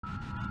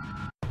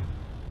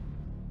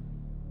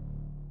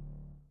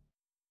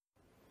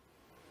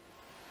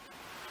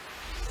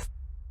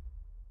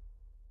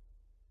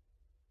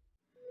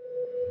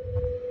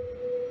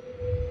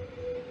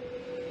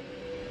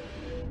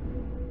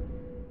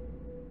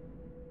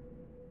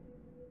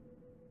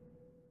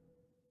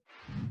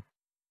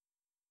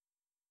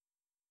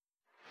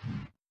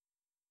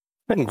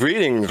And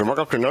greetings, and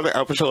welcome to another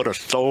episode of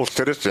Soul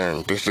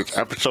Citizen. This is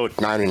episode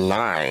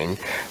 99.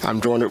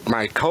 I'm joined with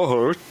my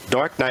co-host,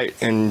 Dark Knight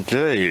and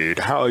Jade.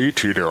 How are you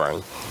two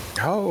doing?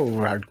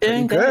 Oh,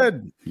 pretty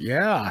good.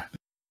 Yeah,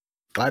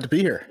 glad to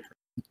be here.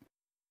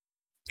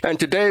 And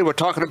today we're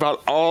talking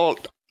about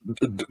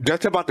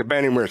just about the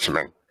Banning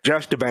Merchantman.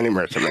 Just the Banning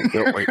Merchantman.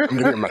 Wait, I'm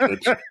getting a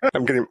message.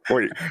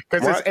 Wait.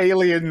 Because it's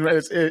alien,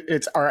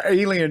 it's our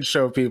alien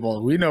show,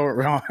 people. We know it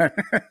wrong.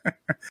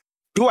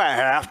 Do I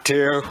have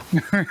to?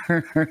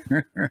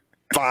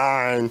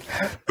 Fine.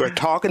 We're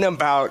talking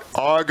about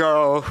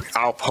Argo,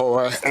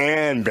 Alpoa,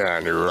 and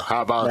Banu.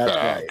 How about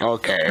that? Right.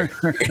 Okay.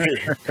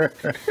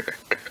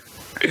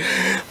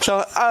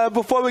 So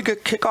before we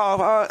kick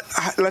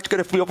off, let's get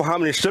a feel for how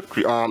many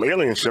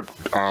alien ships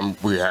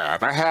we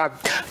have. I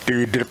have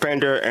the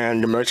Defender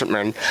and the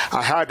Merchantman.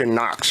 I had the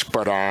Nox,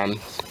 but I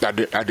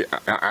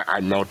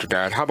melted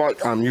that. How about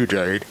you,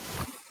 Jade?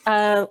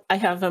 I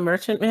have a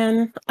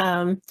Merchantman.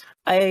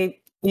 I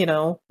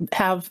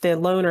have the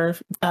Loner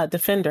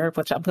Defender,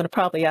 which I'm going to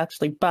probably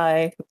actually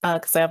buy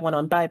because I have one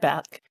on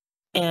buyback,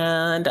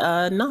 and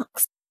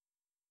Nox.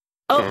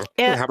 Oh,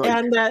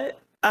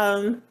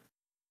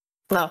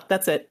 well,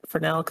 that's it for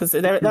now because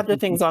there are other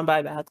things on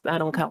buyback. I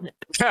don't count it.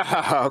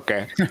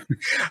 Okay.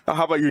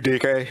 How about you,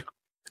 DK?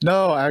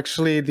 No,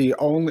 actually,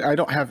 I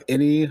don't have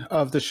any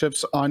of the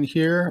ships on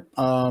here.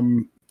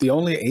 The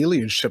only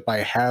alien ship I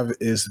have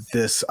is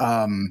this.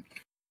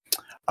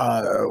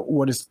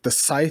 What is the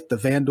Scythe? The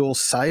Vanduul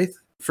Scythe.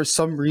 For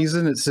some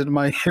reason, it's in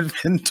my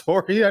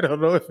inventory. I don't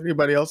know if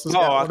anybody else has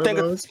got one of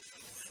those.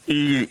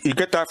 You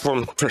get that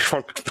from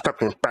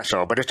something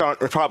special, but it's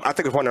probably, I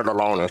think it's one of the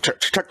loners.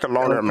 Check the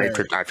loner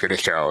matrix after the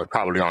show. It's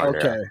probably on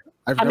there.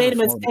 I made a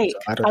mistake.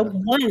 I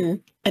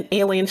won an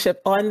alien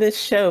ship on this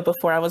show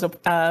before I was a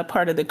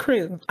part of the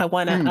crew. I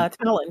won a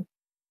Talon.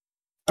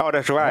 Oh,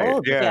 that's right.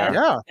 Oh,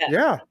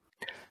 yeah.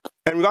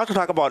 And we also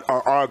talk about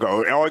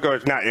Argo. Argo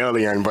is not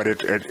alien, but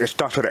it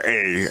starts with an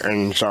A,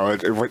 and so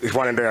it's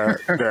one of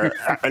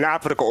the in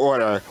alphabetical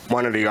order,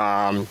 one of the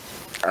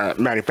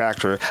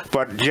manufacturers.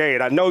 But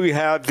Jade, I know you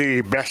have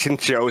the Best in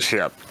Show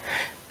ship.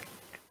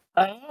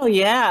 Oh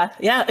yeah.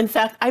 In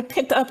fact, I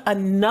picked up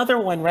another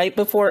one right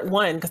before it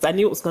won because I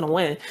knew it was going to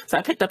win. So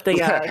I picked up the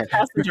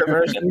passenger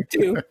version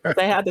too.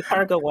 I had the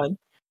cargo one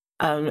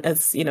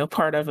as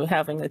part of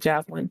having a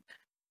Javelin.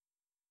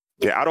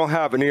 Yeah, I don't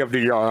have any of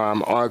the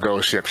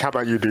Argo ships. How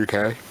about you,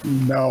 DK?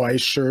 No, I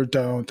sure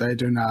don't. I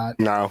do not.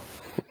 No.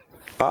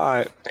 All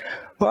right.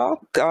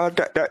 Well,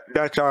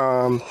 that's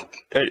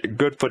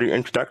good for the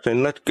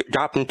introduction. Let's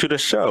drop into the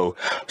show.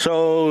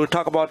 So,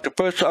 talk about the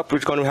first up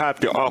is going to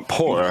have the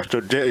Alpoa. So,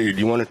 Jade,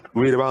 you want to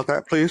read about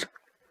that, please?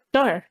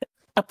 Sure.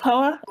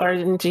 Alpoa, or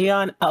in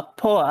Xi'an,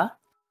 Alpoa,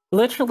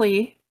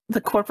 literally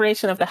the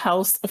corporation of the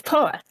House of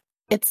Poa.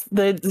 It's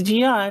the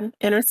Xi'an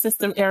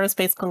Intersystem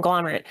Aerospace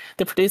Conglomerate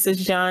that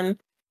produces Xi'an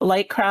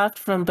lightcraft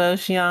from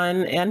both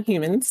Xi'an and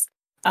humans.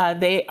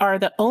 They are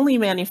the only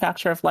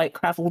manufacturer of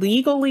lightcraft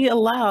legally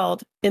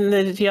allowed in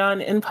the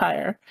Xi'an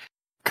Empire.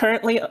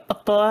 Currently,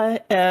 Alpoa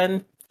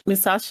and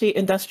Musashi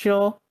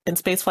Industrial and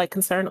Spaceflight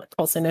Concern,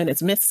 also known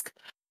as MISC,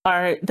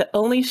 are the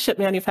only ship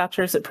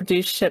manufacturers that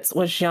produce ships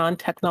with Xi'an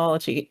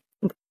technology.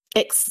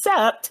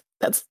 Except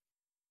that's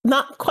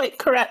not quite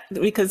correct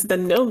because the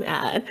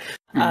Nomad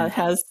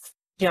has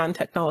Xi'an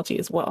technology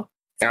as well.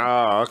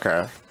 Oh,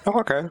 okay.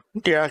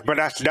 Yeah, but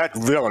that's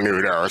real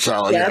new though.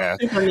 So yeah.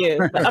 That's super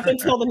new. But up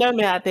until the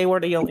Nomad, they were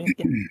the only.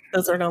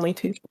 Those are the only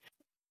two.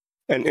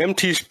 And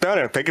MT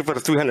Stunner, thank you for the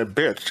 300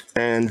 bits.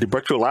 And the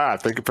Virtual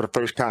Live, thank you for the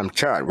first time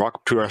chat. Welcome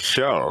to our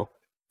show.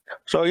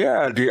 So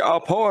yeah, the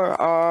Alpoa.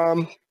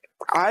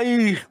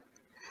 I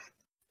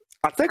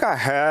think I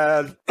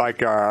had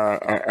like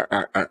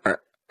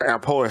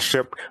Alpoa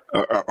ship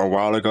a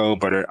while ago,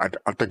 but I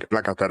think,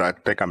 like I said, I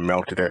think I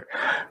melted it.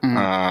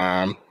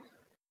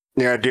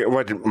 Yeah, it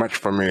wasn't much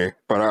for me.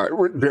 But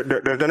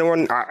does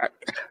anyone?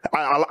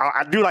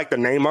 I do like the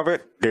name of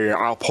it. The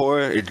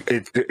Alpoa.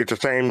 It's the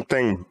same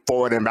thing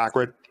forward and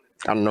backward.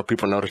 I don't know if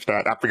people noticed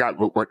that. I forgot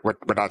what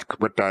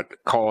that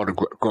called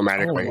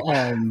grammatically.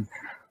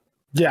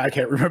 Yeah, I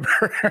can't remember.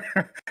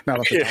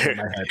 Not off the top of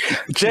my head.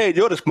 Jade,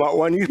 you're the smart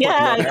one. You know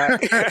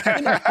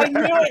that. I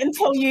knew it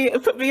until you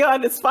put me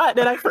on the spot,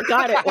 and I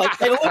forgot it.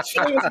 Like I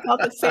literally was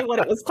about to say what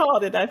it was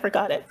called, and I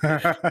forgot it.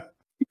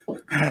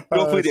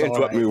 Feel free to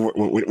interrupt me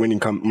when you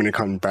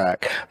come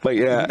back. But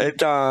yeah,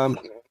 it's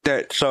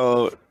that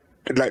so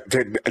like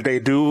they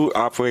do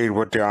operate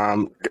with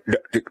the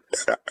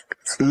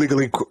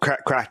legally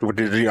crafted with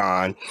the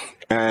Xi'an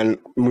and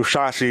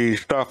Musashi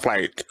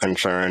Starflight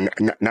concern,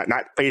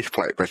 not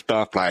faceplate, but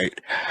Starflight.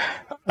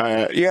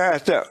 Yeah,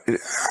 so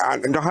I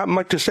don't have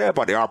much to say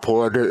about the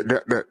Alpoa.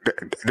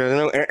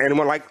 Does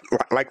anyone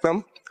like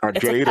them? Or It's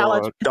Jade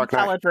or Dark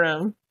Knight?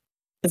 palindrome.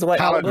 Is what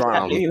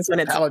that means when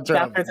it's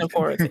backwards and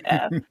forwards.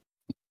 Yeah.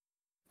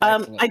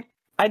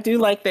 I do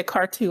like the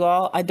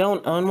Car2All. I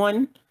don't own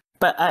one,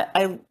 but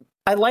I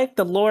like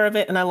the lore of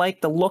it and I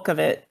like the look of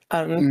it.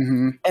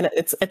 And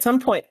it's at some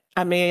point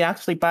I may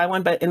actually buy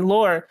one, but in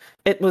lore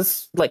it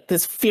was like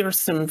this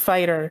fearsome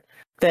fighter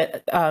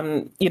that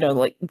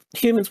like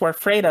humans were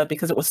afraid of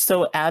because it was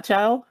so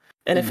agile.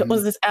 And if it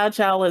was as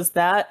agile as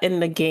that in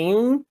the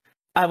game,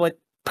 I would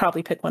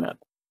probably pick one up.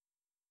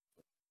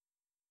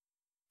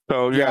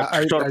 So yeah,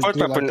 I so the do first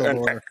like weapon, the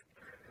lore.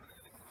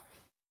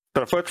 so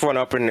the first one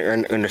up in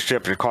the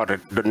ship is called the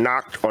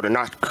Noct or the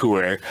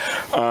Noct-Kure.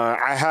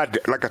 I had,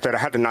 like I said, I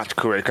had the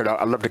Noct-Kure because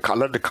I love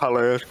the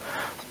colors,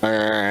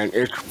 and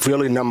it's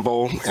really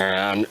nimble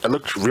and it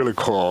looks really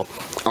cool.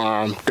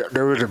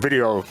 There was a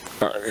video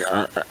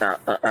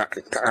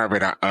of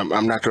it.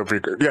 I'm not sure if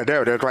you could, yeah,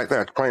 there it is right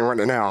there. It's playing right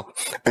now,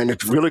 and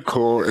it's really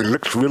cool. It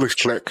looks really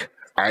slick.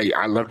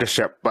 I love the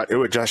ship, but it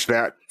was just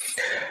that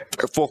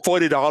for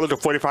 $40 or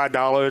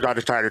 $45, I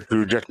decided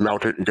to just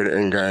melt it and get it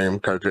in game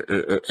because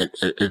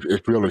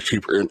it's really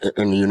cheap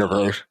in the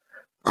universe.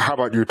 How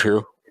about you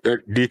two,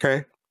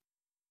 DK?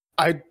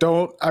 I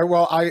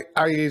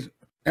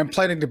am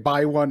planning to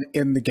buy one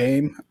in the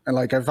game, and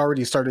like I've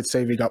already started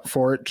saving up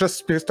for it,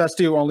 just because that's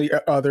the only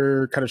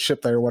other kind of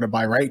ship that I want to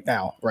buy right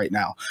now.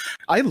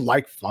 I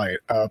like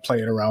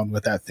playing around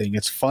with that thing.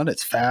 It's fun.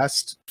 It's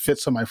fast.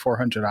 Fits on my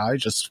 400i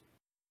just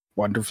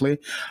wonderfully.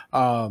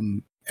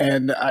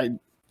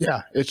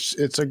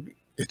 It's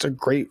a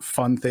great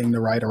fun thing to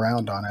ride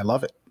around on. I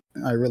love it.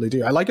 I really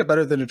do. I like it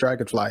better than a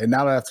Dragonfly. And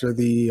now after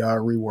the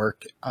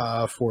rework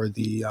for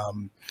the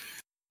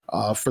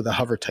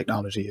hover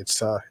technology,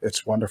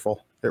 it's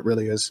wonderful. It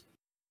really is.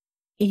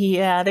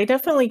 Yeah, they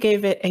definitely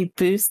gave it a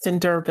boost in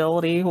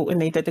durability when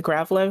they did the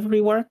Gravlev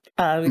rework,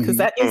 because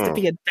that used to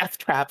be a death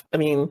trap. I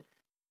mean,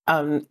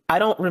 I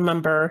don't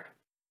remember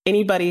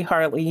anybody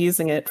hardly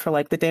using it for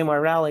like the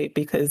Daymar Rally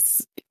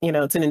because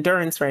it's an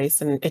endurance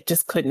race and it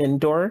just couldn't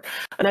endure.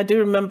 And I do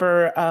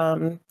remember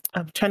I'm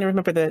trying to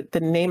remember the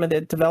name of the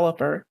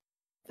developer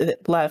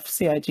that left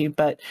CIG,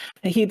 but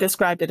he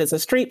described it as a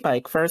street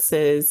bike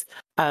versus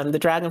the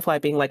Dragonfly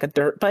being like a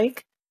dirt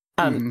bike.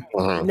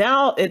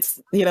 Now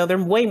it's they're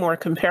way more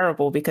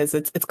comparable because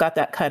it's got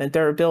that kind of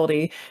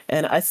durability,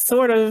 and I'm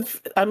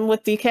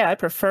with DK. I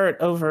prefer it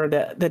over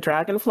the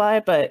Dragonfly,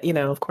 but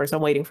of course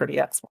I'm waiting for the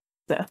X one.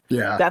 So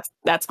Yeah,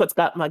 that's what's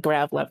got my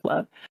Gravlev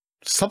love.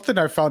 Something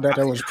I found out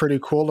that was pretty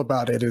cool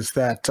about it is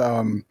that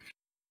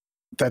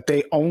that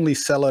they only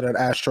sell it at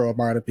Astro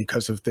Armada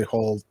because of the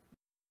whole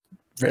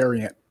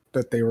variant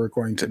that they were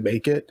going to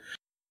make it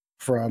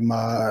from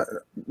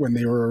when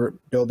they were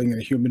building a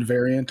human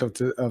variant of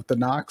the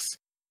Nox,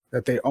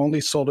 that they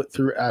only sold it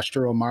through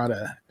Astro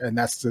Armada, and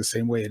that's the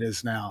same way it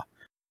is now,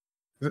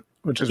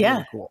 which is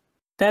really cool.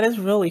 That is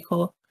really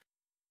cool.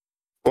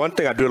 One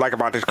thing I do like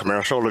about this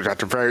commercial is at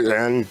the very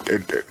end,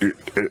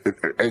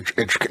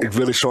 it's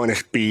really showing the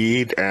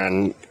speed,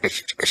 and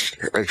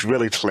it's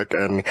really slick,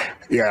 and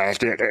yeah,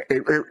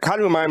 it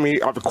kind of reminds me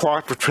of the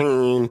cross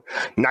between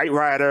Knight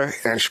Rider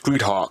and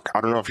Street Hawk.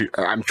 I don't know if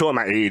I'm showing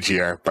my age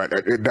here, but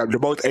they're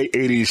both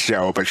 80s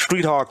show, but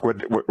Street Hawk with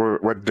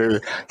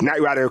the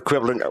Knight Rider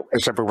equivalent,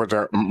 except it was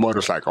a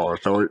motorcycle,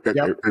 so it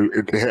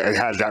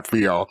has that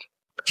feel.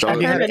 So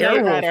and you had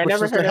Airwolf, which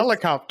was the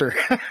helicopter.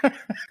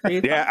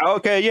 Yeah.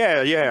 Okay.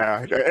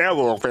 Yeah.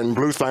 Airwolf and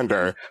Blue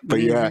Thunder. But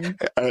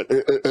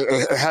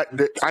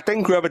I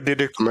think whoever did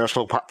this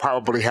commercial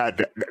probably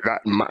had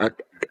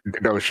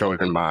those shows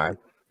in mind.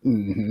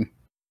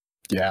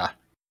 Yeah.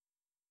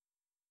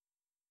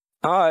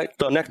 All right.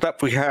 So next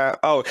up we have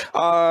let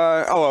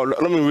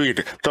me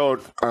read. So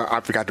I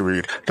forgot to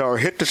read. So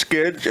hit the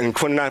skids in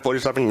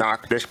 2947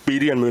 Noct. The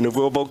speedy and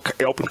maneuverable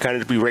open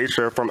canopy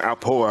racer from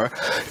Alpoa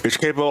is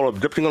capable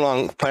of zipping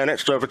along planet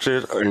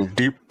surfaces in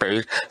deep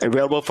space,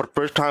 available for the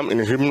first time in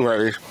the human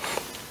race.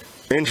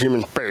 In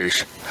human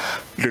space,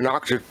 the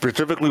Noct is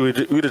specifically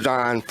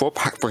redesigned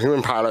for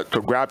human pilots to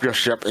grab your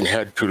ship and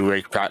head to the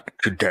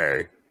racetrack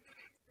today.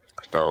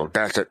 So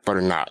that's it for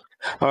the Noct.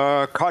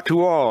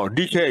 Katual,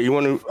 DK, you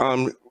want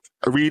to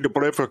read the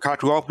bullet for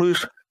Katual,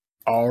 please?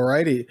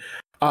 Alrighty.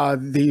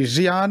 The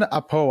Xi'an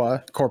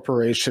Apoa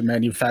Corporation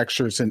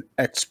manufactures an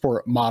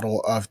export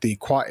model of the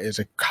Car-2,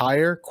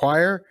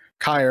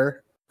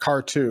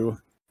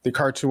 the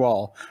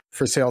Katual,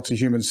 for sale to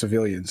human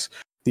civilians.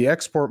 The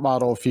export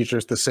model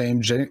features the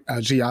same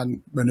Xi'an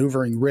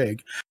maneuvering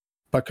rig,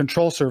 but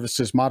control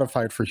surfaces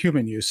modified for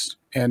human use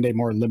and a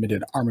more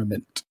limited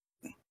armament.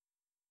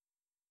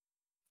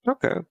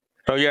 Okay.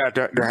 So yeah,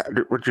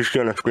 what you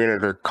see on the screen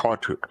is the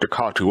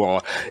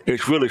Katual.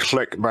 It's really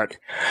slick, but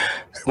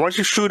once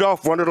you shoot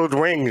off one of those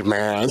wings,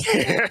 man,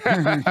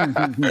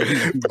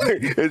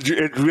 it's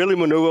really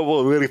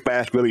maneuverable, really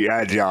fast, really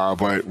agile.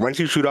 But once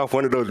you shoot off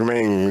one of those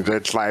wings,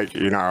 it's like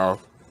it's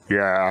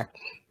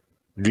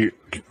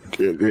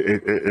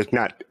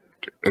not.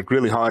 It's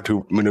really hard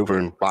to maneuver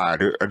and fly.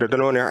 Does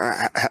anyone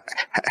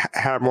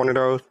have one of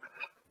those?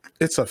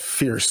 It's a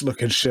fierce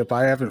looking ship.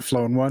 I haven't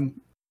flown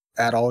one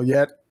at all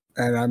yet.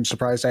 And I'm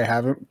surprised I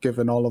haven't,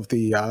 given all of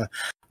the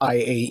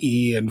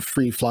IAE and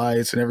free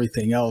flies and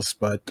everything else,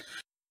 but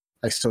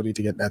I still need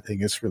to get that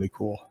thing. It's really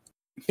cool.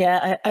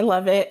 Yeah, I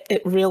love it.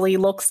 It really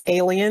looks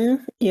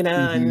alien,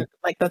 and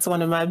like that's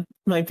one of my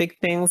big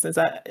things is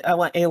that I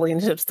want alien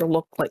ships to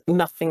look like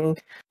nothing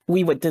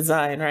we would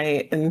design,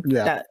 right? And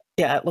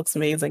it looks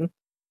amazing.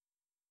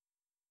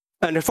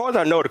 And as far as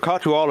I know, the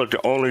Cartual is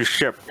the only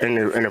ship in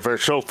the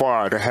verse so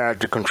far that has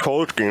the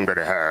control scheme that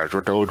it has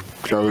with those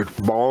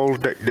balls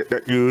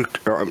that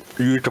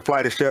used to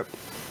fly the ship.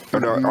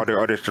 Or are there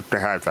other ships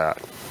that have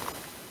that?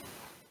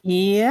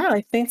 Yeah,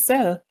 I think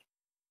so.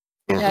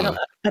 Mm-hmm. Yeah,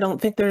 I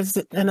don't think there's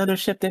another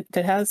ship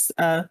that has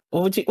what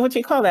would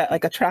you call that?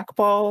 Like a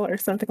trackball or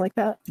something like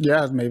that?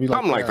 Yeah, maybe like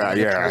something like that.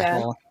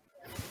 Yeah.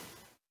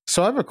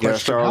 So I have a question.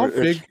 so How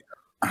big?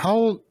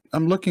 How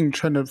I'm looking,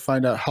 trying to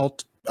find out how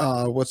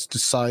what's the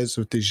size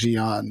of the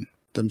Xi'an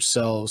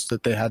themselves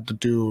that they had to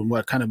do, and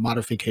what kind of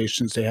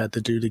modifications they had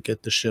to do to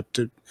get the ship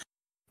to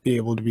be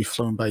able to be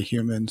flown by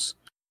humans.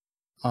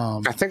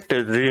 I think the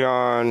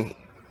Xi'an.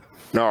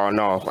 No,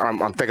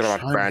 I'm thinking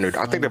about the Banu.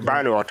 I think the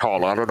Banu are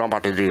taller. I don't know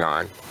about the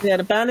Xi'an. Yeah,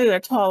 the Banu are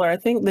taller. I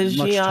think the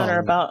Xi'an are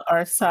about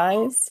our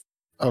size.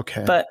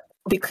 Okay. But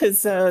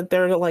because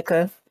they're like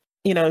a,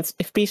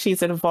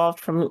 species that evolved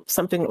from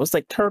something that was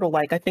like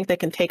turtle-like, I think they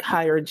can take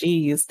higher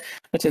Gs,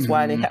 which is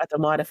why they had to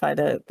modify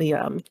the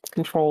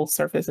control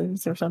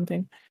surfaces or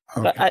something.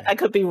 Okay. But I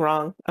could be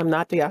wrong. I'm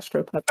not the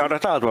Astro Puppet. No,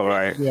 that sounds about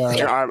right.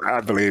 Yeah,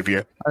 I believe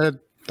you. I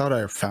thought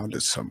I found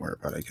it somewhere,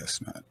 but I guess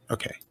not.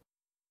 Okay.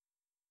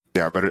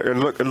 Yeah, but it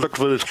looked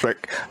really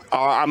slick.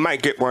 I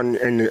might get one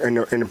in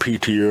the P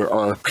tier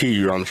or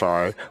PU. I'm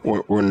sorry,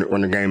 when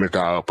the game is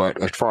out.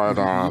 But as far as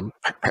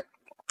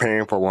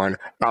paying for one,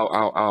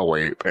 I'll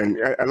wait. And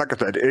like I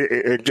said,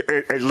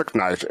 it looks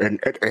nice, and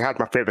it has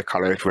my favorite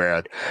color. It's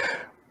red.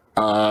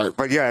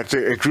 But yeah,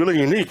 it's really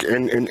unique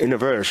in the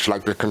verse,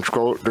 like the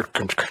control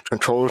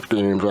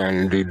schemes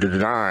and the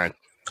design.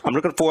 I'm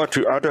looking forward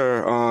to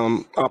other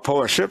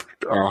Poa ships.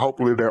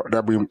 Hopefully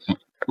they'll be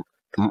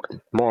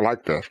more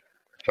like this.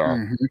 So.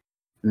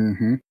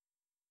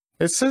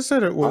 It says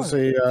that it was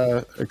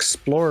a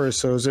explorer,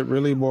 so is it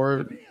really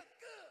more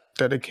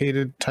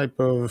dedicated type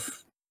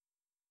of?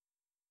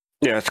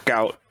 Yeah,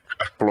 scout,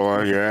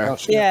 explorer. Yeah.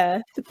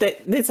 Yeah,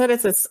 they said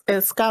it's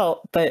a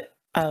scout, but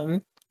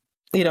when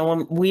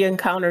we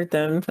encountered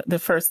them the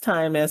first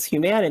time as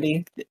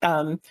humanity,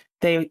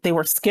 they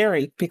were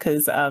scary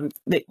because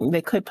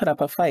they could put up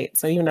a fight.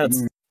 So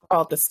it's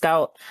called the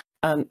scout.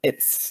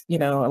 It's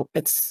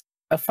it's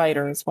a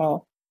fighter as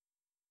well.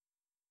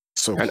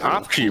 So and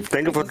OpChief,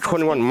 thank you for the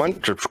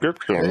 21-month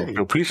subscription. I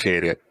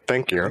appreciate it.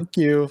 Thank you.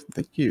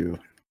 Thank you.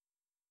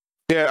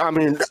 Yeah, I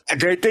mean, I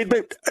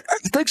think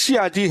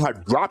CIG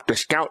had dropped the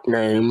scout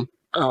name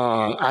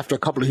after a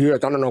couple of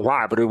years. I don't know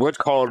why, but it was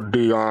called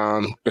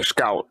the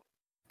scout.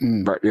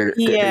 But they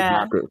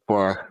dropped it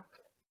for.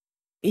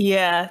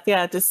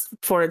 Yeah, just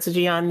for its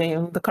Xi'an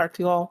name, the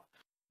Cartual.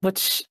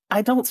 Which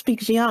I don't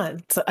speak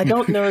Xi'an, so I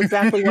don't know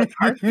exactly what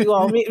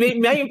Cartual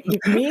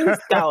means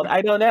scout.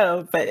 I don't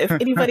know, but if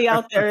anybody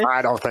out there,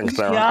 I don't think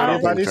so.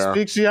 Anybody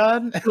speaks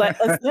Xi'an? Let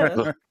us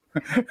know.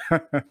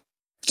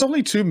 It's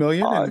only 2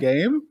 million in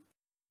game.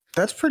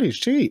 That's pretty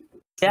cheap.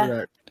 Yeah, for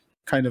that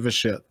kind of a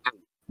ship.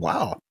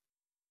 Wow.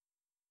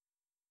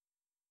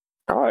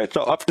 All right.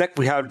 So up next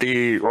we have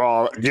Jay.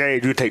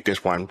 You take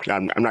this one.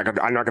 I'm not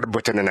gonna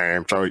butcher the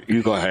name. So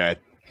you go ahead.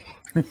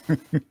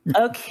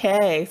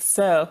 Okay.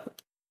 So.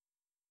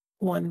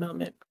 One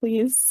moment,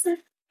 please.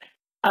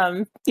 So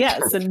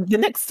the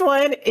next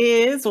one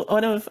is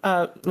one of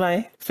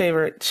my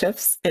favorite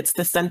ships. It's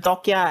the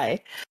Sentokyai.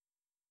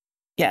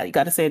 Yeah, you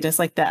got to say it just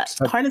like that.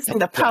 Harnessing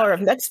the power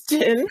of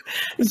next-gen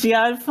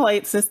Xi'an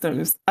flight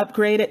systems,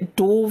 upgraded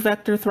dual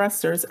vector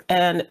thrusters,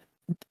 and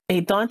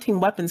a daunting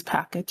weapons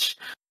package,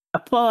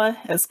 Apoa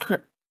has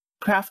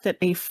crafted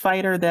a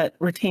fighter that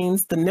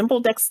retains the nimble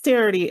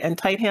dexterity and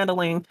tight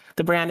handling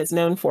the brand is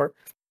known for,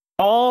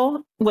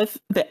 all with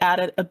the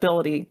added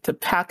ability to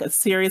pack a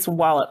serious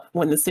wallop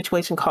when the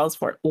situation calls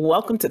for it.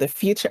 Welcome to the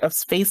future of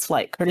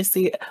spaceflight,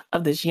 courtesy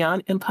of the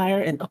Xi'an Empire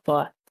and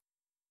Apoa.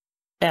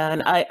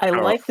 And I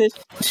like this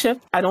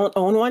ship. I don't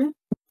own one.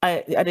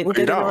 I didn't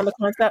get it on the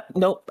concept.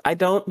 Nope, I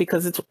don't,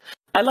 because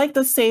I like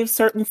to save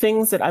certain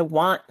things that I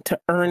want to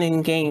earn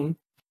in game.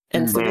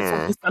 And so this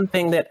will be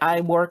something that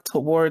I work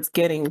towards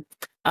getting.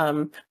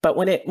 But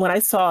when I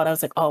saw it, I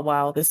was like, oh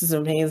wow, this is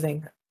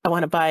amazing. I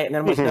want to buy it, and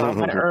I'm like, no, I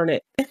want to earn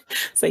it.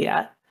 So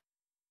yeah.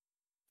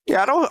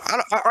 Yeah,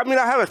 I mean,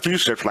 I have a few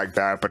ships like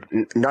that, but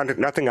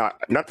nothing I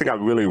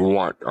really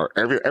want. Or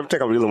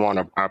everything I really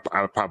want, I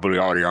probably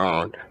already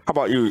own. How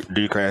about you,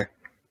 DK?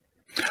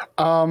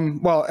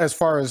 Well, as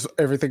far as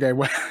everything I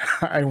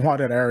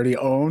wanted, I already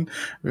own,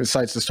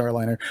 besides the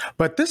Starliner.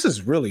 But this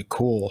is really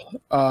cool.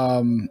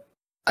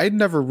 I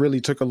never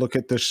really took a look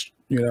at this,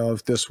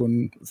 of this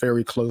one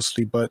very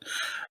closely, but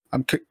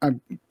I'm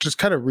just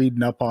kind of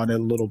reading up on it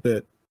a little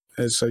bit,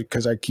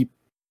 because I keep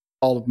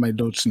all of my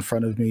notes in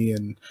front of me,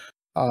 and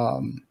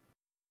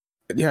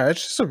yeah,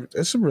 it's a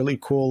really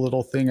cool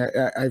little thing.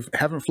 I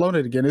haven't flown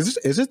it again. Is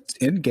it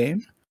in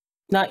game?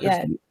 Not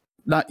yet.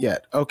 Not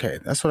yet. Okay,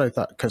 that's what I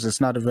thought, because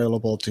it's not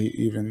available to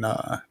even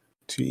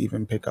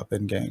pick up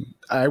in game.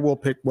 I will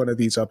pick one of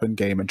these up in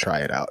game and try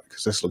it out,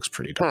 because this looks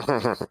pretty dope.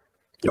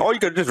 Oh, you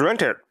could just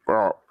rent it.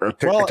 Well, it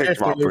takes a while for it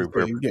takes a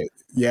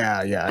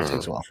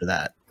while for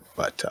that.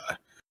 But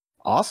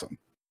awesome.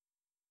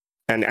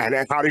 And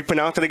how do you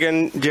pronounce it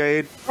again,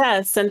 Jade?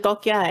 Yeah,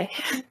 Sentokyai.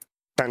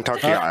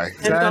 Santokyai.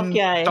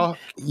 Sentokyai.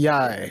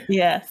 Yai.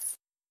 Yes.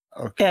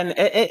 Okay. And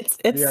it's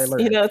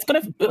it's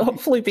going to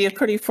hopefully be a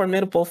pretty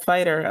formidable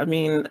fighter. I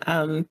mean,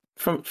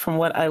 from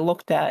what I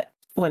looked at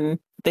when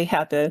they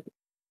had the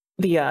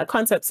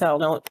concept cell.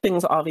 Now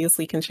things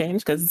obviously can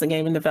change because it's a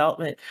game in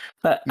development,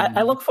 but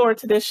I look forward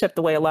to this ship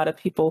the way a lot of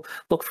people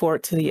look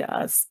forward to the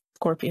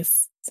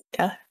Scorpius.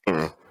 Yeah.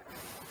 Kind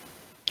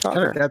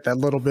of got that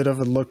little bit of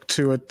a look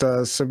to it,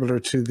 similar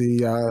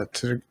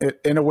to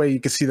in a way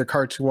you can see the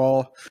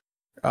Cartual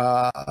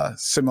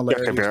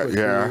similarities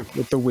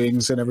with the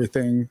wings and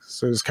everything.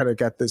 So it's kind of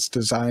got this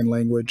design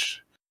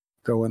language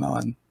going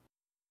on.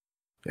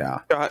 Yeah.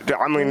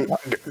 I mean,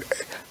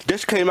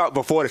 this came out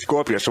before the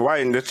Scorpius, so why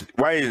isn't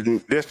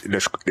this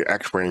the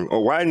X-Wing?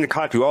 Or why isn't the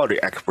Cartual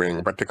the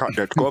X-Wing, but the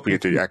Scorpius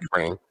the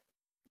X-Wing?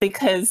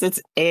 Because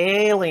it's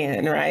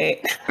alien,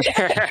 right?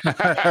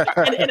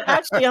 and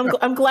actually,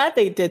 I'm glad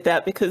they did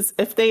that, because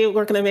if they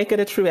were going to make it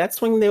a true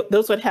X-Wing,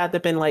 those would have to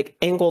been like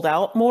angled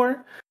out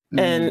more,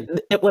 and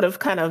it would have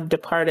kind of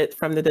departed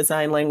from the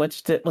design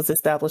language that was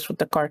established with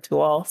the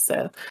Cartual.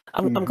 So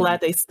I'm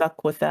glad they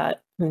stuck with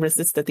that and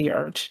resisted the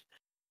urge.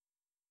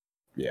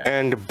 Yeah.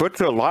 And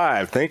Butcher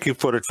Live, thank you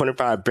for the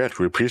 25 bits.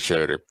 We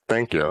appreciate it.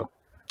 Thank you.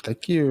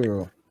 Thank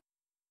you.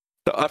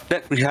 So up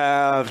next, we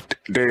have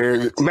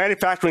the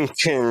manufacturing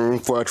team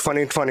for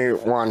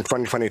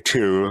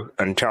 2021-2022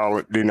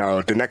 until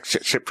the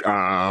next ship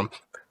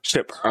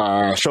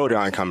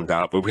showdown comes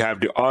out. But we have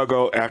the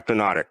Argo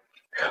Astronautic.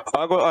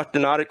 Argo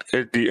Astronautic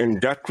is an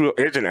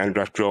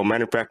industrial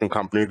manufacturing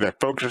company that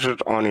focuses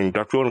on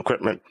industrial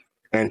equipment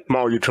and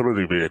small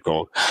utility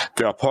vehicles.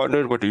 They are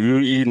partnered with the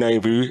UE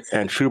Navy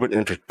and Schubert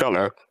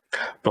Interstellar.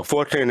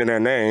 Before changing their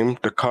name,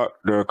 the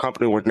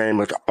company was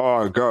named as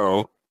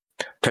Argo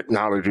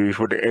Technologies,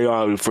 with the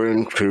AR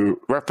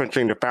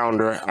referencing the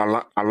founder,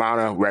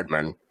 Alana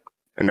Redmond.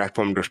 And that's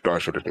from the Star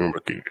Citizen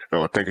Wiki.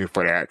 So thank you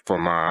for that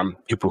from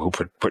people who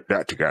put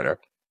that together.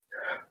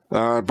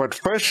 But the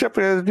first ship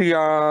is the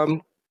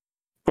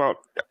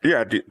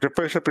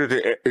first ship is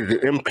the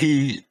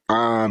MP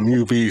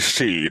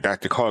UVC.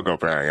 That's the cargo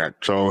variant.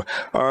 So,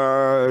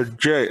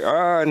 DK,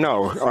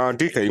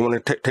 you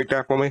want to take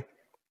that for me?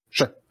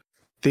 Sure.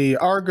 The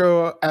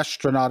Argo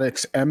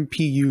Astronautics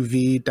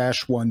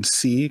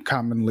MPUV-1C,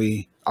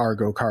 commonly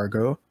Argo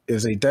Cargo,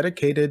 is a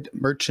dedicated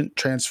merchant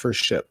transfer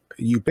ship,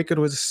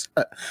 ubiquitous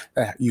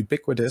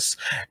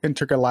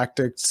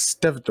intergalactic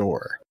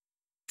stevedore.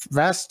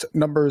 Vast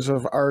numbers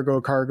of Argo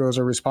cargoes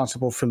are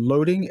responsible for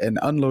loading and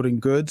unloading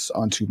goods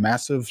onto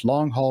massive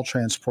long-haul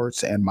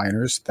transports and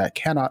miners that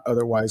cannot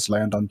otherwise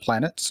land on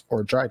planets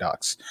or dry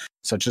docks,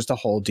 such as the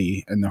Hull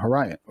D and the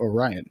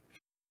Orion.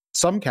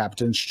 Some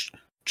captains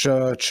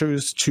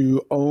choose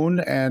to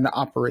own and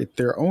operate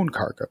their own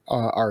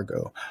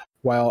Argo,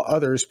 while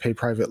others pay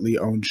privately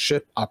owned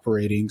ship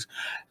operatings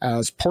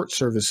as port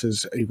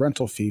services a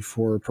rental fee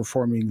for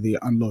performing the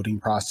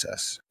unloading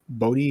process.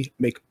 Bodie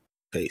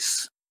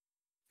McFace.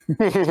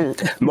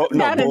 Bodie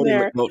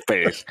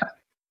McFace.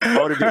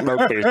 Bodie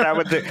McFace. That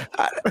was it.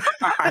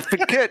 I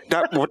forget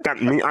what that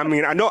means. I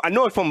mean, I know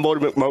it's from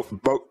Bodie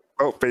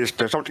McFace.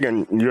 There's something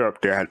in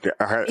Europe that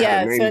had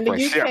a name so in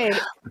the UK,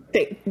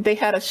 they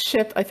had a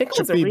ship. I think it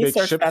was a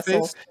research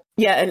vessel. Face.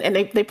 Yeah, and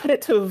they put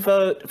it to a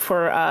vote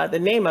for the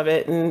name of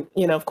it, and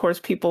of course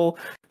people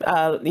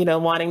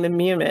wanting to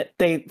meme it.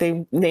 They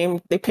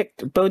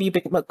picked Bodie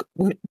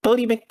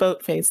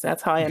McBoatface.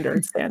 That's how I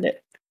understand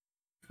it.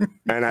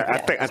 And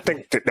I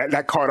think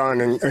that caught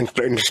on in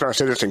the Star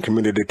Citizen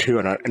community too,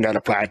 and that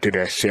applied to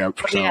their ship.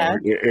 So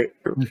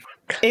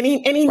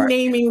any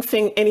naming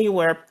thing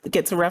anywhere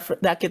gets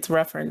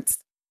referenced,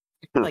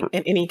 like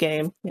in any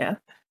game. Yeah.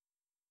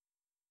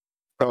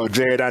 So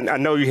Jade, I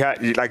know you have,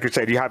 like you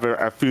said, you have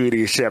a few of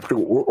these ships.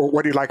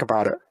 What do you like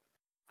about it?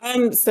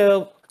 I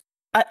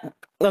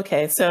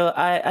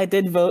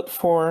did vote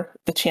for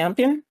the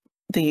champion,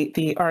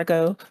 the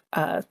Argo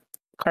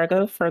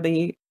cargo for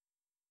the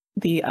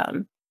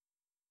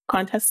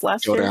contest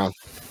last year.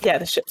 Yeah,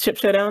 the ship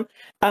showdown.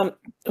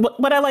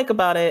 What I like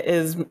about it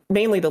is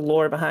mainly the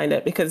lore behind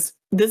it, because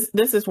this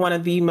is one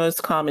of the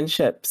most common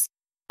ships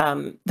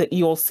that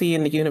you'll see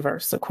in the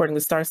universe, according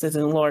to Star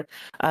Citizen lore,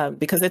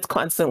 because it's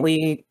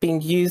constantly being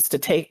used to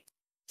take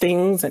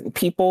things and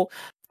people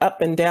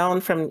up and down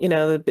from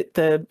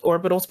the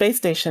orbital space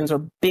stations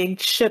or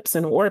big ships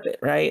in orbit,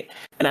 right?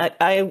 And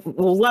I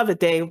will love a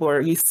day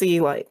where you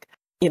see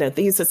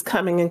these is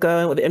coming and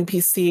going with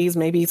NPCs,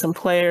 maybe some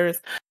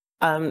players.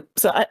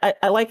 So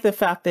I like the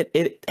fact that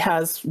it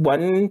has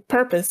one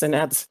purpose, and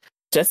that's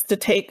just to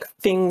take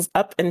things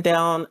up and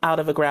down out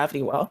of a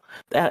gravity well.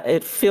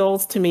 It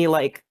feels to me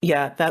like,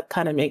 that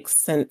kind of makes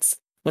sense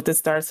with the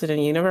Star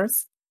Citizen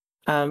universe,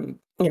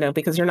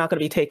 because you're not going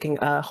to be taking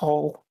a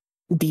whole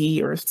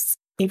D or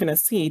even a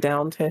C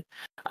down to,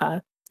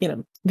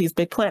 these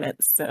big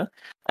planets. So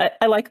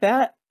I like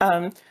that.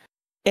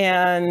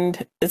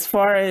 And as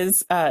far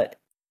as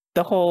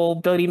the whole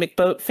Bodie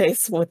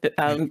McBoatface with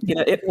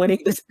it winning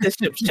the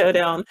ship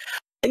showdown,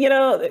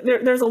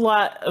 there's a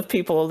lot of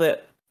people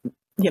that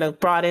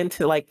brought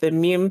into like the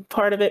meme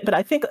part of it, but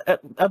I think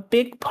a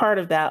big part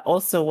of that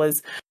also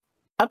was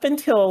up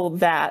until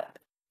that,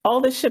 all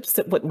the ships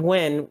that would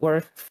win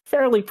were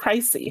fairly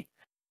pricey.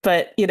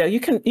 But you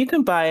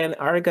can buy an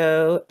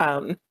Argo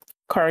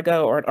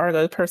cargo or an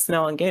Argo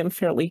personnel in game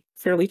fairly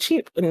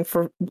cheap, and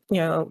for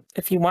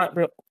if you want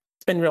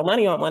spend real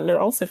money on one, they're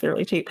also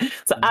fairly cheap.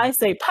 So I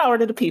say power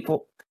to the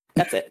people.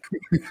 That's it.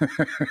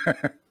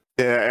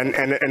 Yeah, and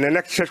the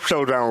next ship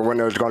showdown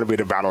winner is going to be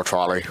the battle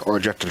trolley or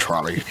just the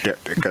trolley.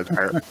 Because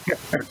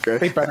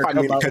they better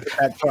come out with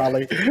that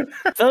trolley.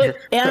 So,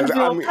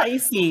 Anvil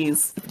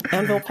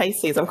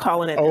Pisces. I'm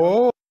calling it.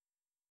 Oh,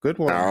 good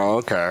one. Oh,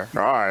 okay.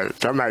 All right.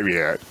 That might be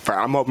it. But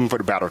I'm hoping for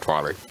the battle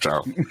trolley.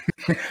 So,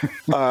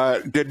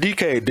 the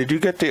DK, did you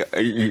get the?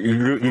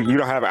 You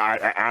don't have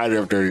either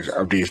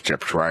of these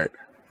ships, right?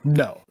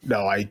 No,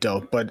 I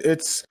don't. But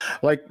it's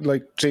like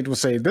Jade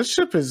was saying, this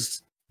ship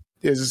is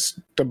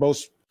the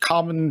most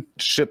common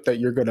ship that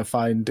you're going to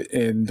find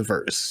in the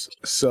verse.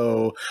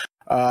 So,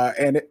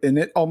 and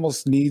it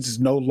almost needs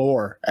no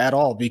lore at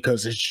all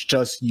because it's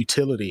just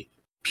utility,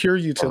 pure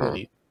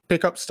utility.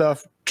 Pick up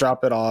stuff,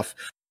 drop it off,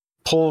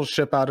 pull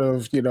ship out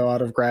of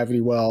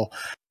gravity well,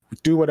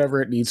 do whatever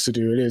it needs to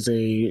do. It is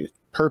a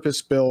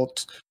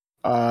purpose-built,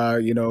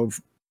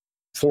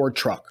 Ford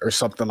truck or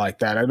something like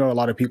that. I know a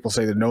lot of people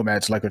say the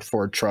Nomad's like a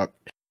Ford truck.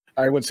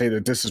 I would say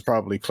that this is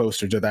probably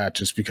closer to that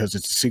just because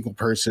it's a single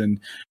person,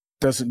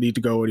 doesn't need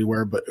to go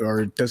anywhere,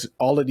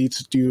 all it needs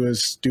to do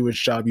is do its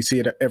job. You see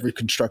it at every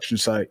construction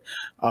site.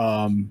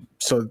 And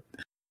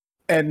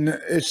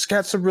it's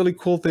got some really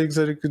cool things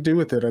that it could do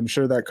with it. I'm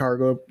sure that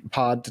cargo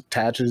pod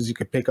attaches. You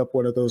could pick up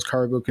one of those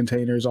cargo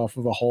containers off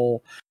of a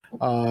hull,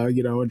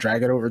 and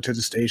drag it over to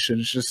the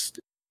station. It's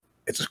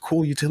a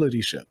cool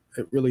utility ship.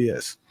 It really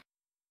is.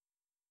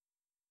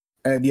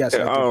 And yes,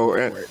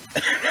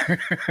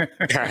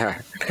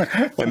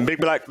 and Big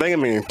Black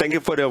Thing, thank you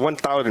for the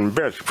 1,000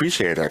 bits.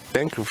 Appreciate it.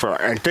 Thank you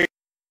thank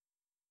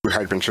you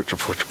has been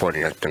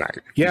supporting us tonight.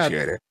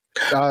 Appreciate it.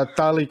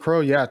 Thali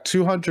Crow,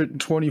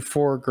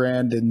 224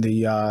 grand in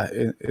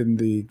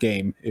the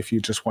game if you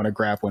just want to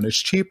grab one. It's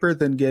cheaper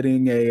than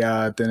getting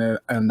a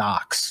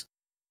Nox.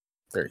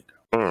 There you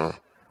go.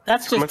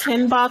 That's just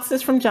 10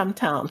 boxes from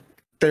Jumptown.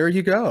 There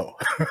you go.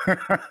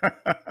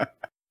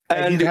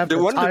 And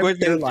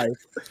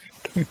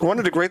one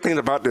of the great things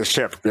about this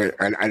ship,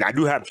 and I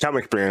do have some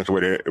experience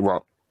with it,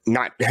 well,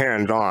 not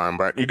hands-on,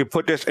 but you can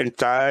put this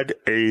inside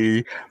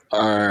a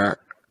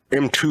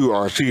M2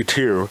 or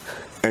C2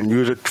 and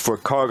use it for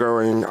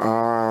cargoing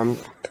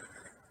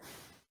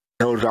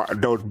those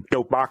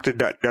boxes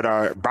that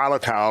are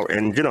volatile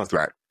and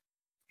Genothreat.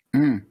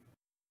 You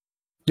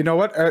know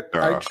what?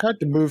 I tried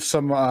to move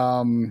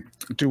some,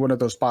 do one of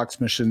those box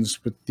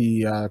missions with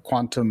the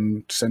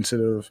quantum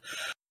sensitive,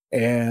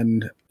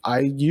 and I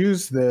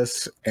used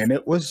this, and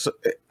it was,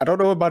 I don't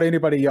know about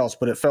anybody else,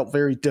 but it felt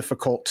very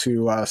difficult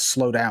to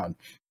slow down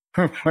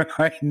when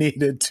I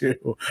needed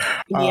to.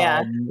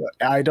 Yeah.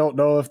 I don't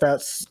know if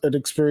that's an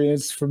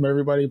experience from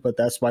everybody, but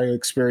that's my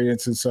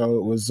experience. And so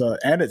it was,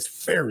 and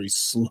it's very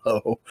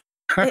slow.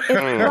 It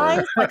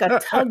flies like a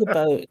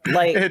tugboat.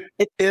 Like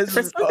it is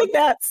for something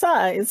that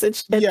size.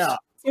 It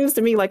seems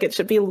to me like it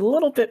should be a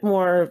little bit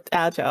more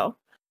agile.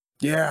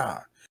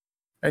 Yeah.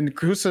 And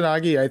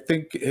Kusanagi, I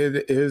think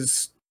it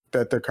is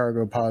that the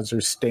cargo pods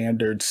are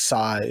standard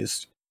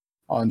sized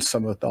on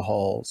some of the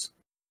hulls.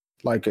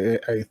 Like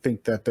I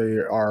think that they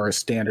are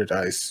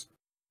standardized,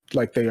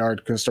 like they are,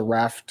 because the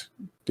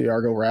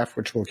Argo raft,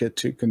 which we'll get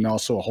to, can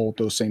also hold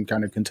those same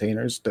kind of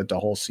containers that the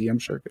whole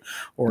CM circuit.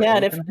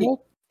 And if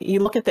you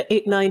look at the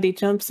 890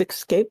 Jumps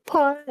escape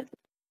pod,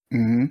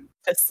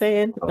 just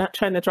saying, not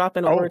trying to drop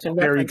in origin.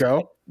 There you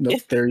go.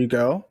 There you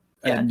go.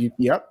 Yeah. And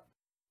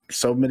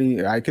so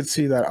many. I could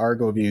see that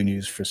Argo being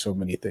used for so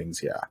many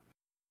things. Yeah.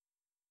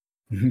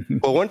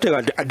 Well, one thing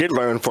I did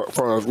learn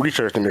for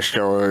researching this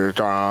show is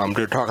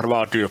they're talking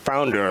about the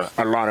founder,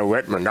 Alana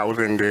Redmond. That was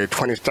in the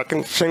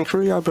 22nd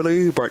century, I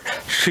believe, but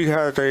she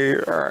has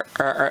a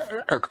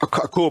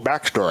cool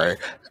backstory.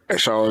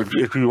 So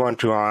if you want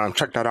to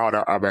check that out,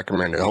 I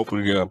recommend it.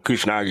 Hopefully,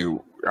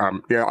 Kusanagi,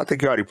 I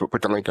think you already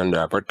put the link in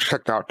there, but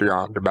check out the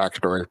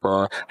backstory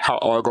for how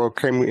Argo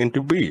came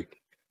into being.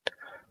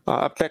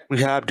 Up next,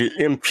 we have the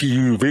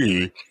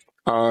MPUV.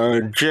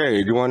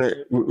 Jay, do you want to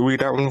read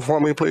that one for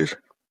me, please?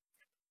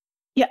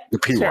 Yeah, the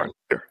P1.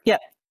 Sure. Yeah,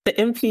 the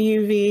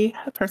MPUV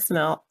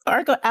personnel.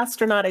 Argo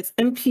Astronautics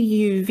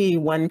MPUV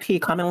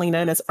 1P, commonly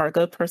known as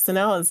Argo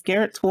personnel, is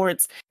geared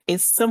towards a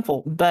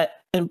simple but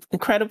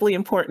incredibly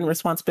important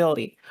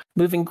responsibility: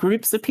 moving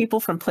groups of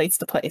people from place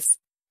to place.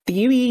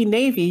 The UAE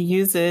Navy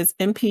uses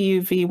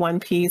MPUV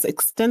 1Ps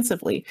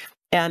extensively,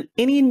 and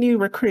any new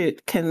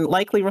recruit can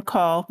likely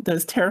recall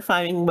those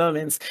terrifying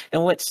moments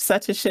in which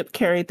such a ship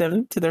carried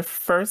them to their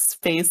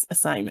first phase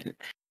assignment.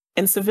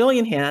 In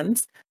civilian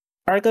hands,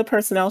 Argo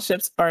personnel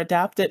ships are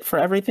adapted for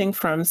everything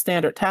from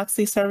standard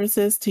taxi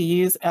services to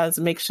use as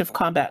makeshift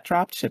combat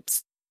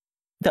dropships.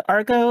 the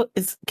Argo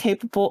is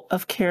capable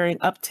of carrying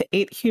up to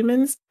 8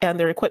 humans and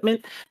their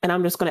equipment. And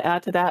I'm just going to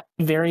add to that,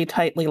 very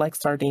tightly like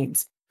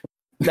sardines.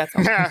 That's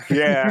all.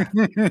 Yeah,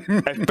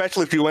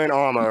 especially if you wear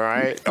armor,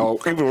 right? Or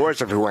even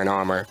worse if you wear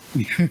armor.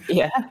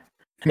 Yeah.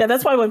 Yeah,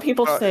 that's why when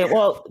people say,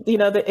 well, the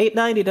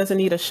 890 doesn't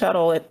need a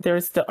shuttle,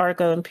 there's the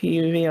Argo and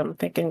PUV. I'm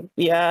thinking,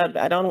 yeah,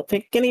 I don't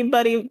think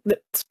anybody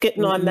that's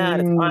getting on that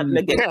is on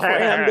to get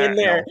crammed in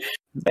there.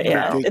 But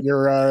yeah,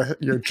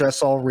 your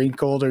dress all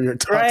wrinkled or your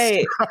tux.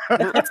 Right.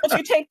 That's what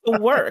you take to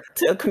work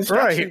to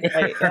construction.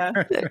 Right.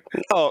 Yeah.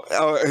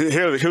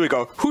 Here we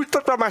go. Who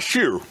stepped on my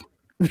shoe?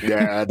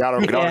 Yeah,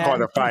 that'll cause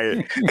a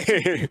fight.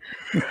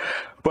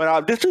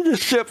 But this is the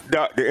ship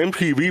that the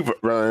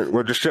MPV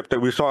was the ship that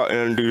we saw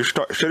in the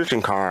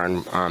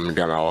CitizenCon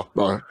demo.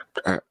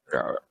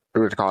 It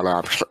was called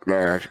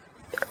the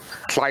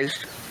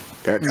Slice,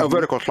 a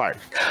vertical slice.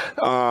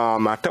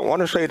 I don't want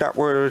to say that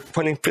was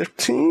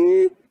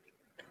 2015.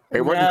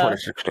 It wasn't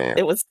 2016.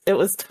 It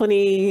was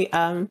 20.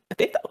 I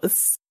think that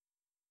was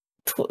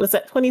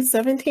that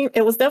 2017.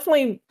 It was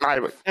definitely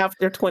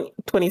after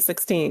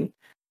 2016.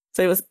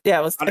 So I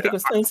think it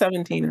was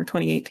 2017 or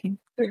 2018.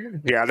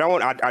 Yeah, that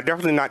one, I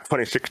definitely not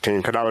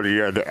 2016 because I was the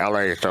year of the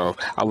LA, so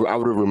I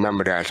would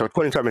remember that. So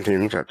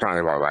 2017 is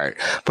probably about right.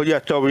 But yeah,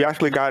 so we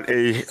actually got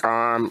a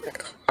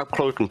up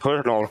close and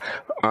personal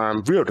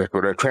view of this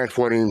where they're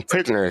transporting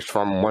prisoners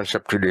from one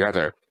ship to the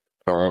other.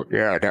 So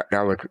yeah, that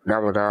was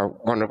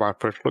one of our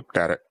first looks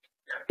at it.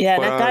 Yeah,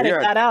 but, that guy that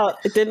got out,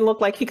 it didn't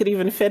look like he could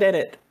even fit in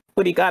it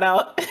when he got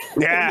out.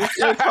 Yeah,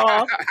 so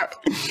tall.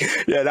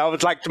 Yeah, that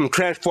was like some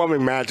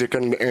transforming magic,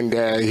 and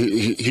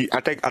he I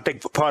think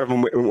part of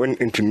him went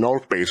into null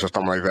space or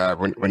something like that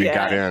when he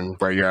got in.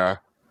 But yeah,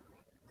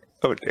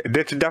 so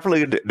this is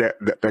definitely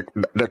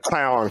the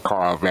clown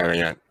car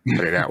variant.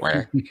 Put it that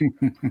way.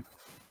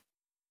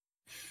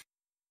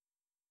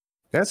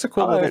 That's a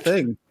cool little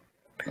thing.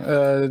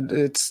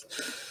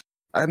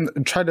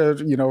 I'm trying to,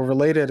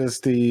 relate it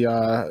as the,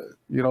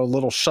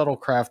 little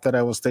shuttlecraft that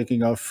I was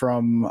thinking of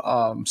from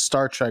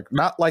Star Trek.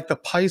 Not like the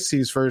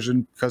Pisces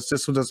version, because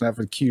this one doesn't have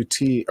a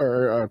QT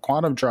or a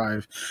quantum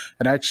drive.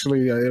 And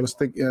actually, it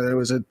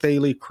was a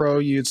Daily Crow.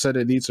 You said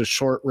it needs a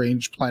short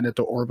range planet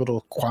to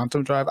orbital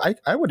quantum drive.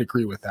 I would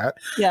agree with that.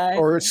 Yeah.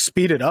 Or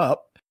speed it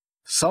up.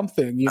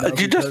 Something,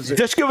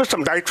 just give us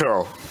some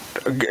nitro.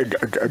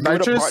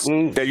 Nitrous? A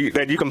button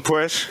that you can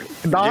push.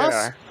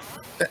 NOS?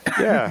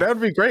 Yeah, that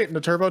would be great in the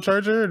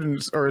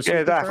turbocharger or a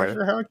exactly.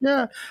 Heck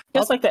yeah,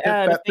 just like the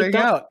ad.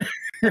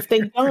 If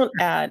they don't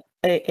add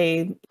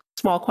a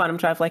small quantum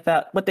drive like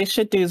that, what they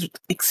should do is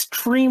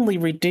extremely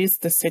reduce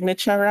the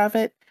signature of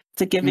it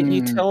to give it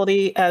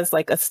utility as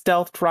like a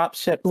stealth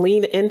dropship.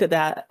 Lean into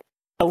that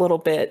a little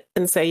bit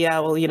and say, yeah,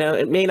 well,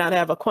 it may not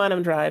have a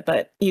quantum drive,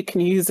 but you can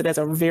use it as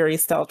a very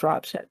stealth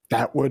dropship.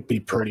 That would be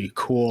pretty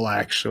cool,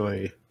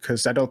 actually.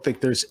 Because I don't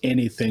think there's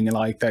anything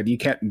like that. You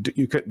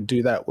couldn't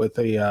do that with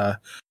a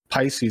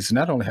Pisces.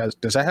 And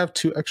does that have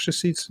 2 extra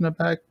seats in the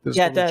back?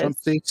 Yeah, it does. Jump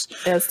seats?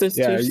 Yes, there's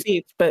 2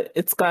 seats, but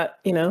it's got,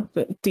 a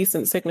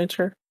decent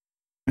signature.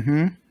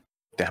 Mm-hmm.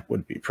 That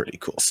would be pretty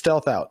cool.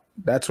 Stealth out.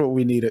 That's what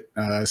we need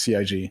at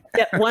CIG.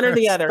 Yeah, one or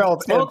the other.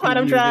 Full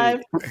quantum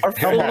drive or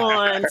full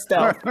on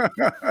stealth. All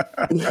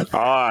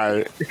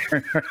right.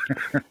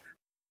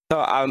 So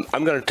I'm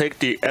going to take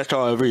the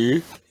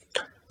SRV.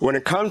 When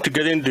it comes to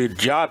getting the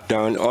job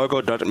done,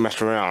 Argo doesn't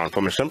mess around.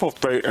 From a simple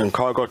freight and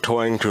cargo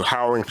towing to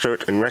harrowing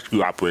search and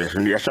rescue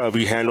operations, the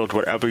SRV handles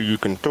whatever you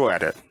can throw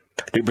at it.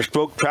 The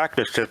bespoke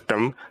tractor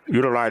system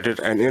utilizes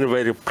an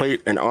innovative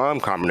plate and arm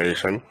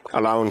combination,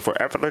 allowing for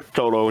effortless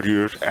solo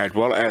use as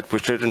well as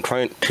precision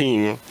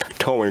team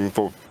towing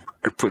for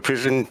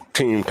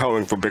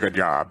bigger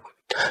jobs.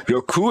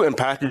 Your crew and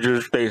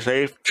passengers stay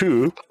safe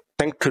too,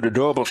 thanks to the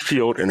durable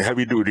shield and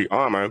heavy-duty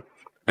armor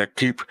that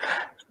keep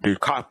the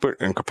cockpit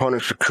and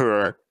components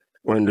secure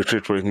when the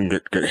situation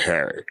get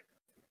hairy.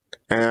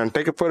 And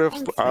thank you for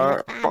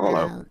the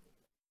follow.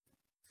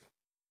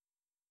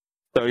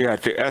 So yeah,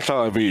 the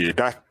SRV,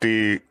 that's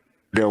the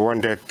one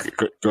that's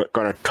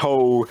gonna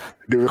tow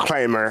the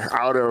reclaimer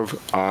out of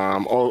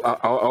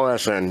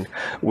OSN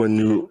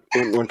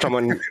when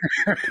someone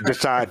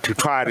decides to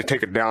try to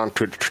take it down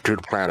to the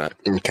planet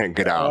and can't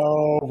get out.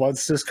 Oh,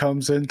 once this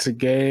comes into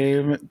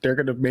game, they're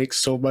gonna make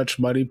so much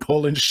money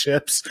pulling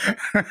ships.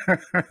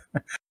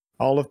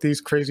 All of these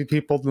crazy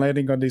people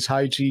landing on these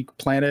high G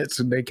planets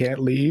and they can't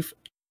leave.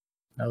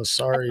 No,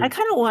 sorry. I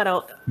kind of want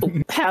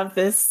to have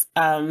this,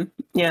 when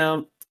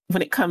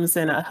it comes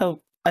in. I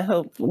hope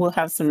we'll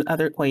have some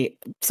other.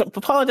 So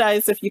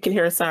apologize if you can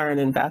hear a siren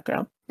in the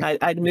background.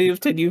 I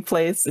moved to a new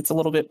place. It's a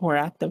little bit more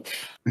active.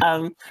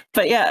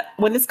 But yeah,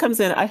 when this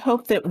comes in, I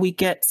hope that we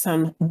get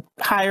some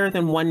higher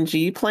than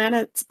 1G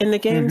planets in the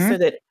game so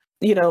that,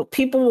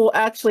 people will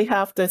actually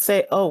have to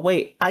say, oh,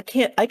 wait, I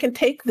can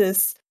take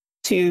this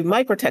to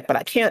Microtech, but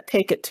I can't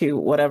take it to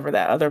whatever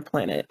that other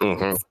planet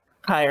is,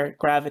 higher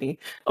gravity,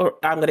 or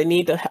I'm going to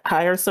need to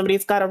hire somebody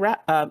who's got a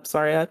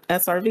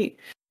SRV.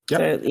 Yep.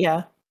 So,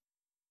 yeah.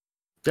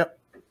 Yep.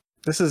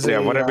 This is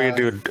whatever you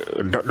do,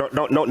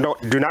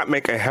 do not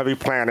make a heavy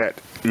planet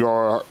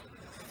your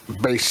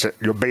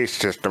your base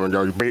system,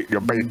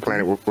 your base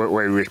planet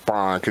where you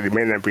respawn, because you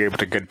may not be able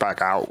to get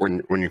back out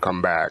when you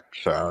come back.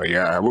 So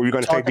yeah, what were you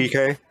going to say,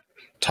 DK?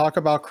 Talk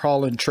about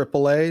crawling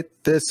AAA.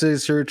 This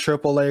is your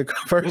AAA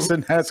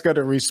person that's going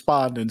to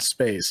respawn in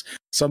space.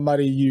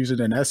 Somebody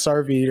using an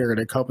SRV, they're going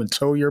to come and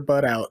tow your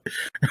butt out.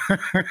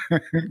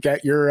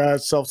 Get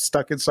yourself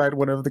stuck inside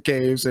one of the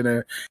caves in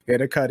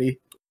a cuddy.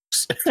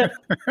 So,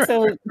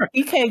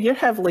 DK, you're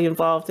heavily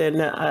involved in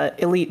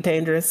Elite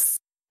Dangerous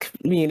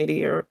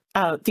community. Or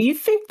do you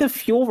think the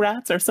fuel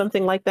rats or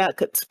something like that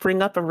could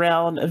spring up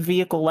around a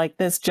vehicle like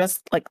this,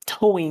 just like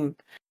towing,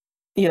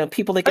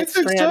 people that get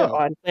stranded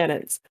on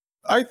planets?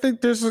 I think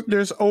there's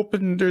an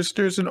open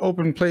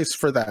place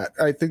for that.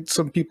 I think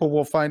some people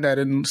will find that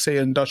in, say,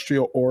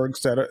 industrial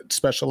orgs that are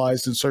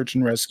specialized in search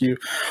and rescue,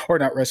 or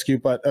not rescue,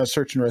 but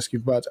search and rescue,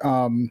 but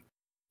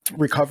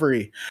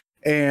recovery.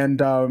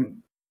 And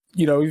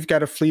you've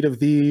got a fleet of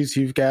these.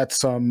 You've got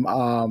some.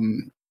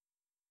 I'm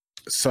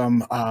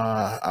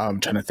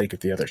trying to think of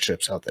the other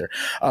ships out there.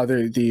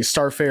 The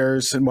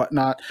Starfarers and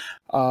whatnot.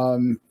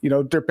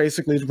 They're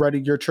basically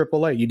running your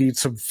AAA. You need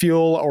some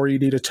fuel or you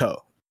need a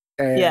tow.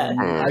 And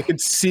I could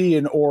see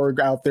an org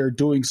out there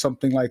doing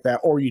something like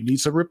that, or you need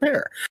some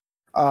repair.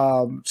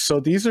 So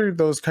these are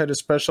those kind of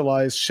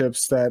specialized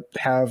ships that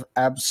have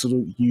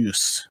absolute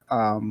use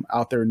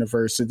out there in the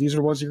verse. And these are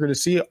the ones you're going to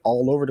see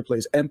all over the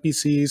place.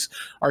 NPCs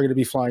are going to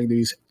be flying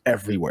these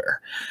everywhere.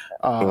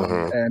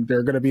 And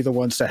they're going to be the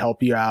ones to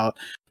help you out.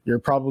 You're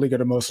probably going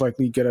to most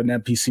likely get an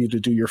NPC to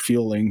do your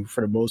fueling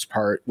for the most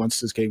part once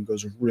this game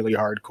goes really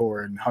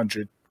hardcore and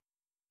 100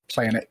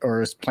 planet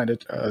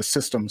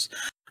systems.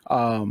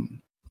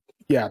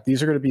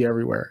 These are going to be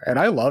everywhere, and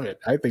I love it.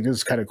 I think this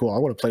is kind of cool. I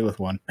want to play with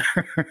one.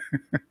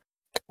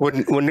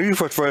 When you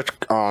first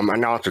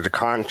announced the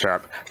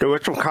concept, there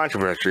was some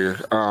controversy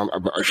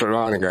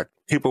surrounding it.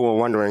 People were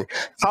wondering,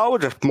 how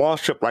is a small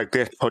ship like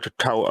this supposed to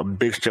tow a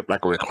big ship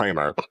like a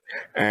Reclaimer?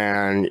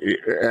 And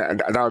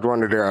that was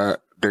one of the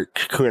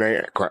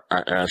Q&A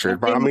answers.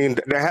 But I mean,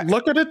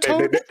 look at it.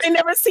 They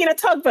never seen a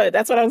tugboat.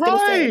 That's what I was going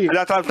to say.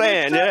 That's what I'm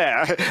saying.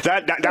 Yeah,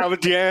 that was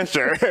the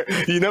answer.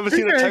 You never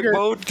seen a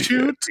tugboat?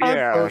 Two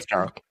tugboats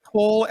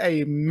pull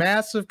a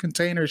massive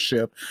container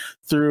ship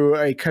through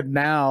a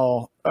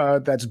canal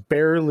that's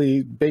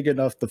barely big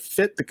enough to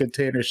fit the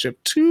container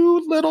ship.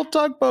 Two little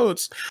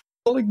tugboats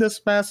pulling this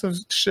massive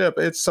ship.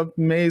 It's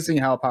amazing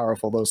how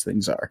powerful those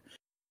things are.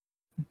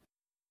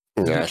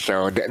 Yeah,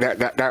 so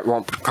that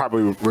won't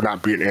probably would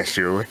not be an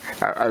issue.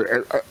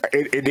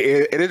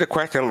 It is a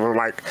question of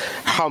like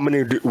how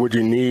many would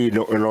you need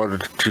in order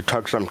to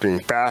tug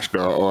something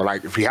faster, or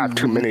like if you have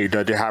too many,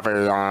 does it have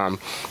a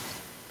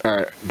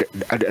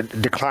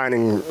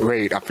declining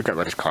rate? I forget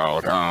what it's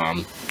called.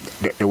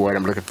 The word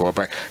I'm looking for,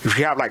 but if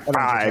you have like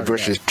 5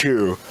 versus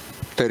 2,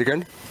 say it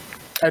again.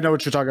 I know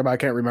what you're talking about. I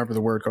can't remember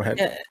the word. Go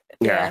ahead.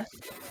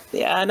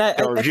 Yeah, and I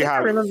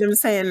remember them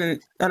saying,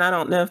 and I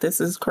don't know if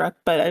this is correct,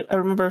 but I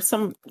remember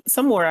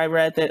somewhere I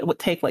read that it would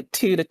take like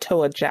 2 to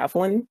tow a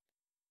javelin.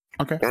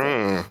 Okay.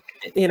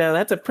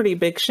 That's a pretty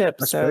big ship.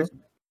 That's so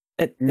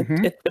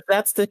if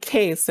that's the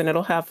case, then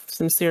it'll have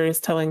some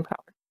serious towing power.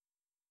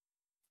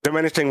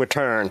 Diminishing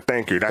return.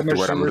 Thank you. That's the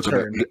word I'm looking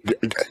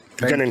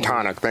for. Gin and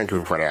tonic. Thank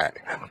you for that.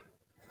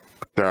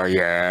 So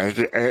yeah,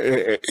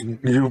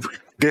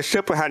 this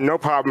ship had no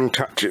problem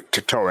to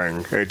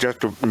towing. It's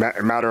just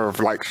a matter of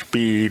like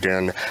speed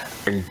and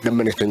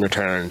diminishing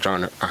returns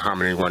on how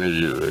many you want to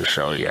use.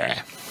 So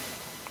yeah.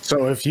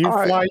 So if you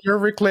fly your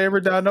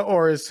Reclaimer down to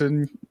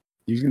Orison,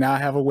 you now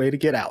have a way to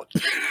get out.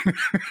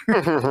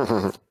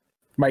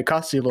 Might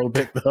cost you a little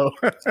bit though.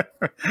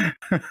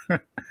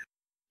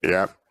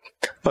 Yeah.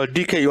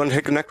 DK, you want to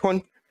take the next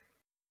one?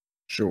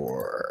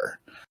 Sure.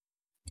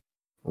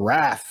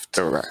 Raft.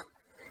 All right.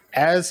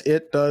 As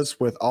it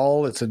does with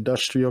all its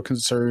industrial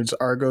concerns,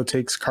 Argo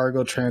takes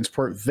cargo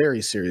transport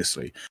very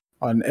seriously.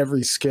 On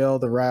every scale,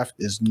 the Raft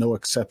is no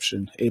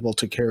exception, able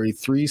to carry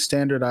 3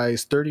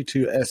 standardized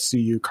 32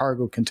 SCU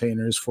cargo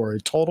containers for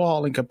a total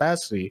hauling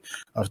capacity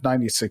of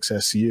 96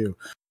 SCU.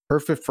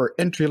 Perfect for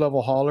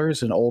entry-level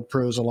haulers and old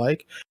pros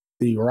alike,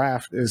 the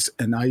Raft is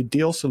an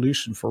ideal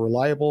solution for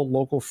reliable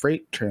local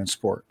freight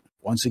transport.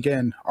 Once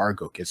again,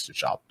 Argo gets the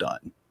job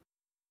done.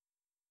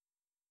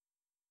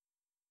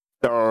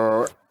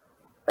 So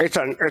it's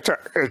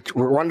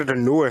one of the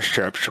newest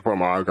ships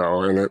from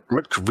Argo, and it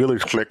looks really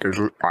slick.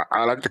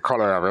 I like the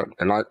color of it,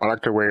 and I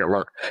like the way it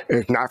looks.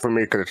 It's not for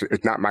me because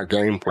it's not my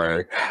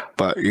gameplay,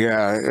 but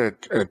yeah,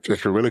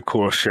 it's a really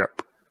cool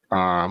ship.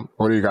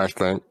 What do you guys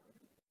think?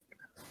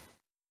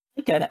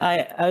 Good.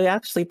 I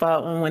actually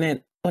bought one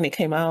when it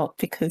came out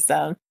because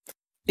I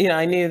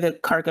knew the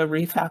cargo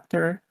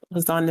refactor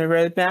was on the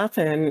roadmap,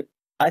 and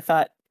I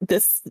thought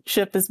this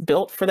ship is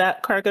built for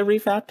that cargo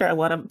refactor. I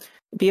want to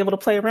be able to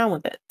play around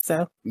with it.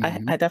 So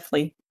I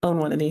definitely own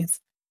one of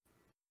these.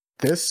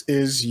 This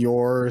is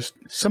your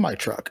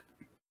semi-truck.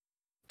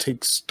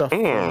 Takes stuff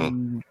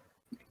from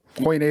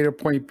point A to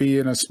point B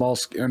in a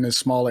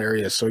small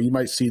area. So you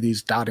might see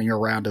these dotting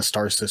around a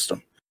star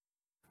system.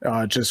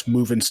 Just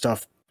moving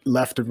stuff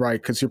left and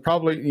right, because you're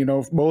probably,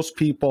 most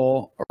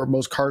people or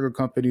most cargo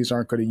companies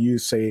aren't going to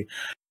use, say,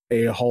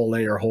 a whole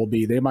A or whole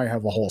B. They might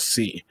have a whole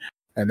C,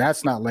 and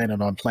that's not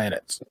landing on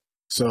planets.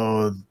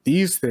 So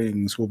these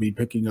things will be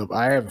picking up,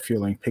 I have a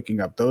feeling, picking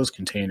up those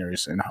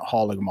containers and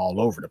hauling them all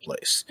over the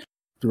place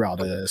throughout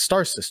a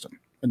star system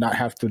and not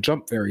have to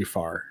jump very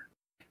far.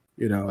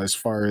 As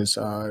far as,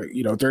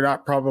 they're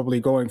not probably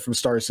going from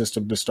star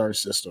system to star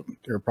system.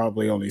 They're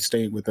probably only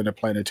staying within a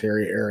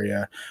planetary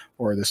area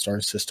or the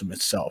star system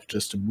itself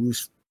just to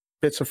move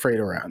bits of freight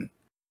around.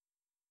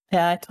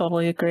 Yeah, I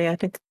totally agree. I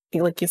think,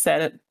 like you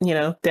said,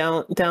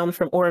 down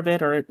from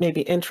orbit or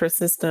maybe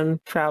intra-system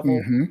travel,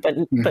 but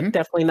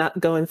definitely not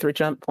going through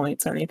jump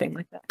points or anything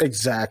like that.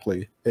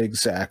 Exactly.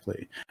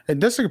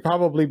 And this could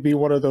probably be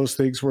one of those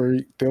things where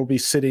they'll be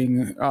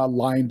sitting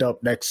lined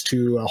up next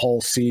to a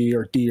whole C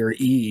or D or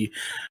E,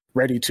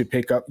 ready to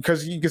pick up.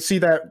 Because you can see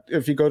that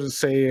if you go to,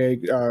 say,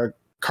 a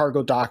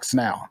cargo docks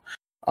now,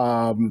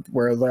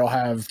 where they'll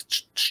have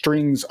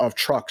strings of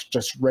trucks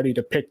just ready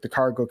to pick the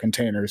cargo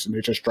containers, and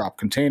they just drop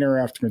container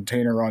after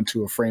container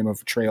onto a frame of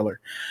a trailer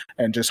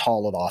and just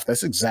haul it off.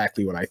 That's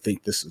exactly what I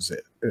think this is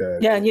it.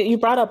 Yeah, you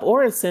brought up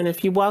Orison.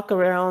 If you walk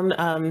around,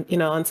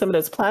 on some of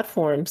those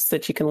platforms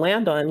that you can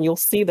land on, you'll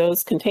see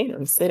those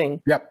containers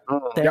sitting there.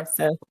 Yep.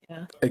 So,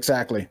 yeah.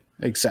 Exactly.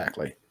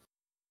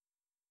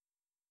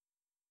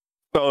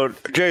 So,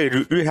 Jay,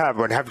 you have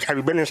one. Have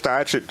you been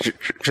inside since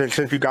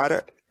you got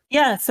it?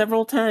 Yeah,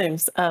 several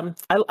times.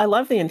 I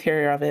love the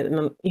interior of it,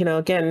 and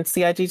again,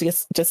 CIG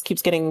just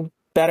keeps getting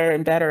better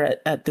and better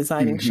at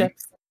designing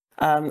ships.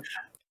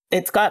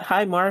 It's got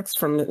high marks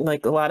from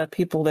like a lot of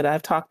people that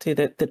I've talked to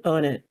that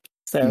own it.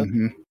 So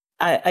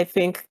I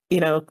think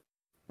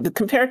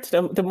compared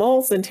to the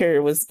Mole's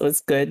interior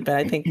was good, but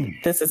I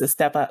think this is a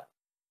step up.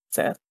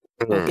 So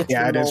we'll get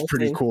to it is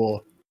pretty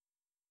cool.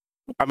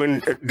 I mean,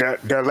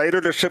 the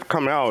later the ship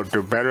come out,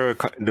 the better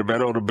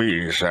it'll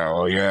be.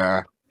 So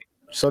yeah.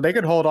 So they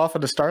can hold off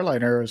on the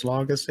Starliner as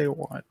long as they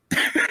want.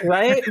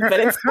 Right?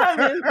 But it's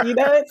coming.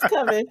 It's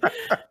coming.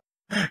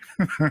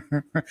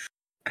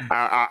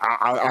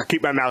 I'll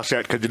keep my mouth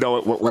shut because you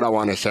know what I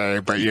want to say.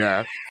 But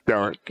yeah,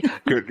 so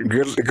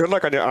good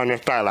luck on the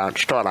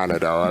Starliner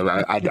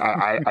though.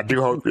 I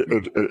do hope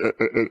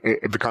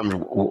it becomes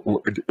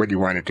what you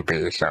want it to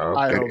be. So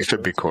it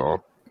should be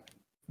cool.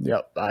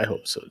 Yep, I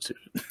hope so too.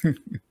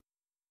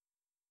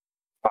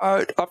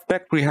 Up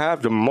next we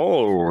have the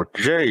Mole.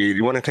 Jay,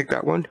 you want to take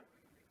that one?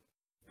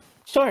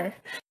 Sure.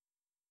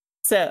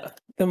 So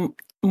the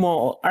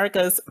Mole,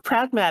 Arca's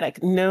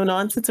pragmatic,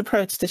 no-nonsense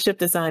approach to ship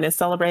design is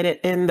celebrated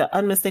in the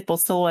unmistakable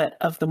silhouette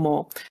of the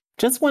Mole.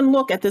 Just one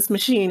look at this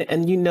machine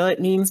and you know it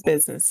means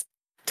business.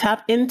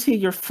 Tap into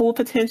your full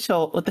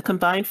potential with the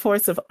combined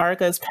force of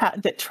Arca's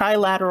patented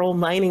trilateral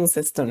mining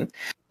system.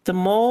 The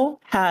Mole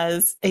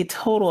has a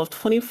total of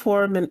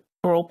 24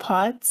 mineral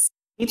pods,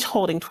 each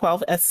holding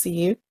 12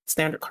 SCU,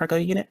 standard cargo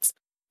units.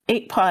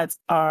 8 pods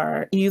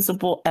are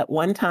usable at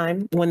one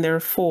time when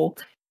they're full.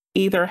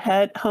 Either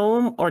head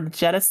home or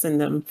jettison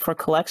them for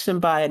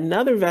collection by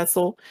another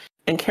vessel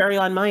and carry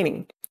on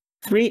mining.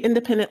 3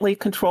 independently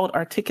controlled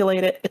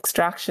articulated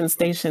extraction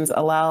stations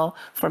allow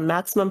for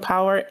maximum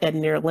power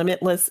and near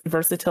limitless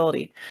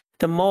versatility.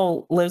 The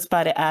Mole lives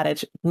by the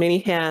adage, many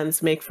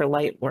hands make for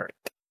light work.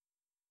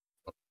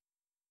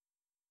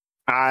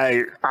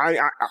 I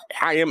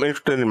am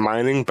interested in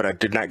mining, but I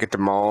did not get the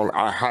Mole.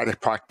 I had a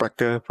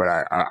prospector, but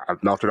I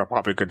melted up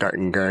probably get that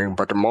in game.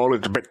 But the Mole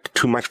is a bit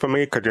too much for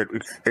me because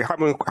I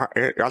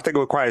think it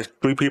requires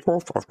 3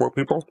 people or 4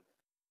 people.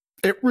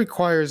 It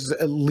requires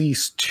at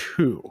least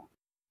 2,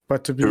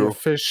 but to be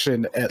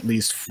efficient, at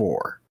least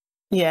 4.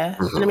 Yeah,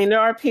 and I mean there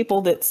are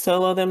people that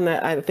solo them.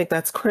 That I think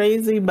that's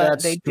crazy,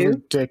 but they do.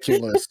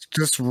 Ridiculous.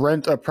 Just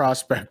rent a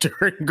prospector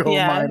and go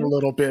mine a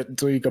little bit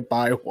until you can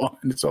buy one.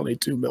 It's only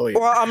 $2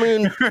 million. Well, I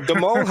mean, the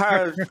Mole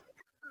has.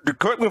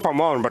 Correct me if I'm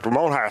wrong, but the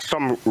Mole has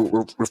some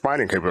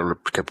refining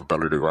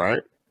capability,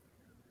 right?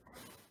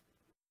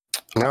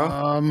 No,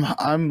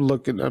 I'm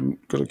looking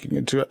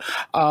into it.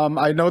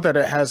 I know that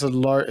it has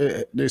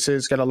they say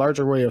it's got a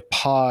larger array of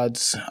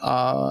pods.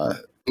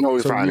 No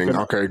refining.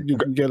 So you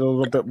can get a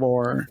little bit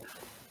more.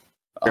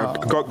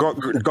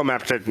 Go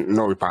map said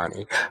no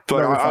refining.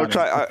 But I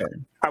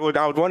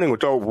was wondering,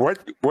 so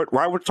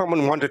why would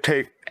someone want to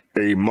take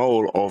a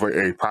Mole over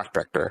a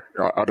prospector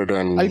other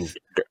than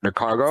the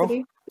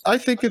cargo? I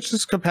think it's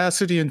just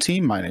capacity and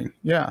team mining.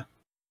 Yeah.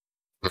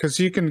 Because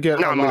you can get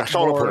a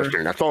solar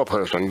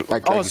person.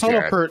 Like a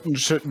solar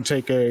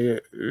person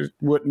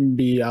wouldn't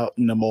be out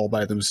in the Mole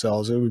by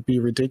themselves. It would be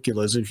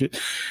ridiculous if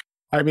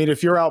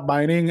you're out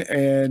mining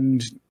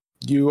and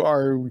you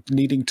are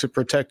needing to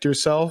protect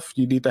yourself,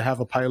 you need to have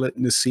a pilot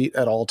in the seat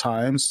at all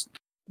times.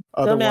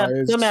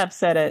 Otherwise, the map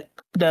said it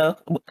though.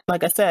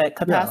 Like I said,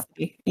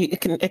 capacity. Yeah.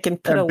 It can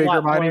put a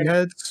lot mining more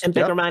heads and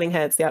bigger mining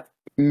heads. Yep.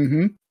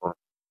 Mm-hmm.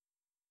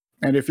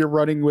 And if you're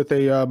running with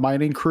a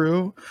mining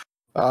crew,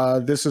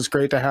 this is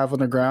great to have on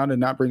the ground and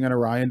not bringing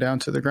Orion down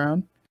to the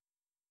ground.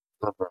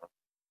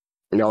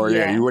 No,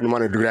 yeah, Yeah. you wouldn't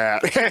want to do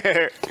that.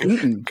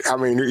 I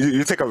mean,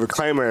 you think of a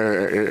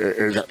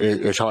claimer,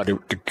 it's hard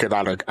to get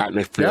out of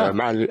atmosphere. Yeah.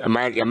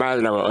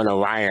 Imagine an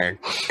Orion.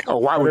 Oh,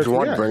 why would you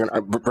want to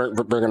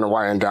bring an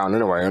Orion down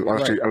anyway?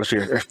 Unless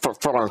it's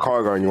full on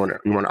cargo and you want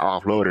to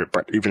offload it.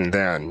 But even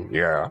then,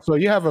 yeah. So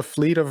you have a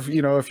fleet of,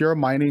 if you're a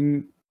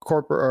mining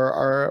corporate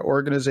or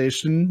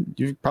organization,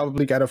 you've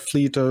probably got a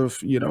fleet of,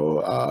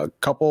 a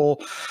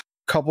couple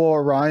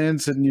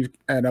Orions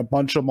and a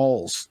bunch of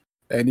moles.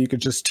 And you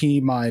could just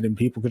team mine, and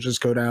people could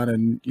just go down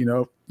and,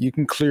 you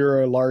can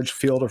clear a large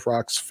field of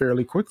rocks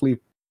fairly quickly,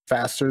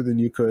 faster than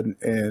you could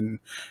in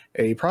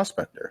a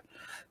prospector.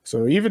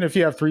 So even if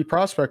you have 3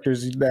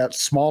 prospectors, that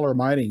smaller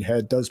mining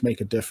head does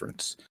make a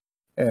difference.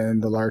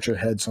 And the larger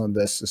heads on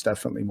this is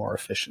definitely more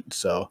efficient.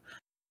 So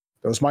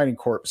those mining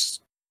corps,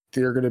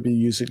 they're going to be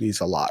using these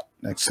a lot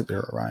next to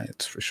their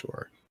Orions for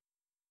sure.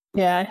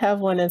 Yeah, I have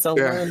one as a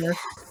learner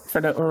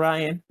for the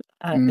Orion.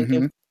 I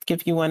think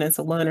give you one as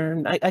a learner.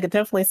 And I could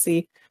definitely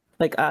see,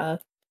 like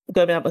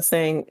Government was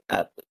saying,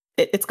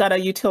 it's got a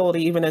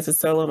utility even as a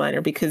solo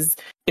miner, because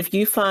if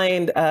you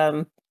find,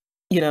 a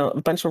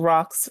bunch of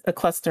rocks, a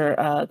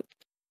cluster,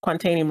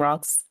 quantanium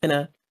rocks in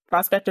a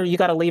prospector, you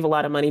got to leave a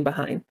lot of money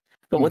behind.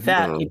 But with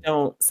that, you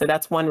don't. So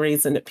that's one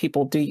reason that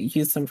people do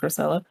use them for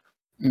solo.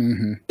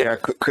 Yeah,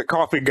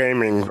 Coffee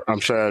Gaming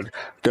said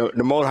the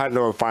mole has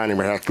no refining,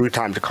 but has 3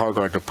 times the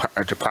cargo as the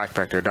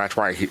prospector. That's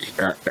why he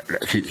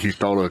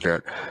soloed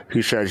it.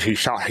 He says he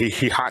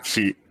hot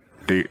seat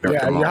the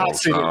mole, hot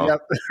seat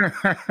it.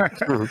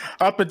 Yep.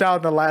 Up and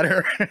down the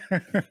ladder.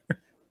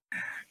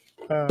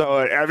 So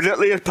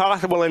evidently it's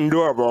possible and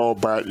doable,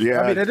 but yeah,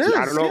 I mean, it is.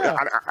 I don't know. Yeah.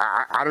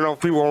 I don't know if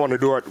people want to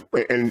do it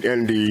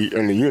in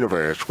the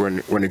universe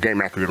when the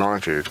game actually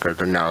launches, because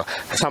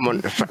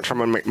someone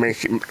may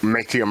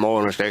see a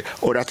mole and say,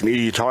 "Oh, that's an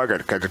easy target,"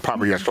 because it's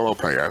probably a solo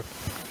player.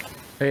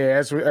 Hey,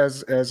 as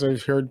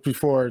I've heard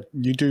before,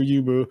 you do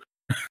you, boo.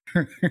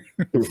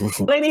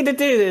 They need to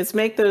do this.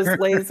 Make those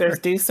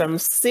lasers do some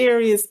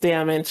serious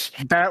damage.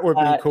 That would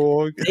be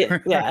cool.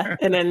 Yeah,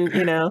 and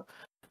then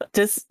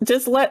just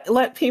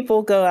let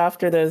people go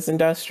after those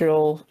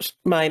industrial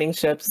mining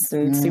ships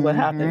and see what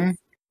happens.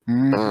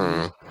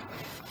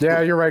 Yeah,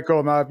 you're right,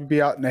 Goma. You'd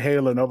be out in the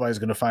halo, nobody's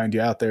going to find you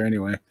out there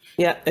anyway.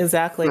 Yeah,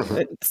 exactly.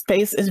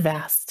 Space is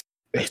vast.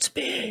 It's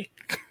big.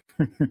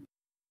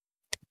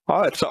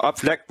 All right, so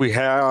up next we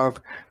have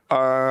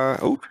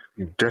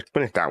just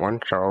finished that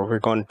one, so we're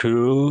going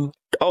to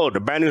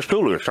the Banu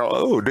Sulu.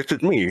 So this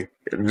is me.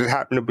 This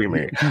happened to be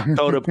me.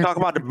 So to talk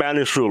about the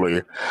Banu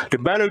Sulu, the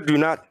Banu do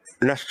not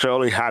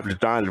necessarily have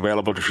designs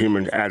available to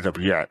humans as of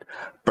yet,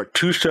 but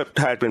 2 ships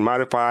have been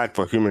modified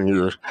for human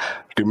use: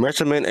 the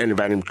Merchantman and the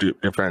Banu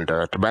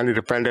Defender. The Banu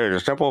Defender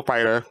is a simple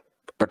fighter,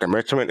 but the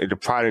Merchantman is the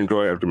pride and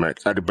joy of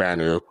the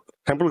Banu.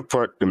 Simply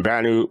put, the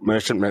Banu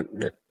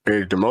Merchantman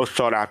is the most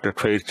sought after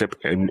trade ship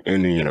in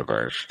the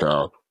universe.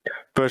 So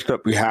first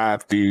up, we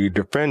have the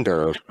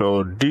Defender.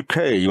 So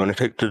DK, you want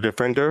to take the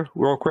Defender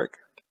real quick?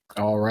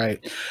 All right.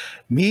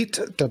 Meet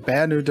the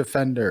Banu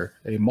Defender,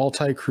 a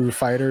multi-crew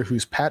fighter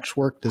whose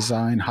patchwork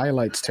design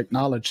highlights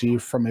technology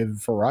from a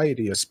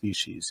variety of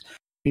species,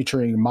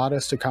 featuring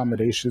modest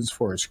accommodations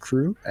for its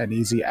crew and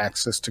easy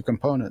access to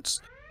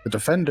components. The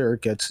Defender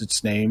gets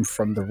its name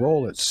from the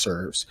role it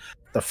serves,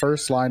 the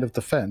first line of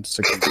defense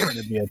against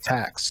enemy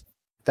attacks.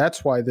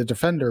 That's why the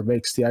Defender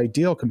makes the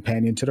ideal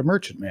companion to the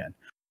Merchantman.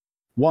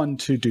 One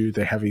to do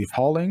the heavy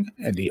hauling,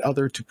 and the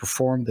other to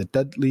perform the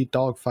deadly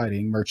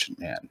dogfighting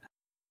Merchantman.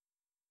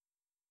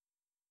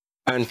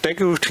 And thank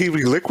you,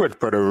 TV Liquid,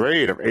 for the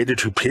raid of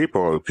 82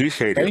 people.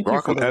 Appreciate it.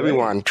 Welcome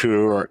everyone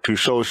to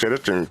Soul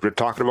Citizens. We're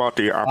talking about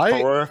the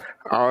Apoa,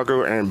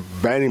 Argo, and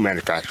Banu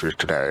manufacturers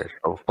today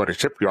for the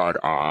Shipyard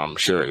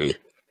series.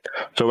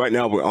 So right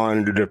now we're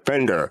on the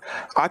Defender.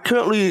 I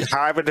currently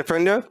have a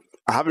Defender.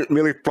 I haven't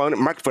really flown it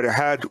much, but it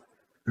had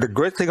the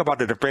great thing about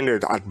the Defender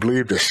is I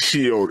believe the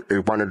shield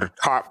is one of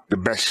the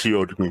best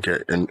shields you can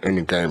get in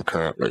the game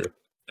currently.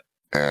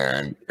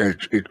 And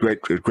it's great.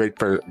 It's great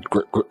for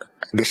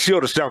the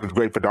shield itself is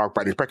great for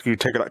dogfighting, especially you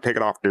take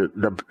it off the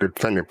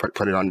Defender,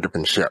 put it on a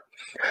different ship.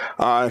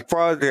 As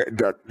far as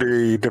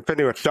the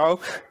Defender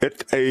itself,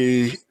 it's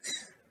a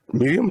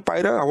medium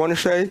fighter, I want to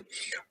say.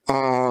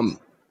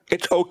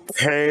 It's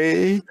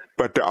okay,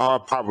 but there are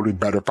probably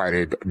better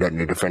fighters than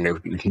the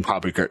Defender you can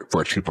probably get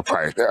for a cheaper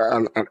price.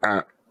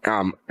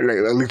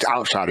 At least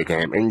outside the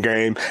game. In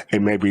game,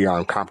 it may be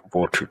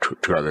comparable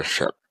to other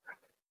ships.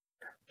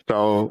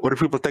 So, what do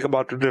people think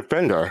about the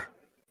Defender?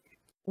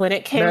 When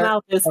it came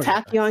out, this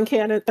tachyon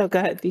cannon. Oh, go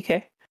ahead,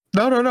 DK.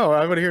 No.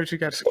 I want to hear what you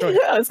got to say.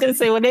 I was going to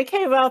say, when they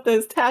came out,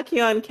 those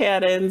tachyon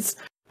cannons,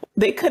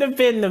 they could have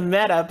been the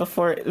meta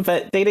before,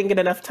 but they didn't get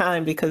enough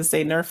time because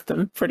they nerfed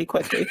them pretty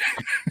quickly.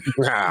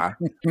 Yeah.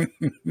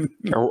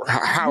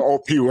 How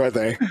OP were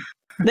they?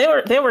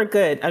 They were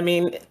good. I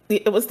mean,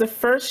 it was the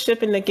first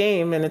ship in the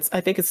game, and I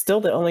think it's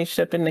still the only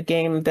ship in the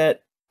game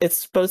that it's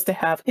supposed to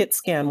have hit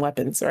scan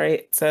weapons,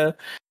 right? So,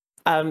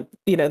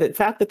 the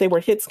fact that they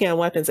were hit scan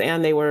weapons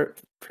and they were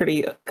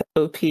pretty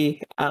OP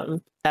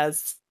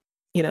as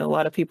a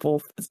lot of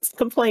people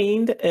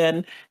complained,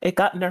 and it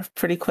got nerfed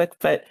pretty quick.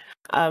 But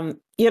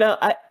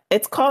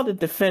it's called a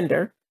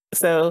Defender,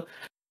 so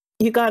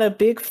you got a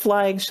big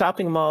flying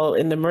shopping mall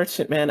in the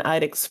Merchantman.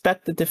 I'd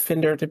expect the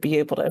Defender to be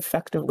able to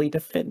effectively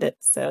defend it.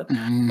 So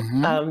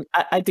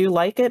I do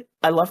like it.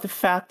 I love the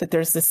fact that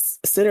there's this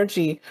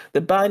synergy.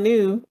 The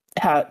Banu,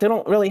 they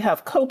don't really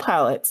have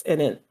co-pilots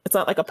in it. It's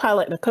not like a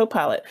pilot and a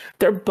co-pilot.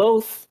 They're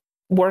both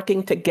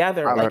working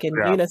together, like in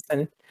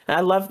unison. And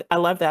I love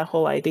that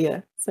whole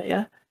idea. So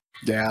yeah.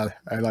 Yeah,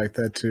 I like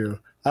that too.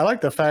 I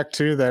like the fact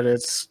too that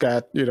it's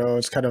got,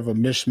 it's kind of a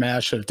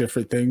mishmash of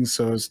different things.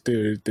 So it's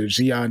the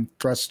Xi'an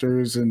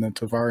thrusters and the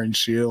Tavaran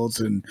shields,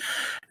 and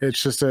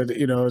it's just that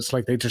it's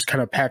like they just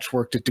kind of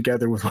patchworked it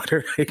together with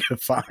whatever they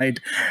could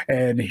find.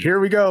 And here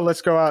we go.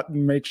 Let's go out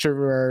and make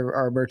sure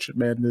our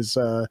merchantman is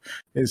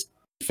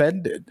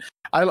defended.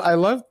 I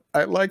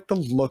like the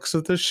looks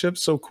of this ship.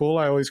 So cool.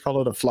 I always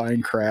call it a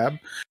flying crab.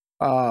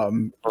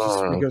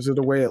 Just because of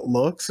the way it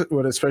looks,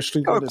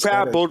 especially when it's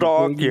crab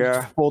bulldog,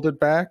 folded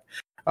back.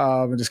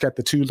 And it's got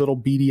the two little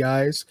beady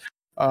eyes.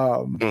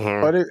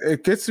 But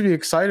it gets me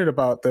excited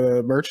about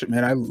the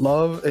Merchantman.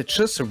 It's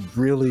just a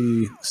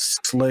really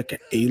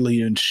slick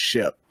alien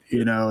ship.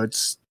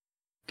 It's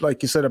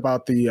like you said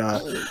about the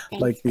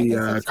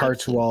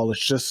Khartu-al.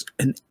 It's just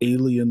an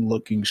alien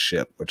looking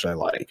ship, which I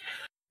like.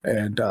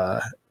 And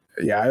I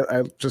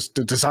just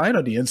the design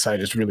on the inside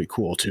is really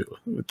cool too,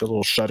 with the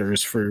little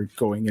shutters for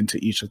going into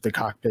each of the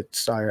cockpit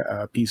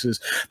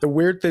pieces. The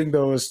weird thing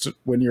though is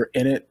when you're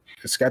in it,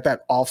 it's got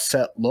that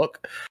offset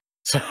look,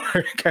 so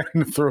it kind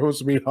of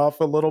throws me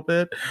off a little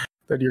bit.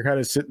 That you're kind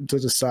of sitting to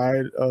the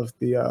side of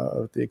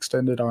the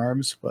extended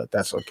arms, but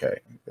that's okay.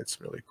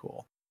 It's really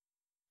cool.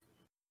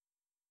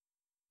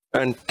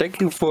 And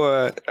thank you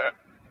for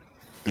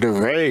the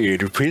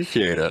raid,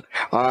 appreciate it.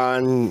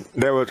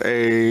 There was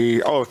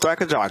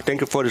Thrakazak,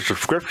 thank you for the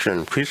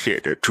subscription,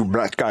 appreciate it, to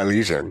Black Sky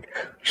Legion.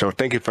 So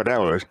thank you for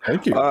that.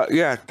 Thank you.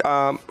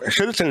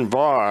 Citizen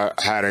Var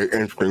had an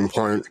interesting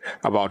point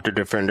about the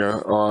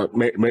Defender, or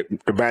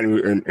the Banu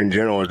in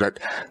general, is that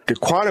the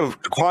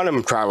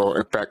quantum travel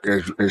effect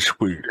is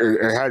sweet.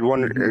 It had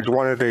it's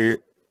one of the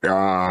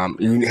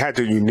you had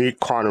the unique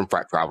quantum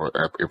travel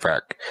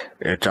effect.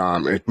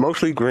 It's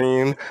mostly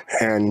green,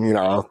 and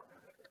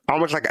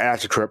almost like an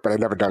acid trip, but I've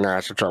never done an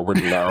acid trip, I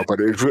wouldn't know. But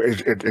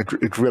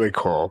it's really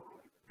cool.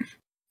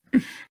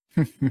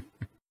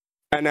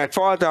 And as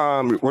far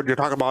as what you're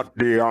talking about,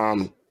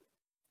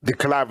 the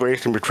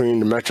collaboration between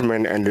the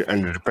Merchantman and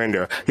the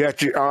Defender,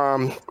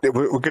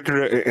 we'll get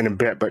to it in a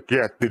bit. But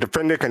yeah, the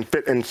Defender can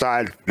fit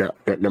inside the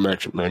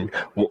Merchantman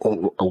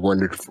when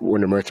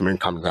the Merchantman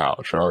comes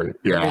out. So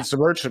yeah, the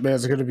Merchantman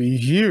is going to be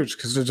huge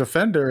because the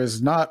Defender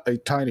is not a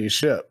tiny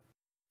ship.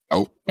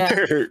 Oh, yeah.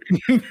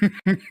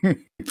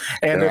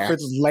 And if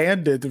it's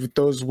landed with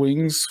those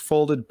wings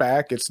folded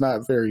back, it's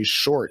not very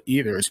short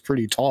either. It's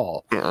pretty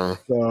tall.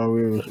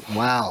 So,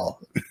 wow.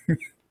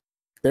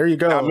 There you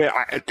go. I mean,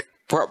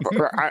 part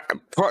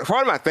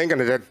of my thinking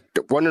is that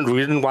one of the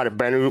reasons why the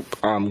Banu,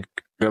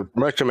 the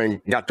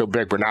Merchantman got so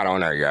big, but not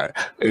on there yet,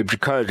 is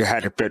because it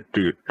had to fit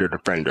the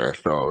Defender.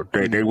 So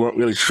they weren't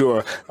really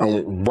sure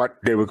what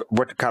the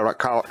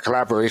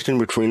collaboration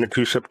between the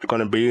two ships were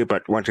going to be.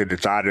 But once they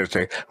decided to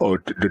say,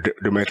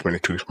 the Merchantman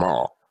is too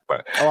small.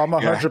 But I'm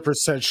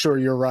 100% sure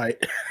you're right.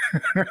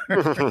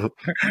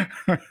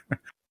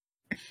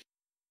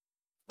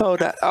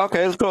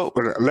 Okay, let's go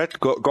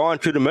on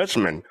to the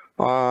Merchantman.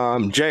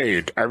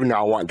 Jade, every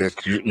now I want this.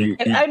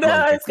 I know,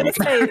 I was going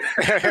to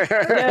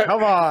say.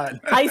 Come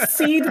on. I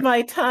cede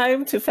my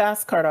time to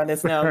Fast Card on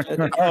this now.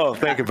 Oh,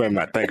 thank you very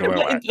much.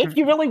 If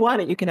you really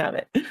want it, you can have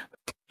it.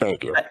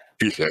 Thank you.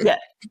 Appreciate it.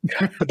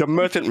 Yeah. The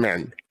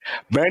Merchantman.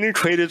 Banu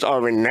traders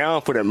are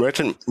renowned for their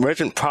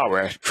merchant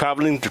prowess,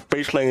 traveling to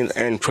space lanes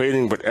and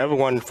trading with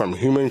everyone from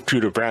humans to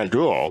the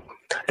Vanduul.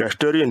 Their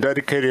sturdy and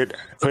dedicated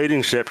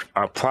trading ships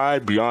are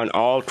prized beyond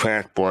all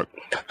transport,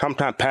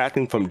 sometimes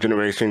passing from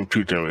generation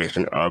to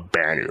generation of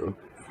Banu.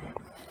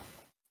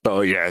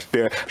 So yes,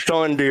 they're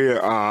showing the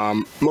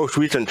most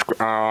recent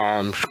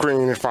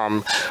screen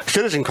from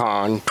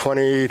CitizenCon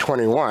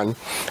 2021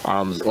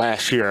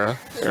 last year,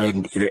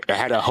 and it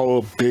had a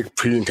whole big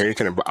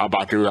presentation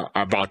about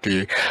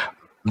the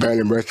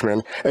Banu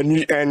Merchantman,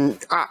 and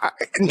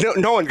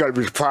no one's gonna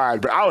be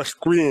surprised, but I was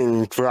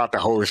screaming throughout the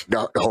whole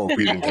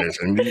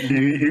presentation.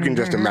 You can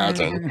just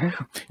imagine.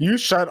 You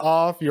shut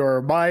off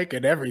your mic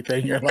and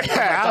everything. You're like,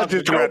 I was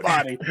just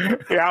nobody.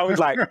 Yeah, I was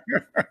like.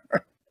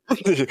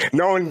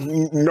 No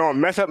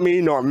one mess up me,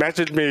 no one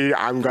message me.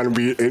 I'm gonna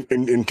be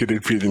into the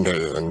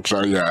presentation.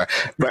 So yeah,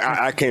 but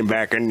I came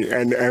back and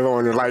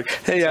everyone was like,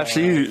 "Hey, I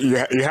see you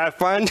had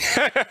fun."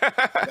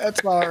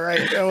 That's all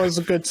right. That was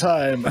a good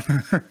time.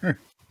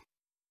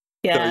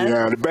 Yeah. So,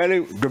 yeah,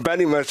 the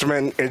Banu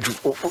Merchantman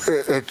it's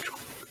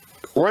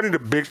one of the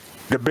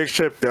big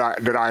ships that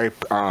I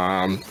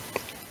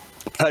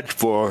pledged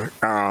for.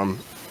 I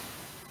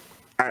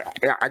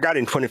got it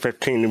in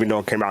 2015, even though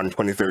it came out in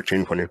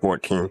 2013,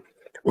 2014.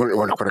 For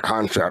the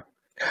concept,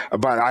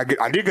 But I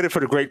did get it for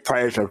the great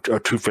price of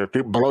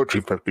 250, below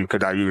 250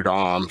 because I used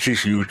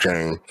CCU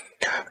chain,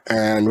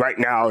 and right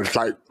now it's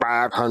like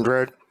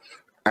 500,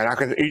 and I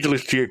can easily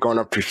see it going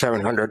up to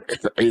 700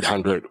 to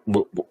 800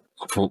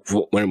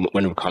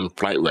 when it becomes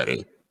flight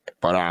ready.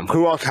 But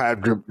who else has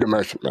the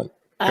measurement?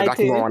 Because I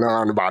can go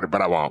on about it,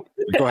 but I won't.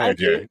 Go ahead,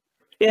 Jay.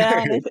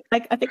 Yeah,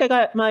 I think I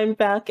got mine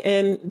back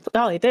in.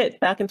 Oh, I did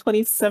back in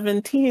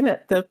 2017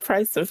 at the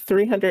price of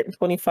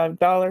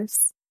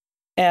 $325.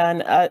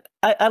 And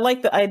I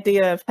like the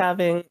idea of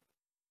having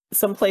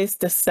some place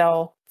to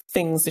sell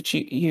things that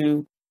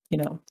you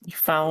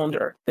found,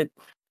 or that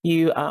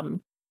you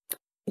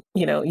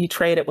you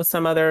trade it with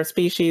some other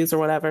species or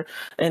whatever.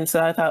 And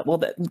so I thought,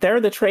 well,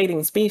 they're the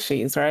trading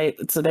species, right?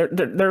 So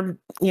their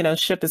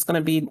ship is going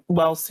to be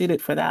well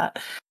suited for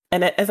that.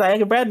 And as I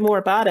read more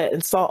about it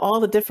and saw all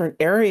the different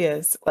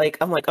areas, like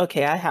I'm like,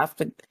 okay, I have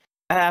to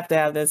have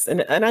this.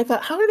 And I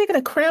thought, how are they going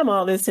to cram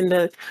all this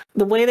into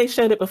the way they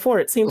showed it before?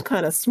 It seemed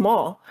kind of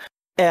small.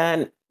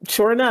 And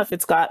sure enough,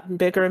 it's gotten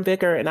bigger and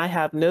bigger, and I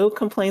have no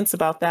complaints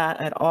about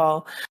that at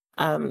all.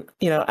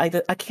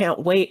 I can't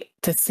wait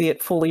to see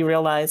it fully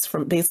realized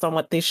based on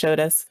what they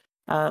showed us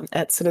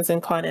at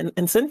CitizenCon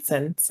and since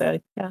then. So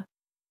yeah.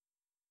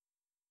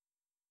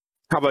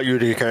 How about you,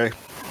 DK?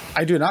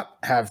 I do not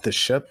have the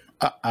ship.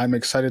 I'm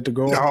excited to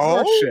go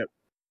on your ship.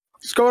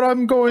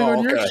 I'm going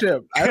on your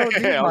ship. I don't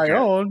need my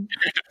own.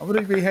 I'm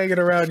going to be hanging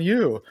around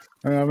you.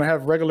 I'm going to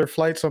have regular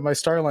flights on my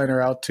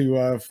Starliner out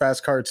to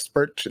Fast Card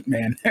Merchant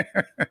Man.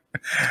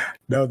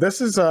 No,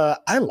 this is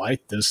I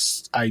like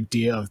this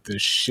idea of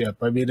this ship.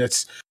 I mean,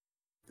 it's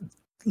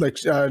like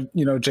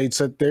Jade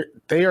said,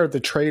 they are the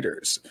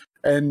traders,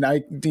 and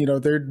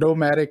they're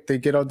nomadic. They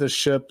get on the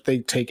ship, they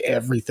take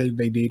everything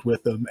they need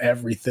with them,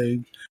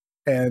 everything.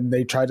 And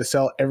they try to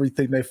sell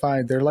everything they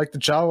find. They're like the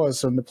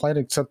Jawas on the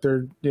planet, except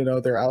they're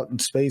out in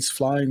space,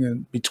 flying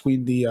in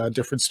between the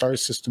different star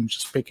systems,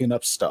 just picking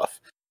up stuff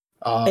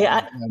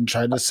and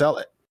trying to sell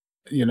it.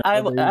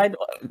 I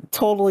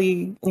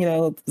totally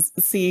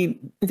see.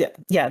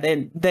 Yeah,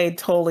 they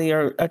totally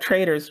are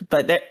traders,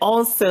 but they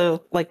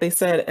also, like they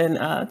said in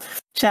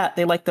chat,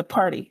 they like to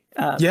party.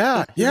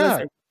 Yeah.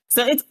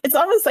 So it's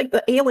almost like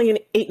the Alien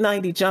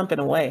 890 jump in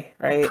a way,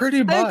 right?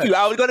 Pretty much. Thank you.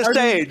 I was going to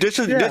say this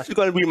is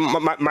going to be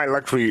my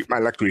luxury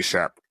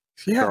set.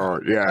 Yeah. So,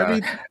 yeah. I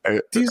mean,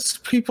 these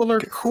people are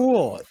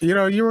cool. You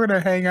were going to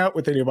hang out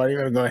with anybody.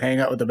 You're going to go hang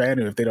out with the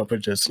Banu if they don't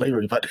put you in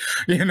slavery. But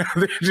you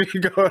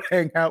go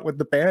hang out with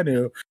the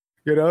Banu.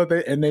 They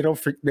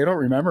don't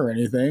remember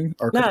anything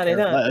or no, they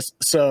don't. less.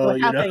 So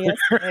yesterday.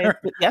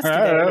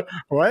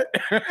 What?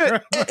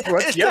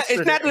 What's yesterday?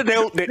 It's not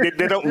that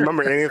they don't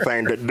remember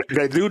anything.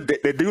 They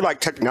do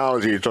like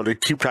technology, so they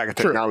keep track of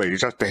technology.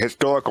 It's just the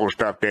historical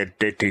stuff that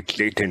they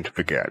tend to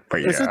forget.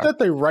 But is it that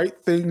they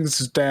write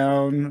things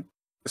down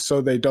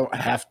so they don't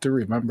have to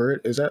remember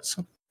it? Is that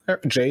something?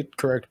 Jade,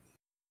 correct?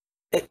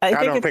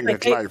 I don't think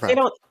it's like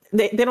that.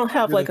 They don't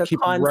have like a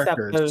concept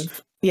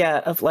records.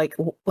 of like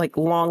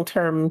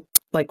long-term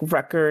like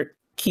record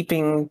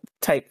keeping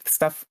type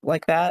stuff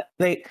like that.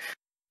 They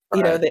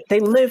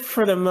live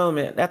for the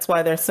moment. That's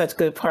why they're such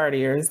good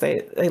partiers.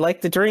 They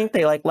like to drink,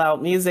 they like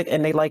loud music,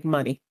 and they like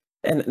money.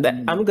 And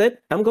I'm good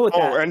with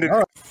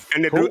that.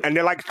 And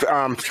they like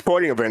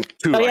sporting events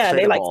too. Oh yeah,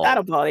 they like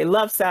saddle ball. They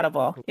love saddle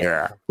ball.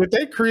 Yeah. Did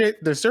they create?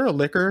 Is there a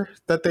liquor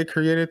that they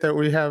created that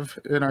we have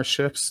in our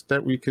ships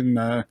that we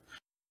can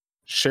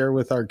share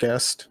with our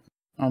guest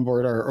on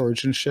board our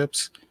Origin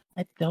ships?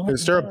 I don't.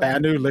 Is there a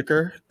Banu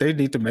liquor? They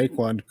need to make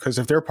one because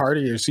if they're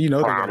partiers, they're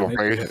gonna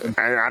make it.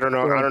 I don't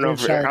know. I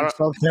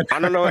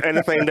don't know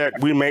anything that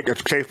we make a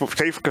safe for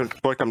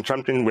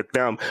consumption with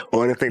them,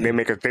 or anything they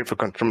make a safe for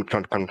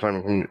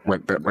consumption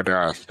with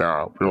us.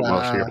 So we'll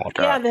see about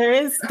that. Yeah, there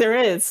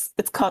is.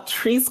 It's called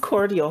Trees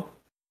Cordial.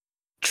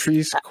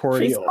 Trees Cordial.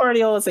 Trees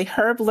Cordial is a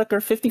herb liquor,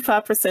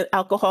 55%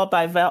 alcohol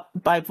by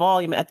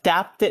volume,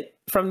 adapted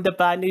from the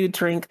Banu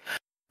drink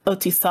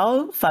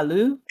Otisal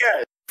Falu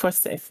for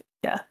safe.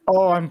 Yeah.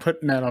 Oh, I'm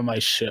putting that on my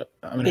ship.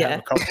 I'm gonna have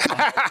a couple.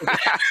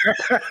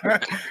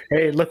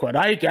 Hey, look what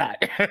I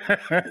got.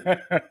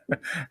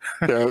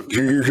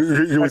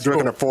 You were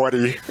drinking a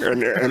 40,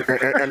 and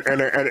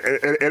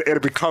it'll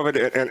be covered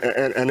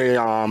in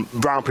a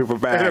brown paper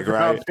bag, right?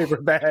 Brown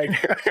paper bag.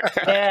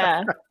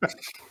 Yeah.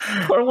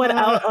 Pour one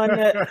out on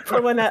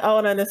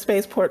the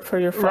spaceport for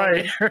your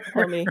friend. Right.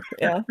 For me.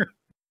 Yeah.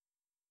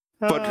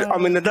 But I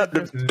mean,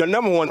 the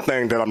number one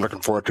thing that I'm looking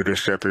forward to this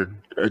ship is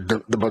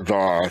the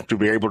bazaar, to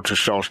be able to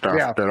show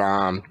stuff that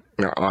on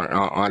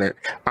it.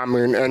 I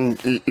mean, and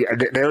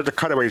there's a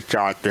cutaway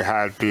shot that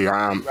has the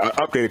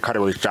updated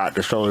cutaway shot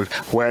that shows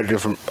where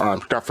different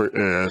stuff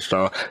is.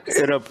 So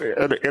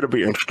it'll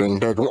be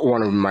interesting. There's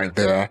one of them right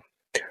there.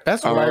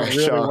 That's what I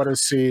really want to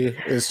see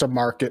is the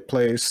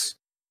marketplace.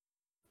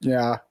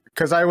 Yeah,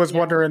 because I was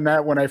wondering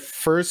that when I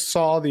first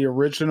saw the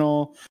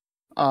original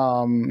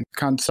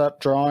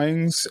concept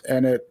drawings,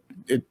 and it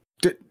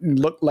didn't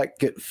look like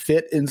it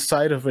fit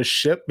inside of a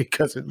ship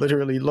because it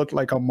literally looked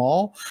like a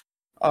mall.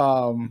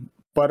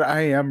 But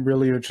I am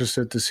really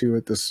interested to see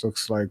what this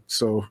looks like.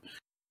 So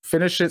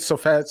finish it so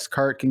Fat's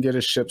cart can get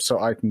his ship so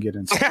I can get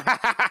inside.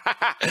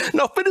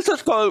 No, finish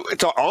this call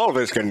so all of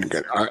us can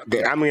get.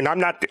 I mean, I'm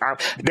not.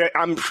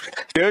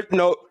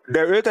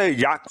 There is a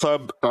yacht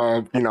club.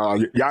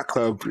 Yacht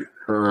club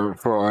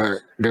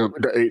for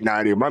the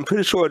 890. I'm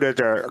pretty sure there's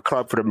a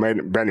club for the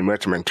Benny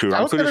Mitchman too.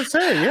 I was gonna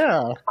say,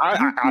 yeah.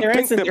 I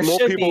think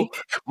that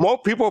more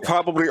people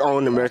probably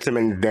own the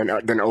Mitchman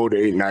than own the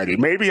 890.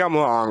 Maybe I'm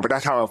wrong, but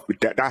that's how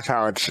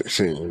it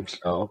seems.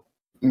 So.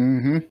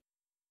 Mm-hmm.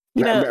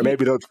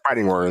 Maybe those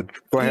fighting words.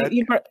 Go ahead.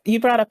 You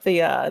brought up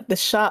the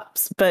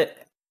shops,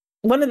 but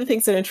one of the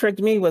things that intrigued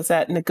me was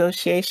that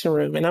negotiation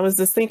room, and I was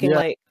just thinking,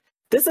 like,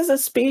 this is a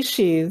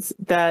species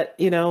that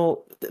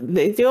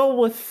they deal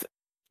with.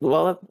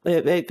 Well,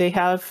 they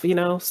have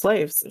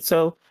slaves.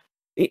 So,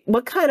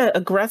 what kind of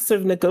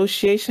aggressive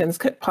negotiations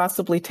could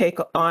possibly take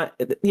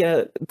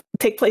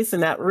place in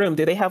that room?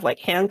 Do they have like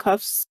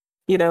handcuffs?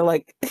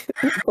 Like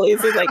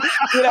places, like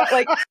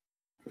like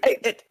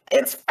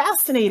it's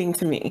fascinating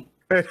to me.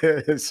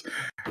 It is.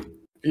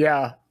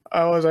 Yeah,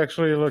 I was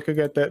actually looking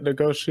at that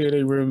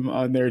negotiating room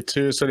on there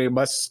too. So they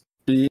must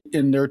be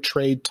in their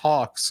trade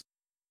talks,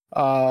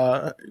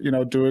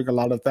 doing a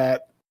lot of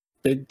that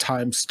big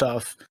time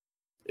stuff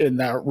in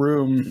that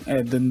room,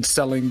 and then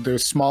selling the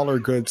smaller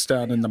goods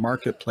down in the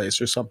marketplace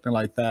or something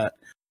like that.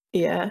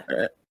 Yeah.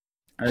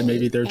 And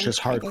maybe they're just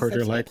hardcore.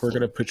 They're like, we're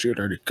going to put you in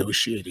our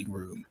negotiating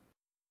room.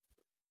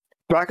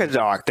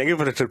 Dog, thank you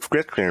for the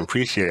subscription.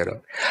 Appreciate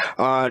it.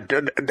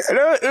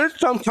 There is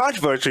some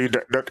controversy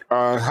that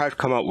has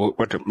come up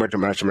with the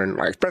measurement,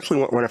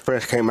 especially when it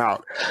first came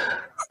out.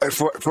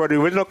 For the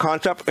original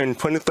concept in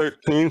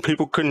 2013,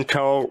 people couldn't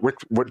tell which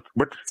was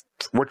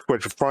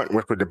the front,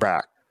 which was the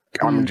back.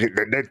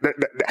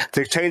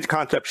 They changed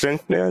concept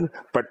since then,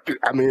 but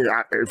I mean,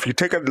 if you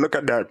take a look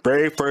at that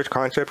very first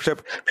concept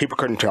ship, people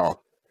couldn't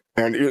tell.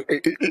 And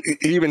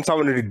even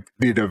some of the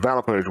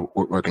developers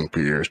were working for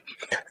years.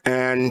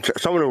 And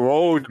some of the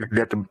roles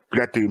that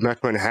the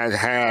investment has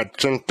had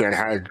since then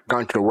has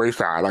gone to the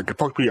wayside. Like, it's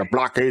supposed to be a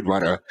blockade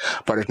runner,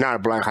 but it's not a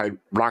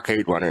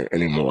blockade runner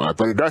anymore.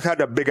 But it does have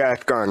the big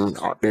ass gun.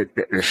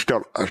 It's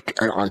still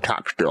on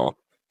top still.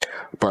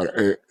 But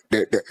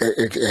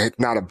it's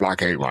not a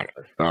blockade runner.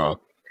 So.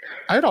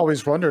 I'd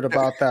always wondered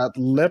about that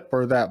lip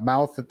or that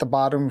mouth at the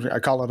bottom. I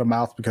call it a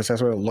mouth because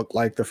that's what it looked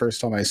like the first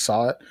time I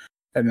saw it.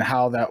 And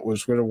how that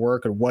was going to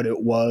work and what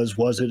it was.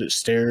 Was it a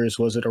stairs?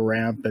 Was it a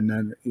ramp? And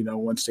then,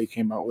 once they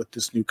came out with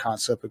this new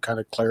concept, it kind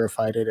of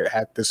clarified it. It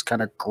had this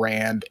kind of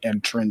grand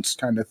entrance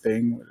kind of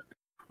thing,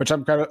 which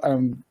I'm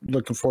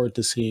looking forward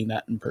to seeing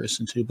that in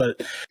person too.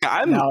 But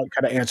now it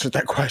kind of answered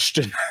that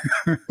question.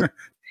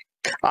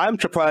 I'm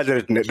surprised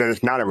that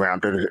it's not a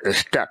ramp, that it's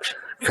steps.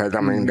 Because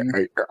I mean,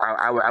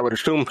 I would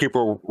assume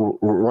people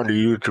would have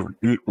used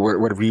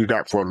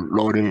that for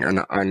loading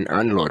and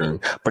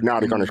unloading, but now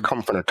they're going to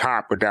come from the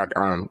top with that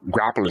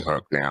grappling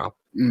hook now.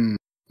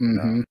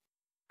 Mm-hmm.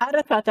 I'd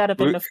have thought that'd have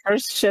been the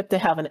first ship to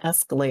have an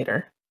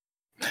escalator.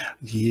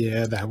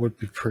 Yeah, that would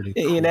be pretty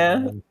cool.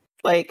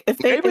 Like if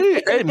they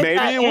maybe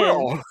it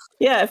will.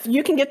 Yeah, if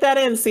you can get that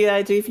in,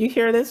 CIG, if you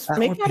hear this,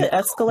 make that an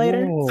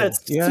escalator. Cool. So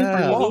it's super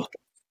unique.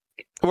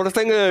 Well, the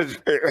thing is,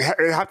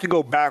 it have to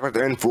go backwards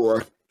and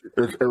forth.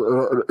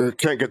 It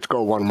can't get to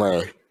go one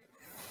way.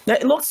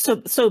 It looks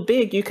so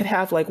big. You could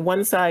have like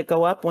one side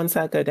go up, one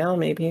side go down.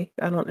 Maybe,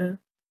 I don't know.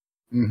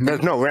 Mm-hmm.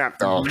 There's no ramp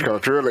though, so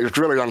it's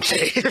really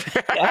unsafe.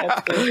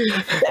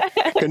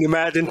 Can you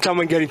imagine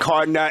someone getting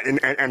caught in that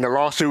and the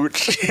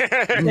lawsuits?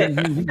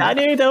 I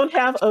don't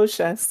have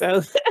OSHA,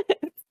 so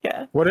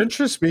yeah. What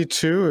interests me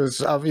too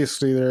is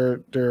obviously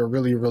they're a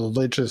really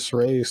religious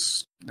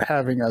race,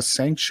 having a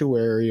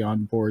sanctuary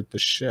on board the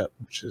ship,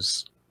 which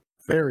is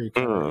very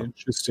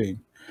interesting.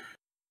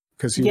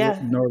 Because you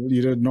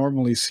didn't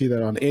normally see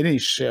that on any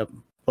ship,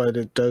 but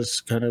it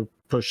does kind of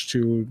push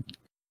to,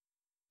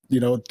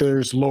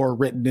 there's lore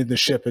written in the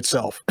ship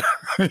itself.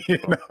 All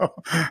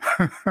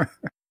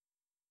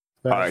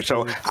right,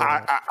 so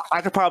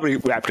I could probably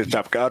wrap this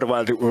up.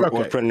 Otherwise,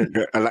 we'll spend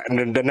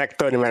the next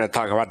 30 minutes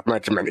talking about the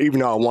measurement. Even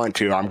though I want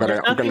to, I'm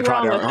gonna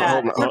try to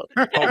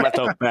hold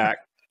myself back.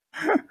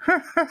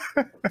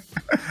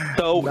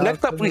 So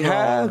next up, we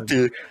have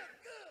the.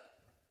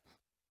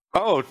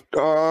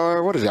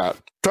 What is that?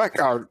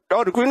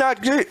 The Green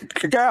Eyed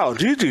Gal,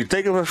 Gigi,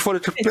 thank you for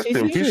the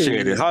subscription.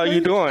 Appreciate it. How are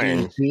you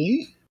doing?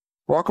 Gigi?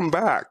 Welcome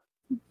back.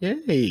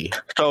 Yay.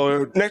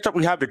 So next up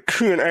we have the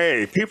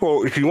Q&A.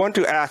 People, if you want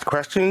to ask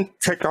questions,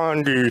 click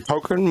on the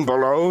token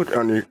below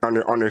on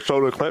the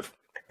solar eclipse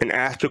and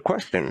ask the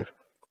questions.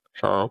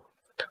 So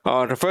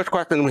the first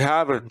question we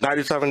have is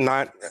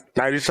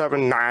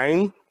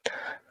 97.9.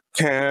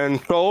 Can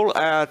Soul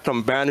add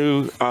some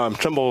Banu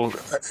symbol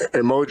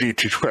emoji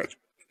to Twitch?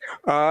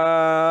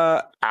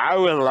 I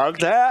would love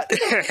that.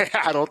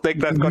 I don't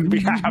think that's going to be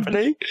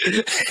happening.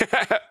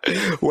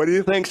 What do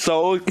you think,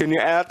 Soul? Can you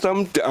add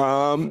some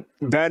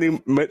Banu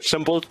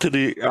symbols to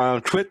the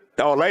Twitch?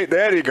 Oh, right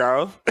there you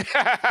go.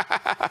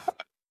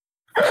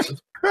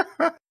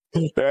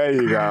 There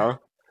you go.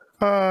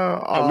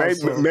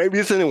 Awesome. Maybe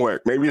it's in the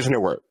work.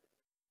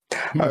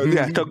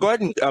 Yeah, so go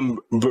ahead and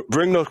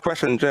bring those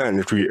questions in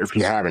if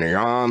you have any.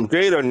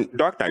 Jade and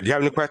Dark Knight, do you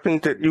have any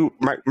questions that you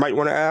might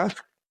want to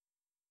ask?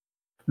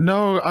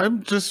 No,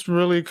 I'm just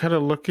really kind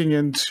of looking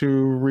into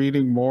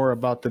reading more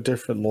about the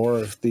different lore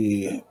of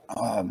the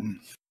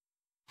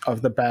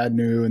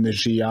Banu and the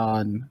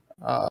Xi'an,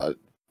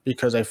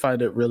 because I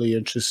find it really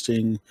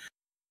interesting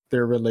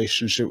their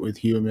relationship with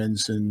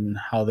humans and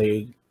how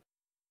they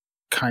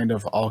kind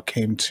of all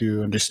came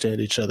to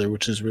understand each other,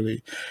 which is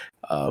really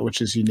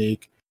which is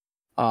unique.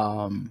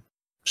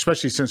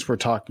 Especially since we're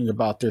talking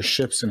about their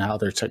ships and how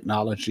their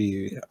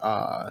technology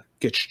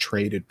gets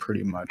traded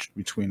pretty much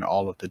between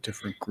all of the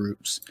different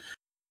groups.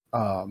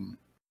 So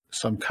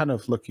I'm kind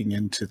of looking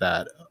into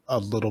that a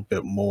little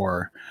bit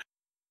more,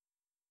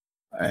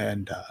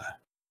 and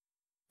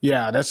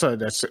yeah, that's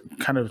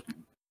kind of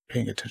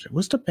paying attention.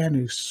 What's the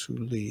Banu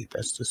Suli?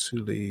 That's the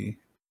Suli.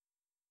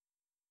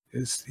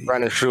 Is the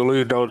Banu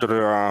Suli? Those are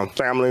the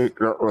family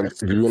or unit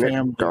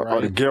family,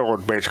 or the right?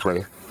 guild,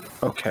 basically.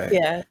 Okay.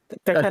 Yeah,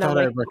 they're I kind of thought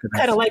I like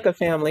recognized like a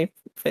family,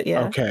 but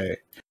yeah. Okay.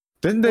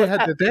 Didn't they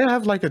did they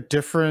have like a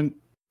different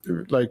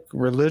like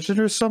religion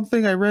or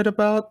something I read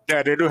about?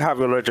 Yeah, they do have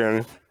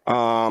religion.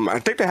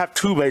 I think they have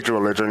two major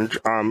religions.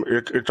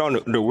 It's on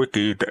the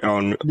wiki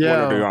on one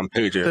of the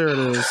pages. There it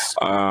is.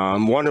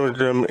 One of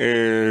them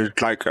is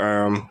like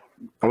I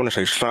want to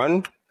say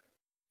sun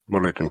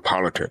religion,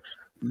 politics.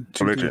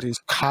 Religion.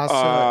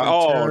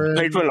 Casa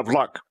patron of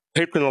luck,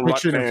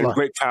 and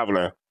great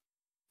traveler.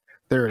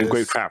 There it is.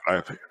 Great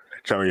traveler.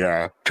 So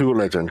yeah, two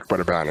religions for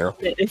the Banu.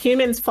 The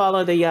humans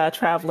follow the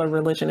traveler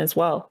religion as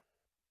well.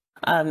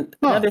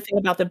 Another thing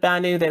about the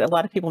Banu that a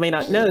lot of people may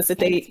not know is that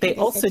they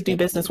also do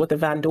business with the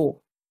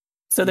Vandal.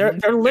 So they're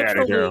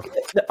literally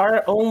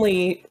our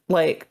only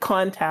like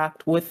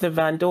contact with the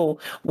Vandal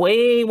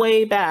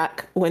way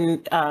back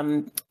when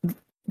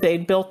they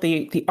built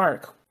the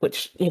Ark,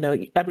 which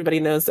everybody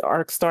knows the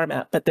Ark star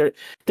map. But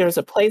there's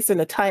a place in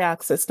the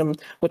Tyak system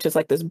which is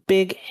like this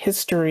big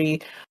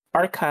history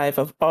archive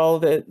of all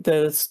the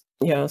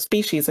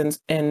species and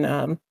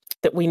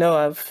that we know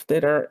of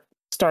that are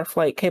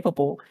Starflight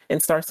capable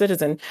and Star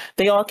Citizen.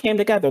 They all came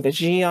together, the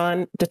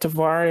Xi'an, the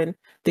Tavaran,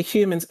 the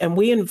humans, and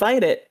we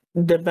invited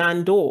the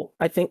Vandal,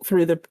 I think,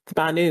 through the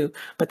Banu,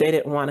 but they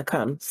didn't want to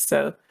come.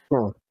 So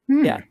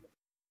yeah.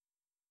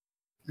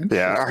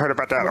 Yeah, I heard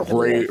about that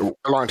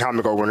a long time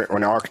ago when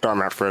the Ark Star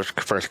map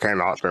first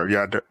came out. So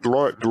yeah, the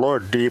lore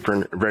deep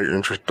and very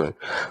interesting.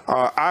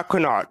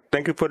 Aquanaut,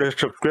 thank you for the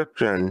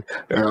subscription.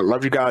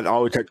 Love you guys.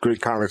 Always had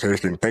great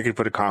conversation. Thank you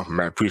for the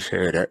compliment.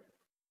 Appreciate it.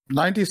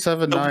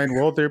 97.9.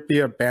 Will there be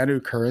a Banu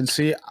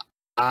currency?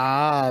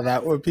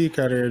 That would be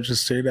kind of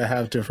interesting to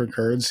have different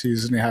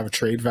currencies and have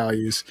trade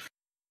values.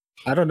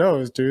 I don't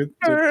know, dude.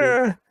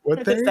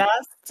 What they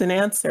asked and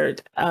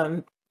answered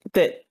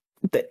that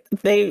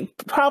they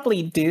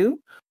probably do,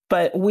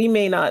 but we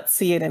may not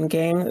see it in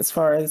game as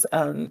far as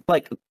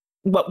like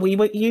what we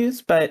would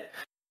use, but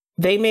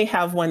they may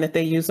have one that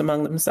they use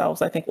among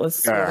themselves. I think was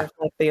sort of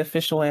like the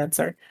official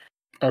answer.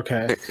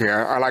 Okay.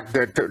 Yeah, I like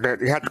that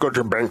you have to go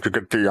to the bank to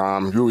get the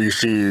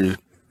UEC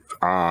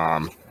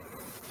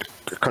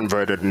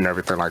converted and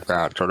everything like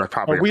that. So that's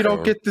probably we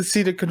don't get to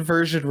see the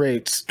conversion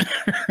rates,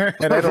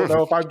 and I don't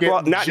know if I'm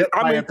getting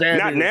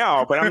not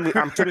now, but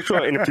I'm pretty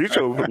sure in the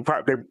future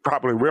they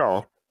probably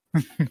will.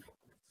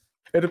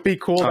 It'd be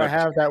cool to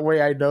have that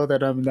way. I know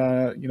that I'm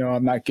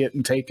I'm not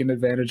getting taken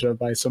advantage of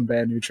by some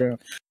bad neutral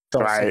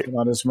something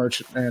on this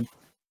merchantman.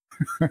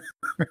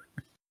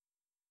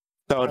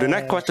 So the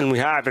next question we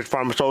have is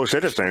from Soul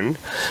Citizen.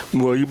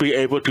 Will you be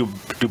able to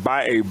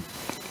buy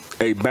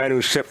a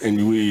Banu ship in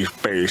UE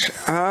space?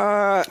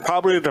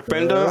 Probably the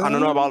Defender. I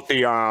don't know about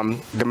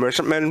the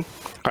Merchantman.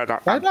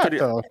 Why not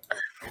though?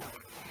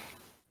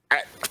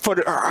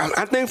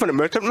 I think for the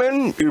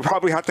Merchantman, you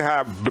probably have to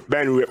have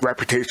Banu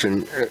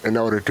reputation in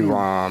order to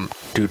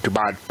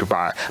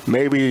buy.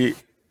 Maybe.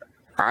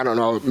 I don't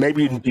know.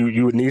 Maybe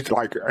you would need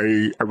like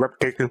a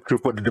reputation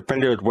for the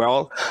Defender as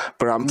well,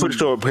 but I'm pretty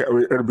sure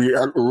it'll be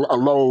a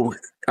low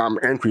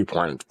entry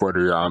point for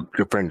the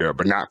Defender,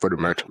 but not for the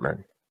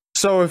Merchantman.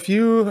 So if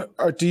do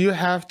you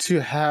have to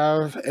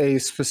have a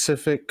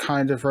specific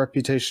kind of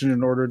reputation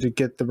in order to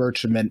get the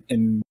Merchantman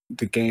in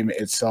the game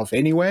itself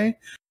anyway?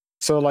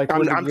 So like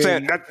I'm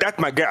saying that's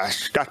my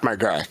guess. That's my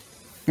guess.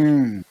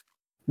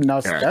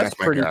 Now that's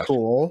pretty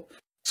cool.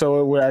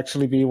 So it would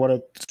actually be one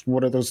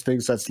of those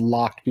things that's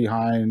locked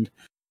behind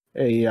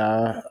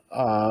a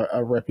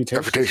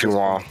reputation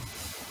wall.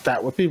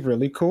 That would be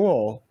really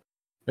cool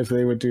if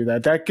they would do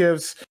that. That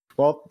gives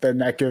people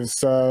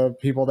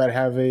that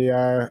have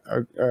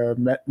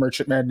a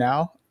Merchantman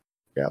now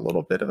a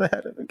little bit of a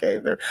head of the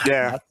game there.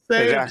 Yeah,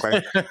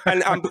 exactly.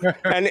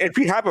 and if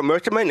you have a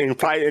Merchantman and you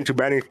fly it into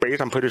Banu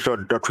space, I'm pretty sure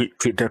they'll treat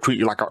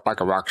you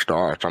like a rock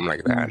star or something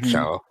like that.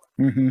 So.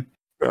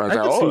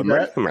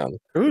 Merchantman.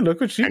 Ooh, look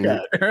what you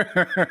got.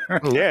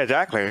 Yeah,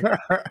 exactly.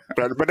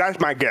 but that's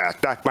my guess.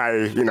 That's my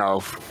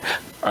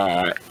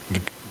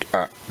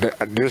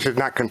this is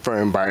not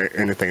confirmed by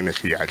anything the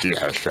CIG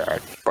has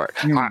said, but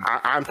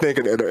I'm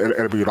thinking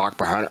it'll be locked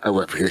behind a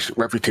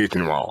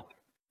reputation wall.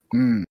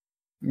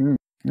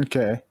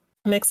 Okay.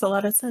 Makes a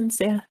lot of sense.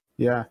 Yeah.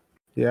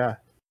 Yeah.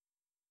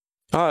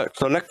 All right,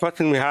 so next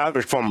question we have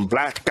is from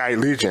Black Sky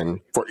Legion.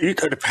 For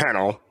each of the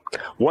panel,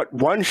 what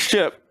one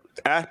ship,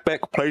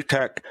 aspect,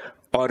 playtech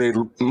are they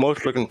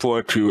most looking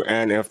forward to?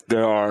 And if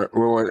there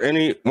was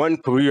any one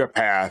career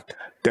path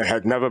that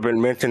has never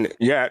been mentioned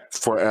yet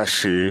for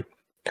SC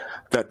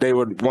that they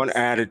would want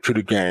added to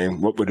the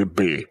game, what would it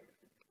be?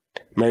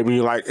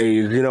 Maybe like a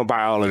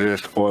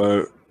xenobiologist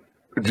or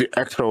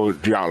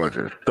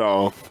exogeologist.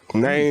 So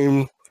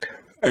name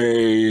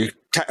a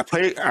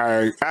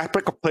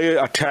aspect of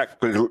player attack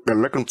that they're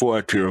looking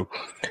forward to,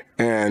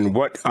 and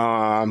what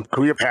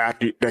career path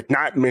that's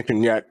not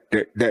mentioned yet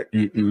that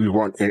you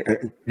want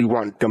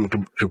them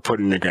to put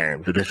in the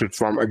game. So this is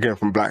from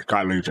Black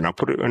Sky Legion. I'll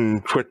put it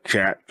in Twitch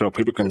chat so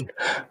people can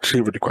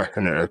see what the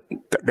question is.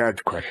 That's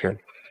the question.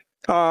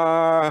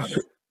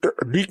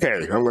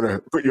 DK, I'm gonna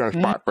put you on the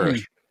spot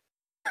first.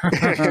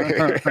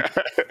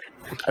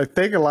 I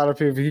think a lot of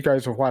people, if you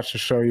guys have watched the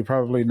show, you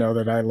probably know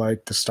that I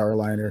like the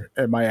Starliner,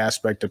 and my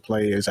aspect of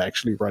play is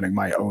actually running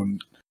my own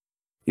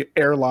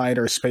airline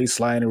or space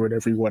line or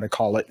whatever you want to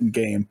call it in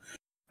game,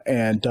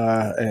 and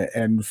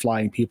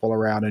flying people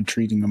around and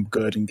treating them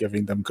good and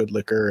giving them good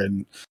liquor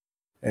and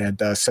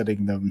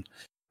sending them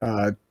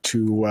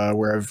to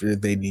wherever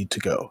they need to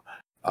go.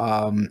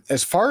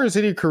 As far as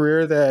any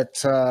career that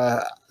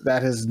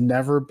has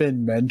never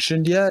been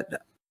mentioned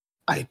yet,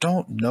 I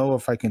don't know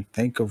if I can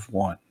think of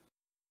one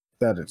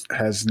that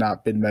has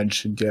not been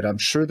mentioned yet. I'm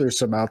sure there's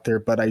some out there,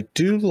 but I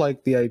do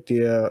like the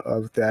idea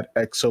of that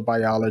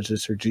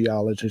exobiologist or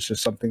geologist or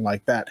something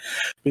like that,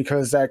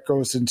 because that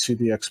goes into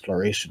the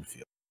exploration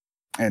field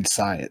and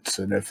science.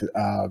 And if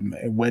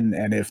when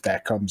and if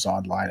that comes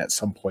online at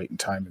some point in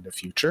time in the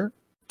future,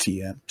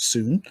 TM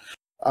soon,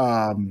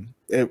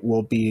 it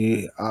will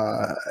be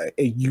a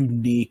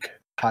unique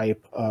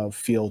type of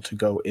field to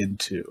go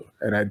into,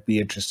 and I'd be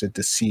interested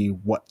to see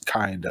what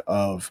kind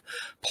of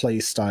play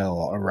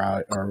style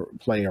around or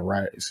play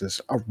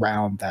arises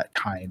around that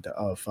kind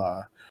of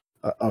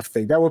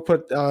thing. That would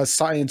put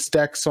science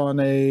decks on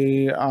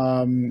a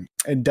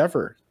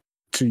Endeavor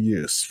to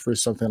use for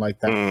something like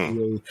that.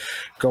 Really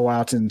go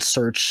out and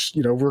search.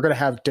 We're going to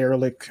have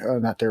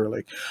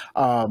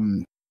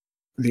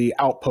the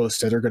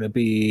outposts that are going to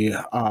be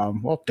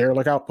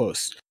derelict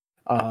outposts.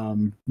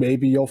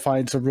 Maybe you'll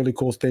find some really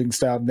cool things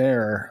down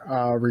there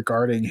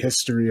regarding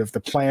history of the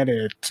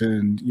planet,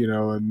 and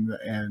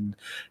and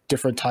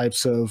different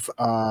types of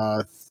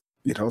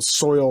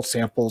soil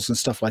samples and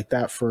stuff like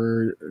that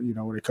for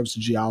when it comes to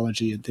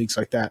geology and things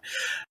like that.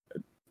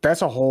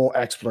 That's a whole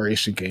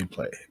exploration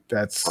gameplay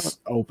that's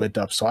opened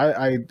up. So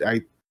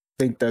I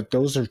think that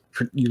those are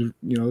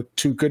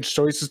two good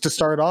choices to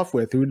start off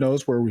with. Who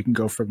knows where we can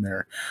go from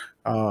there?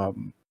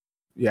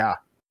 Yeah,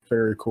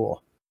 very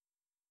cool.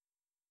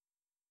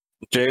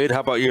 Jade, how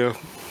about you?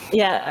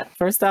 Yeah,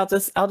 first I'll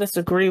just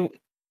agree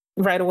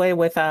right away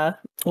with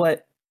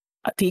what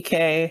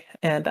DK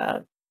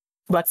and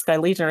Black Sky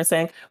Legion are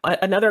saying.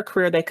 Another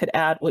career they could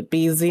add would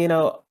be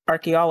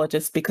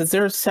xenoarchaeologists, because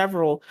there are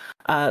several,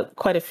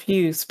 quite a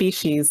few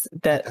species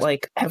that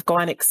have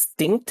gone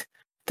extinct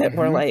that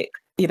were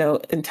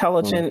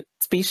intelligent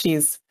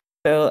species.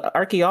 So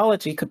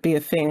archaeology could be a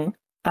thing.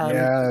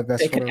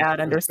 They could add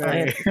under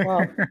science as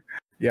well.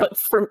 Yep.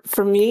 But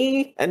for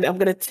me, and I'm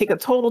going to take a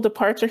total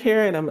departure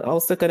here, and I'm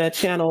also going to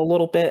channel a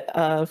little bit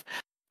of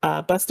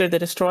Buster the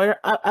Destroyer.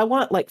 I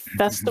want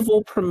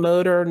festival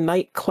promoter,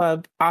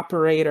 nightclub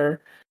operator.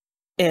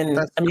 And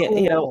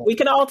cool. We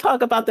can all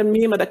talk about the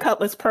meme of the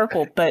Cutlass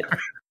Purple, but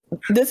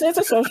this is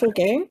a social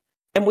game,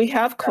 and we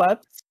have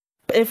clubs.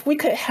 If we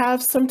could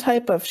have some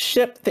type of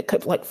ship that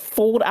could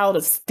fold out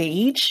a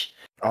stage,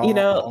 that'd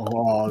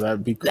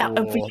be cool. That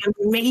would be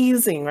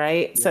amazing,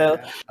 right? Yeah. So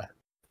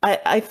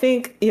I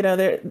think,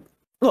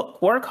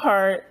 work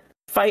hard,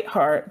 fight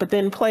hard, but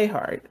then play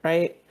hard,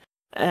 right?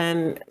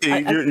 And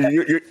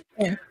you're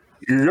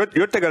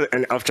thinking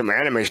of some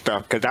anime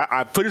stuff, because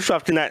I put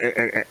yourself in that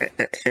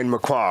in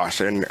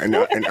Macross and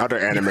other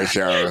anime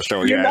shows.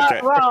 So You're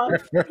not wrong.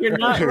 You're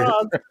not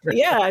wrong.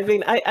 Yeah, I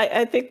mean,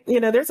 I think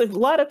there's a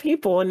lot of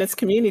people in this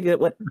community that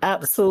would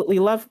absolutely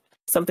love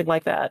something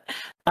like that.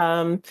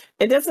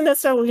 It doesn't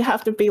necessarily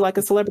have to be like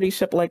a celebrity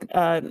ship like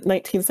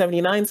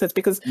 1979 says,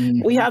 because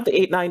we have the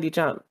 890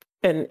 jump,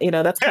 and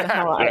that's kind of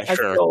how I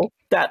feel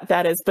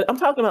that is. But I'm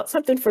talking about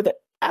something for the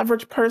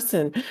average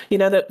person,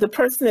 the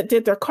person that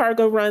did their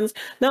cargo runs.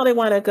 Now they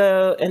want to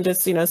go and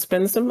just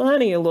spend some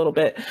money a little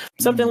bit,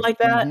 something like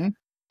that.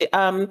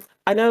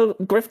 I know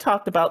Griff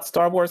talked about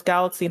Star Wars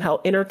Galaxy and how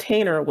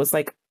entertainer was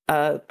like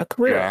a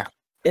career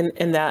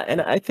in that,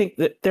 and I think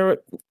that there would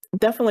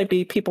definitely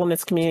be people in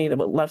this community that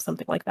would love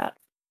something like that.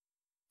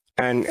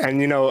 And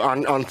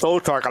on Soul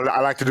Talk,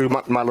 I like to do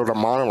my little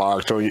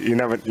monologue. So you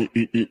never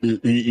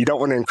you don't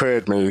want to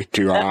encourage me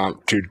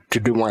to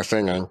do more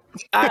singing.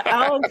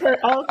 I'll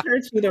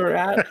encourage you to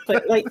rap,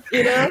 but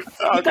you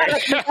gotta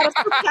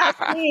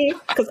surpass me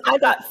because I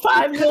got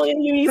 5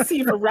 million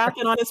UEC for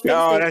rapping on his face.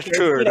 Oh, that's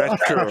true.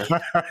 That's true.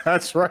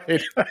 That's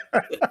right.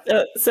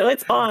 So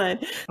it's on.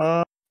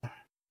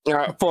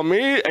 For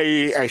me,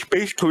 a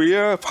space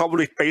career,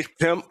 probably space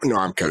pimp. No,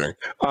 I'm kidding.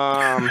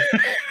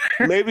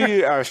 Maybe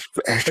you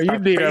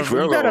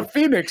got a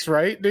Phoenix,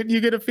 right? Didn't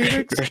you get a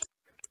Phoenix?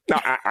 No,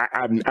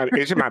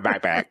 it's in my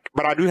backpack,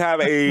 but I do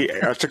have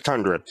a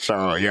 600.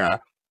 So yeah,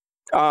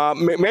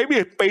 maybe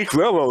a space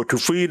railroad to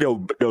free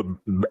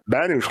the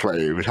banning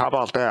slaves. How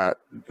about that?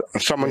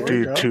 Someone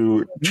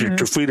to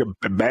free the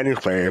banning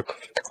slave,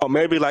 or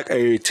maybe like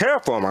a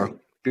terraformer.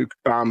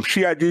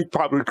 CID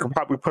probably could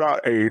put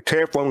out a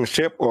terraforming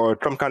ship or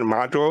some kind of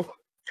module,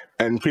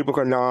 and people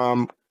can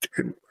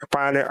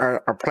find a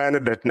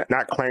planet that's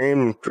not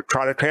claimed and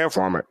try to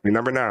terraform it. You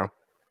never know.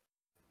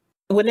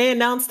 When they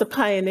announced the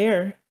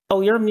Pioneer,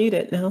 you're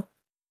muted now.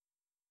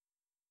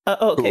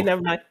 Okay, cool.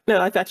 Never mind. No,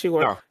 I thought you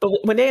were. No. But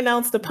when they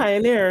announced the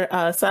Pioneer,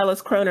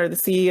 Silas Kroner, the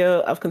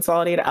CEO of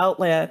Consolidated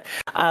Outland,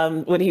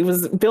 when he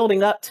was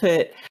building up to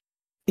it,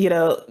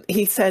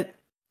 he said,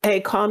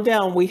 "Hey, calm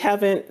down. We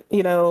haven't,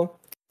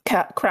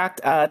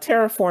 cracked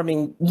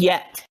terraforming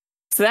yet."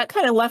 So that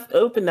kind of left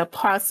open the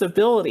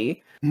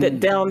possibility that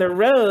down the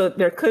road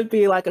there could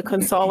be like a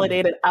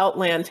consolidated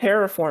Outland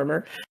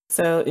terraformer.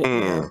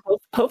 So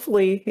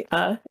hopefully,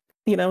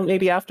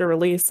 maybe after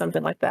release,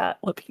 something like that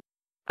will be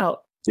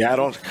out.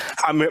 Yeah,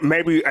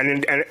 maybe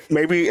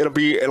maybe it'll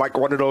be like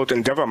one of those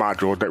Endeavor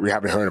modules that we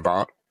haven't heard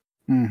about.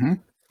 Mm-hmm.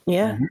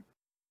 Yeah. Mm-hmm.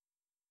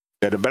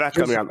 Yeah, but that's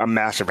gonna be a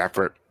massive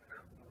effort.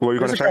 What were you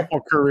going to say? A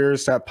couple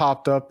careers that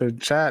popped up in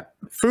chat.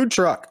 Food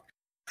truck.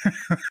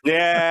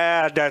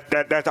 Yeah,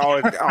 that's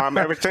always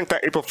ever since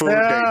that April Fool's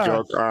Day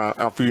joke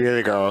a few years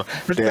ago.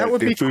 That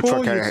would be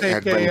cool.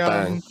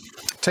 You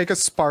take a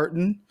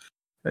Spartan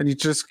and you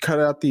just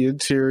cut out the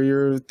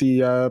interior of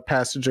the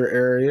passenger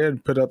area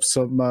and put up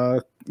some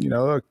a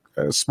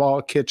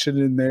small kitchen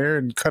in there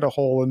and cut a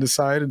hole in the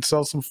side and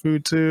sell some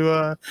food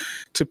to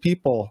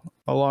people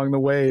along the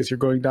way as you're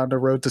going down the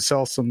road to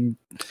sell some,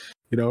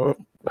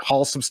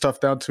 haul some stuff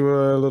down to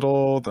a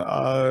little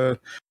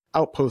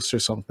outpost or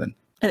something.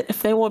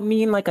 If they would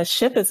mean like a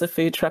ship as a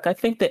food truck, I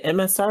think the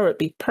MSR would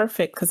be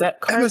perfect because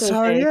that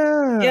MSR,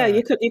 yeah,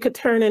 you could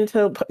turn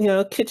into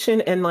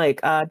kitchen and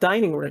like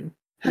dining room.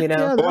 Yeah,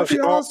 that'd be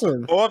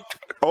awesome. Or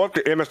if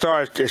the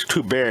MSR is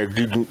too big,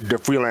 the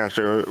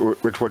freelancer,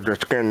 which was the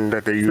skin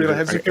that they use.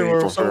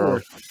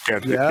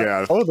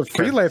 Yeah. Oh, the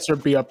freelancer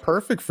would be a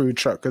perfect food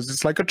truck because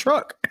it's like a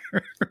truck.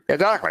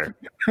 Exactly.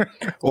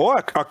 Or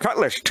a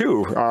cutlass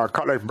too.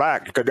 Cutlass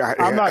black.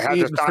 I'm not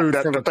eating food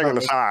from the thing on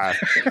the side.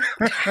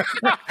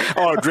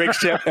 Oh, a Drake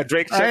ship. I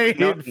ain't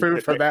eating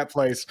food from that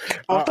place.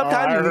 Well,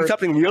 sometimes you need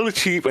something really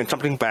cheap and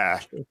something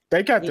fast.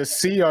 They got the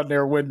C on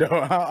their window.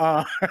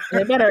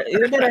 You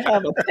better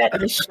have a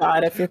tetanus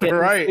shot if you're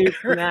getting food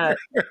from that.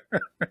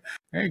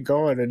 Ain't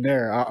going in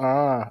there.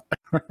 Oh,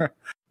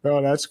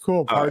 that's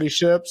cool. Party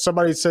ship.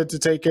 Somebody said to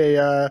take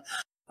a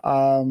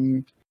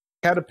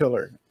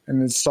Caterpillar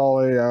and install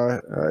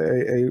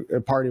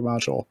a party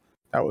module.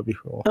 That would be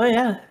cool. Oh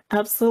yeah,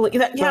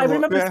 absolutely. I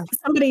remember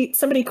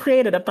somebody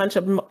created a bunch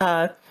of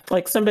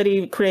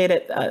somebody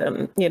created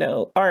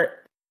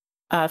art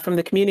from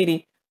the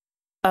community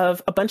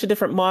of a bunch of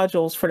different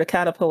modules for the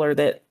Caterpillar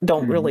that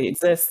don't really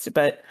exist,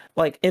 but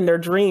like in their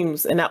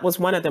dreams, and that was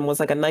one of them was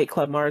like a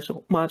nightclub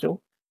module.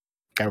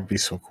 That would be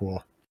so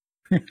cool.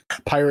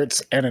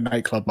 Pirates and a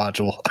nightclub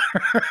module.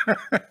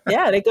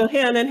 Yeah, they go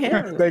hand in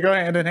hand. They go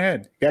hand in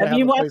hand. If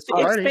you watch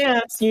The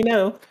Expanse,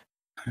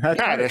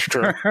 That is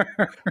true.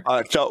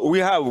 So we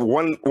have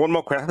one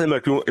more question.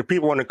 If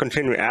people want to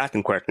continue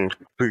asking questions,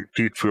 please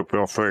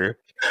feel free.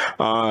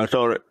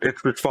 So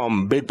it's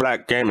from Big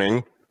Black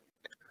Gaming.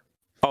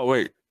 Oh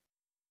wait,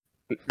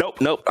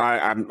 nope.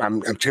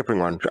 I'm skipping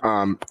one.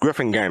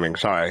 Griffin Gaming.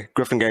 Sorry,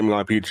 Griffin Gaming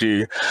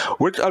RPG.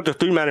 Which of the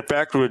 3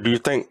 manufacturers do you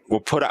think will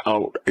put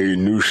out a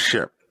new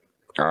ship?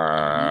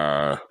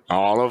 All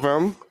of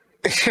them.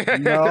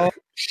 No,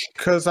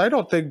 because I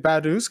don't think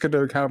Badu's going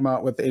to come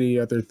out with any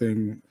other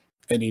thing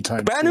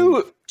anytime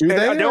Badu, soon.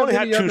 they only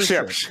have 2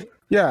 ships.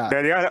 Yeah,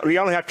 they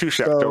only have 2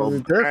 ships. So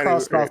they're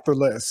crossed off the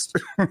list.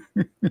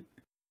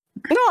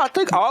 No, I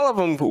think all of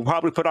them will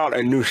probably put out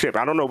a new ship.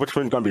 I don't know which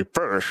one's going to be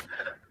first.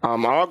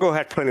 Argo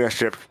has plenty of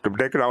ships.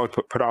 They could always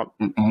put out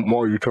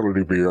more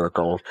utility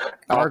vehicles.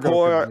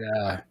 Arpoa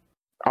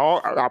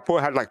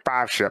has like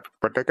 5 ships,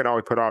 but they could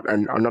always put out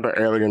another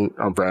alien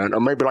brand,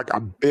 or maybe like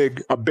a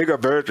bigger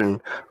version,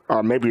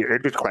 maybe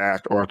Idris class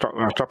or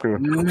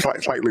something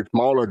slightly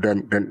smaller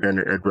than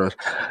Idris.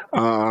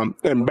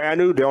 In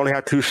Banu, they only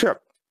have 2 ships,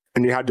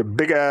 and you have the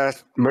big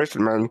ass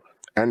merchantman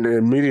and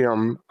the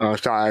medium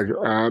size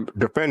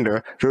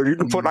defender. So you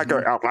can put like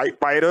a light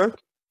fighter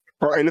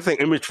or anything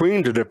in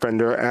between the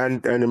Defender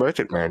and the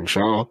Merchantman.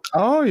 So,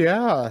 Oh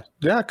yeah,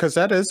 yeah, because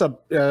that is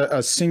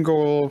a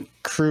single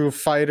crew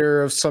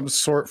fighter of some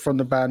sort from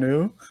the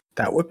Banu.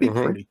 That would be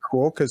pretty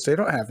cool because they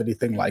don't have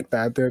anything like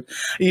that.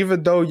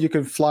 Even though you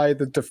can fly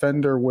the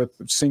Defender with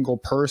single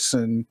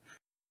person,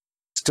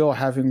 still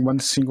having one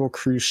single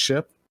cruise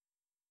ship.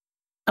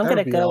 I'm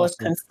going to go with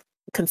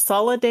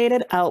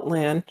Consolidated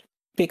Outland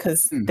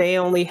because they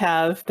only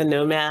have the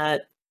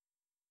Nomad,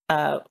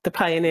 the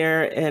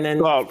Pioneer, and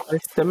then of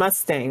course the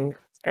Mustang,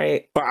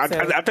 right? But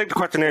I think the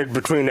question is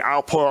between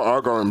Outpour,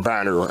 Argo, and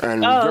Banu.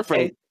 And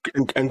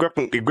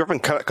Griffin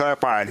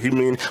clarified, he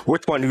mean,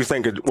 which one do you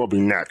think will be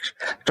next?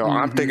 So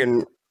I'm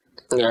thinking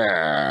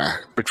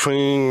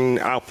between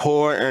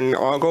Outpour and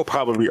Argo,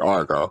 probably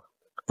Argo.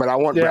 But I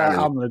want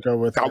Banu. I'm going to go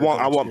with I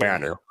want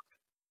Banu.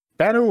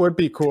 Banu would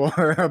be cool.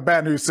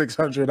 Banu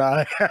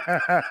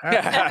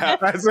 600i.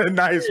 That's a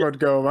nice one,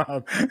 Go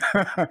Mom.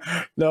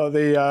 No,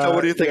 so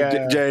what do you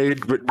think,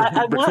 Jade?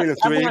 Between the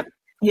three?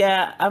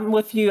 I'm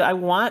with you. I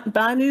want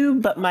Banu,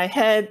 but my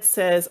head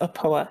says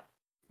Apoa.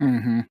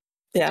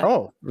 Yeah.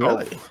 Oh,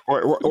 really?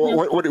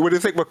 What do you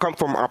think will come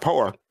from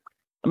Apoa?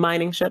 A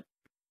mining ship.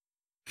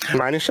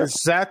 Mining ship?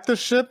 Is that the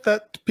ship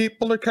that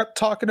people are kept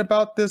talking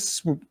about?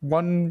 This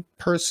one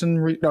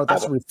person? No,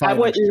 that's a refining. I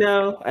wouldn't ship.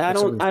 know.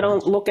 I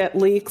don't look at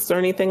leaks or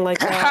anything like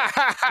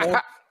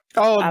that.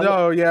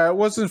 It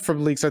wasn't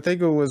from leaks. I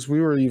think it was. We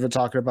were even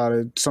talking about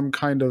it. Some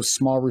kind of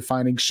small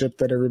refining ship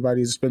that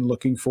everybody's been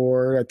looking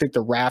for. I think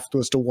the Raft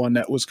was the one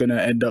that was going to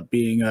end up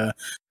being a.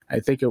 I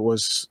think it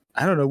was.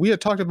 I don't know. We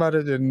had talked about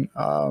it in.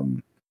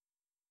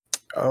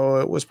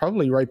 It was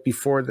probably right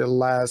before the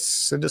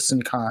last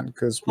Citizen Con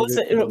because was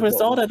it a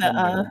result of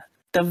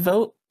the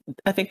vote?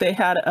 I think they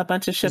had a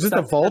bunch of ships. Is it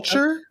the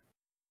Vulture?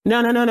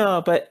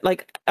 No. But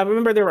like I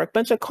remember there were a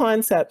bunch of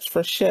concepts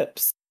for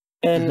ships,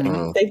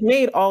 and they've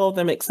made all of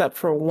them except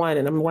for one.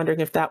 And I'm wondering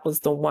if that was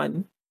the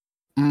one.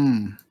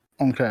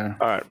 Okay.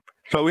 All right.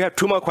 So we have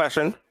two more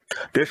questions.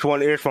 This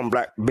one is from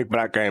Big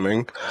Black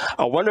Gaming.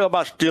 I wonder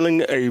about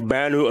stealing a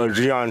Banu or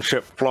Xeon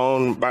ship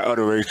flown by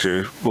other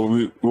races.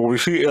 Will we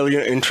see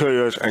alien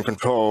interiors and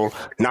control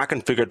not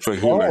configured for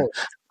humans?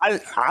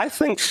 I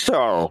think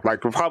so.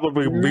 Like, will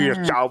probably be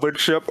a salvage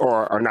ship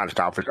or not a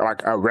salvage,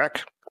 like a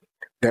wreck.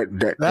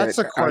 That's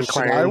a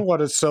question I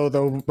want to know,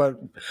 though. But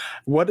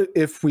what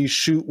if we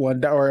shoot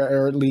one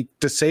or at least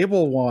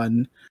disable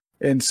one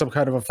in some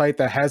kind of a fight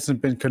that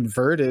hasn't been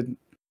converted?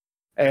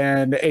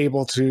 And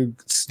able to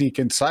sneak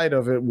inside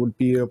of it, would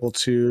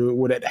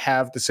it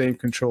have the same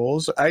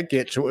controls? I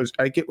get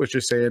what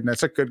you're saying.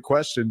 That's a good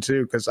question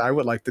too, because I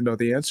would like to know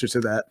the answer to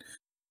that.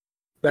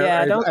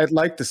 I'd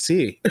like to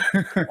see.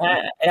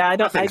 I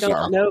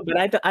don't know,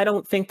 but I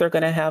don't think they're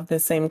going to have the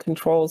same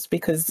controls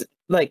because,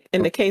 like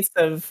in the case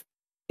of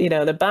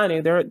the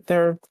Banu,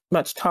 they're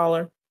much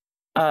taller.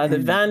 The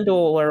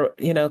Vandal are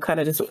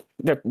kind of just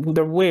they're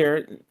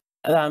weird.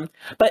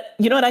 But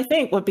you know what I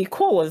think would be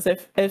cool is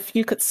if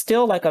you could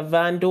steal like a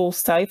Vandal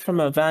scythe from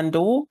a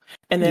Vandal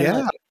and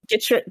then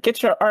get your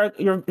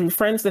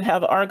friends that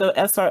have Argo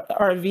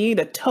SRV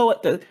to tow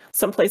it to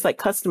someplace like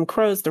Custom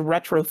Crows to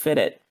retrofit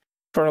it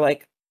for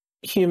like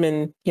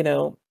human,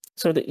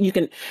 so that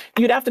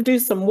you'd have to do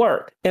some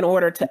work in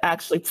order to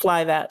actually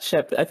fly that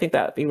ship. I think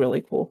that would be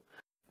really cool.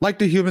 Like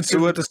the human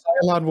suit with the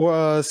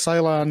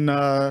Cylon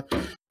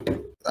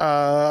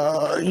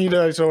you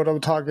guys know what I'm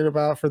talking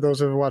about for those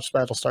who have watched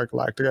Battlestar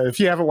Galactica.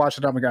 If you haven't watched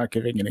it, I'm not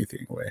giving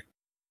anything away.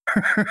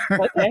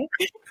 Okay.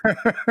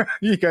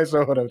 You guys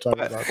know what I'm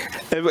talking about.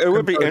 It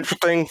would be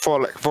interesting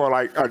for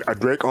a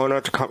Drake owner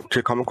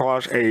to come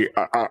across a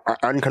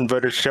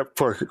unconverted ship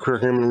for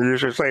human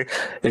users. Say,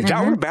 is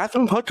that what a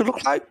bathroom supposed to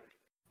look like?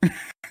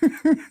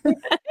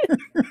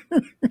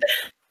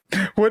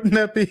 Wouldn't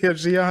that be a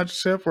Xeon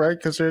ship, right?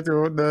 Because they're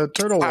the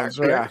turtle ones,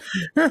 right?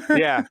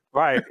 Yeah,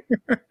 right.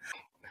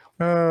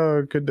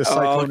 Oh, goodness.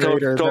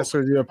 Cyclonator. That's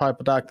what you're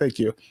Piper Doc. Thank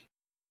you.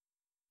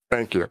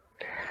 Thank you.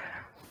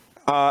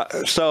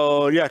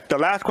 The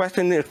last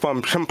question is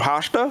from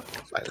Simpasta.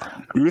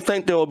 Do you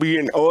think there will be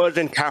an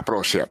Origin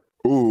capital ship?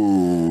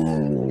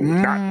 Ooh.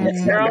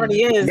 There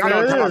already is.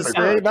 There is.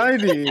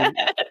 390.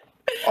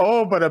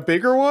 Oh, but a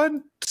bigger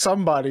one?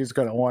 Somebody's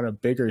going to want a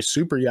bigger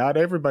super yacht.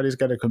 Everybody's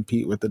going to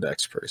compete with the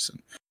next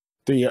person.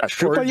 The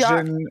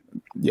Origin,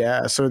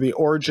 so the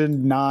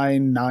Origin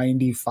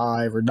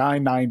 995 or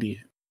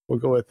 990. We'll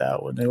go with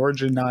that one. The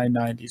Origin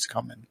 990 is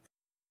coming.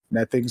 And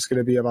that thing's going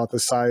to be about the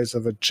size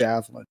of a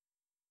Javelin.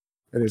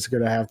 And it's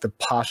going to have the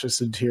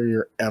poshest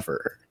interior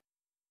ever.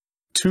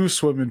 2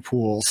 swimming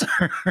pools.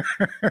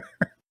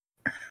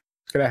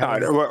 We'll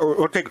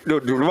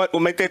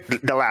make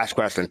that the last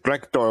question.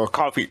 Like the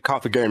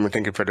coffee game, and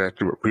thank you for that.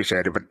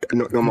 Appreciate it. But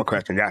no more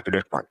questions after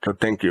this one. So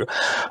thank you.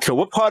 So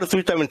what part of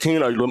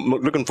 317 are you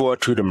looking forward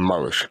to the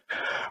most?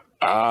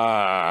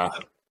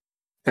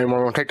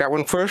 Anyone want to take that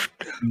one first?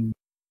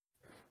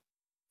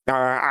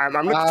 I'm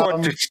looking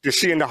forward to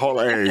seeing the whole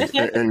A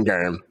in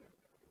game.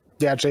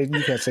 Yeah, Jaden,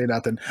 you can't say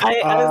nothing.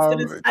 I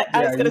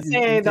was gonna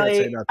say,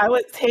 like, I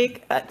would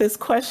take this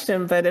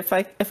question, but if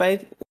I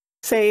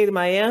say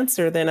my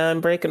answer, then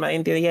I'm breaking my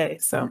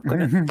NDA. So I'm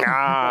gonna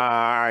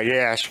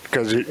yes,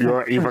 because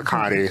you're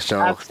Iwakari, so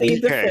I'll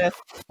plead the okay.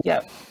 fifth.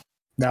 Yep.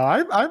 Now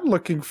I'm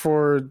looking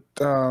forward.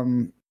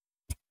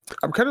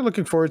 I'm kind of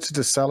looking forward to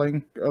the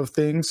selling of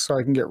things, so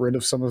I can get rid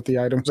of some of the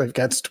items I've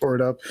got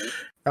stored up.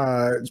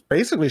 It's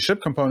basically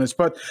ship components,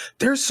 but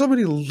there's so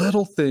many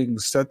little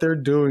things that they're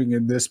doing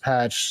in this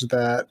patch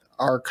that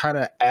are kind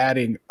of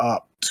adding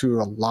up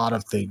to a lot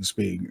of things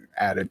being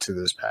added to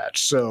this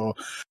patch. So,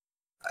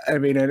 I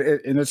mean,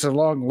 and it's a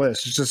long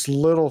list. It's just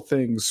little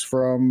things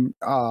from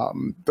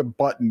the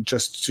button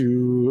just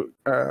to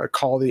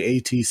call the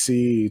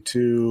ATC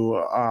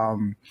to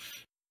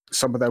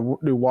some of that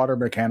new water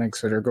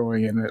mechanics that are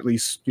going in, at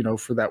least, you know,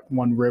 for that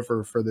one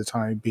river for the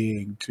time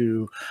being,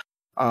 to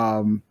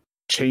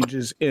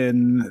changes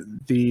in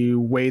the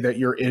way that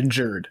you're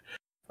injured,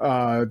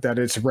 that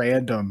it's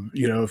random.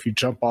 You know, if you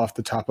jump off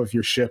the top of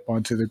your ship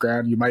onto the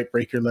ground, you might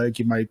break your leg,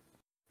 you might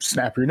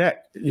snap your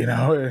neck. You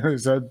know,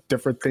 there's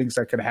different things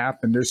that can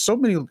happen. There's so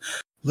many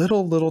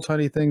little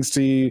tiny things.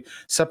 The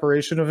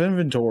separation of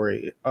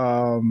inventory.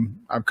 I'm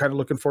kind of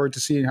looking forward to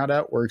seeing how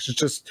that works. It's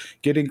just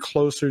getting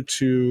closer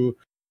to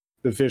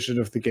the vision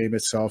of the game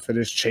itself. It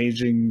is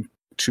changing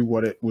to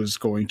what it was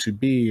going to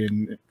be,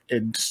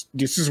 and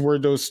this is where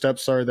those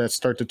steps are that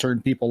start to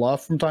turn people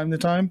off from time to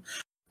time,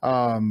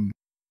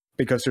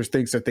 because there's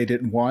things that they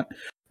didn't want,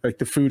 like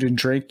the food and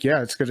drink.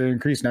 Yeah, it's going to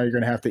increase. Now you're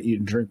going to have to eat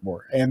and drink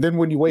more, and then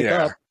when you wake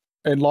up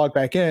and log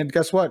back in,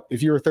 guess what?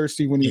 If you were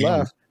thirsty when you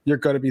left, you're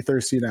going to be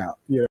thirsty now.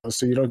 You know,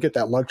 so you don't get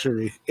that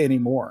luxury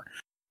anymore.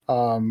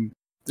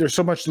 There's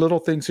so much little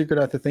things you're going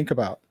to have to think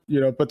about,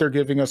 you know, but they're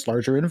giving us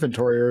larger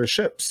inventory or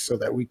ships so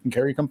that we can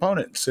carry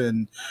components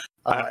and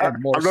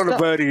more a little stuff.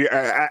 birdie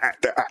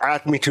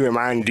asked me to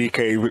remind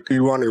DK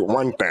you wanted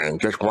one thing,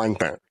 just one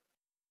thing.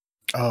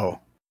 Oh.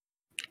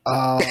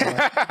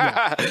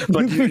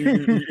 But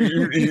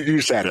you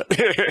said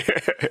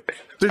it.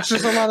 There's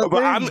just a lot of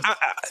things.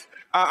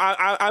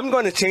 I'm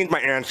going to change my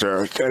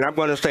answer, and I'm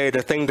going to say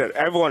the thing that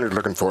everyone is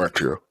looking forward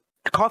to: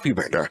 the coffee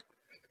vendor.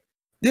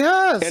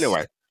 Yes.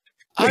 Anyway,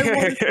 I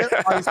want to get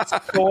my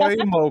soy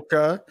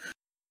mocha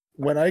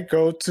when I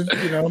go to,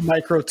 you know,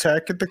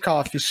 Microtech at the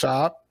coffee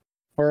shop,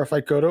 or if I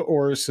go to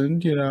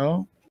Orison, you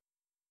know,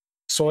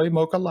 soy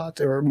mocha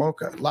latte or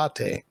mocha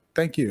latte.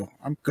 Thank you.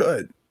 I'm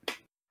good.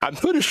 I'm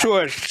pretty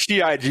sure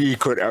CIG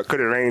could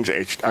arrange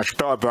a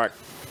Starbucks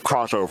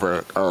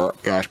crossover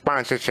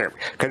sponsorship,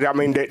 because I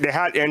mean they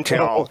had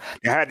Intel,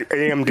 they had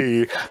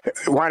AMD.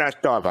 Why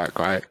not Starbucks,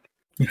 right?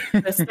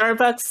 The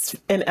Starbucks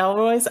in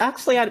Elroy's.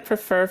 Actually, I'd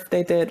prefer if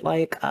they did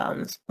like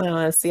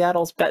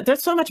Seattle's. But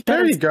there's so much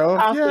better. There you go.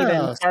 Coffee than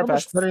Yeah, so Starbucks.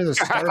 much better than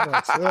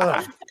Starbucks.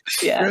 Ugh,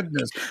 Yeah.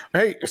 goodness.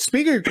 Hey,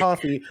 speaking of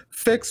coffee,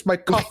 fix my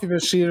coffee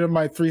machine in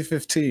my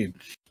 315.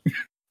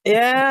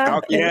 Yeah.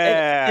 Oh,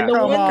 yeah. And the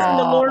Come ones in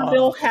the on.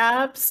 Lordville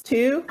Habs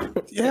too.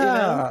 Yeah. You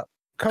know?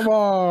 Come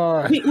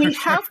on. We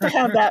have to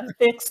have that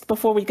fixed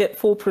before we get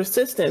full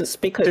persistence,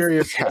 because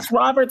Seriously.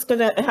 Robert's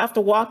gonna have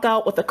to walk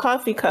out with a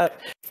coffee cup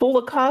full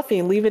of coffee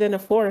and leave it in a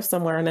floor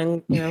somewhere, and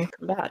then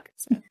come back.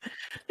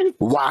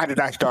 Why did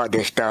I start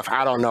this stuff?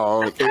 I don't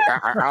know.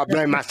 I'll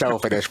blame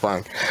myself for this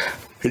one.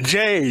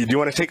 Jay, do you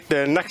want to take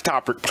the next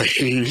topic,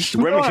 please?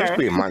 Women's Sure.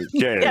 History Month.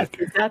 Jay. Yes,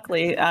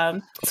 exactly.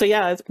 So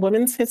yeah, it's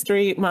Women's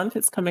History Month.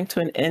 It's coming to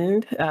an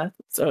end.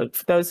 So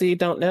for those of you who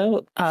don't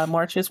know,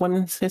 March is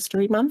Women's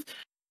History Month.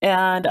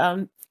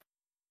 And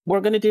we're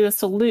going to do a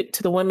salute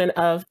to the women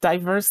of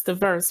Diverse,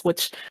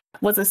 which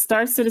was a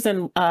Star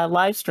Citizen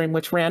live stream,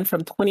 which ran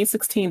from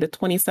 2016 to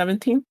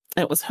 2017.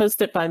 It was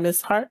hosted by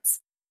Miss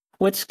Hearts,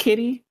 Witch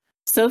Kitty,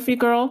 Sophie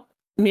Girl,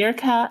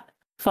 Meerkat,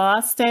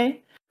 Faaste,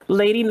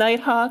 Lady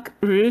Nighthawk,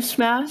 Rouge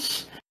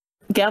Smash,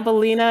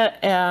 Gambelina,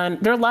 and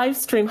their live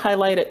stream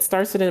highlighted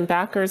Star Citizen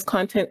backers,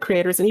 content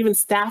creators, and even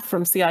staff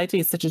from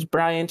CIG, such as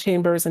Brian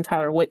Chambers and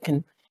Tyler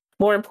Whitkin.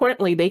 More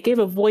importantly, they gave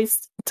a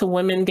voice to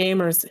women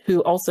gamers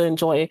who also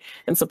enjoy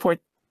and support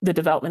the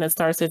development of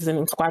Star Citizen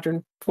and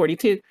Squadron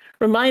 42,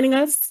 reminding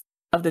us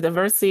of the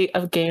diversity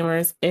of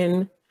gamers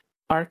in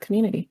our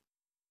community.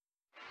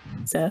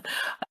 So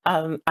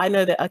I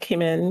know that I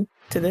came in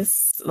to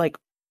this like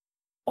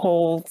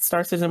whole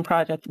Star Citizen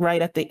project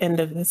right at the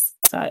end of this.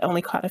 So I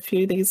only caught a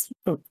few of these,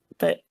 but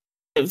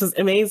it was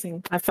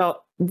amazing. I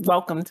felt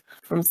welcomed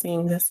from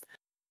seeing this.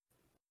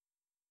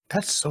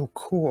 That's so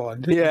cool.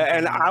 Yeah,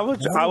 and I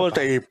was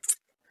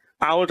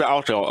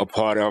also a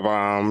part of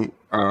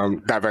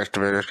Diverse,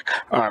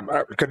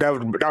 because that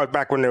was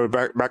back when they were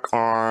back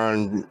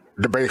on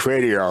the base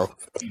radio.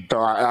 So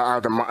I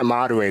was a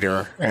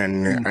moderator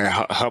and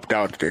I helped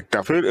out with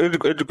stuff.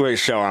 It's a great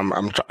show.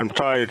 I'm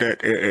sorry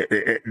that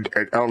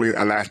it only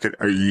lasted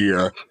a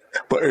year,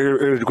 but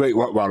it was great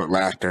while it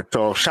lasted.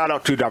 So shout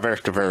out to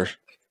Diverse.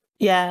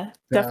 Yeah,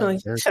 definitely.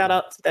 Shout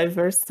out to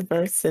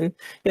Diverse. And,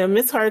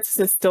 Miss Hearts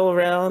is still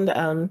around.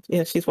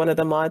 She's one of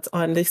the mods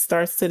on the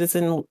Star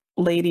Citizen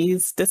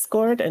Ladies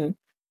Discord. And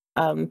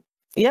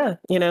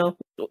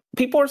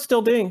people are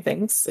still doing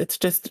things. It's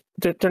just,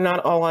 they're not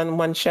all on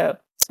one show.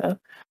 So,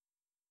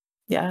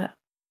 yeah.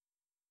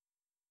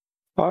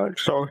 All right,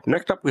 so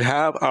next up we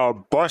have our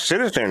Boss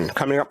Citizen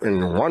coming up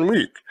in 1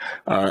 week,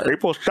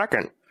 April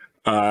 2nd,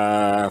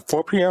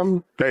 4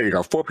 p.m. There you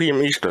go, 4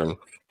 p.m. Eastern.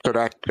 So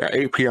that's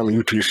 8 p.m.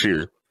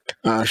 UTC.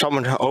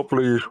 Someone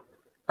hopefully,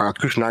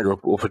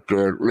 Kusanagi will put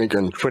the link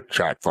in Twitch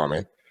chat for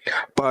me.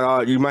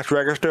 But you must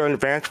register in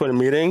advance for the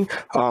meeting.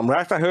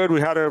 Last I heard,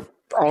 we had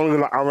only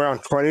around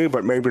 20,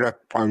 but maybe that's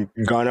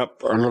gone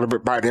up a little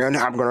bit by then.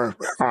 I'm going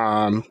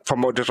to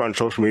promote this on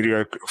social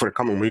media for the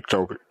coming week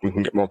so we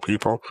can get more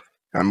people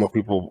and more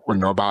people will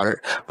know about it.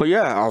 But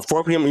yeah,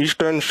 4 p.m.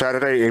 Eastern,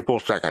 Saturday, April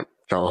 2nd.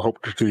 So I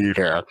hope to see you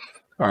there.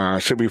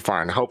 Should be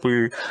fun.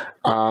 Hopefully,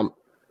 not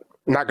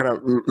going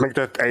to make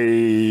this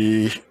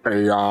a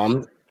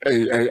real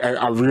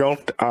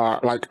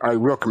like a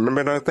real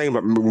commemorative thing,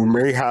 but we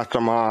may have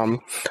some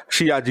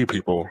CIG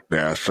people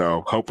there.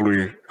 So hopefully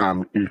you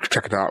can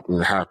check it out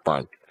and have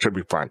fun. Should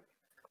be fun.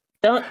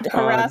 Don't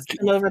harass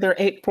them over their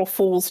April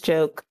Fool's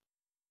joke,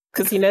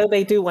 because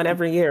they do one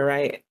every year,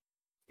 right?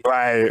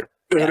 Right.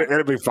 Yeah.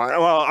 It'll be fun.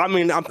 Well, I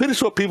mean, I'm pretty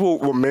sure people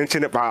will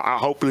mention it, but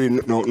hopefully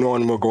no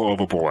one will go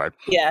overboard.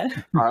 Yeah.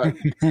 So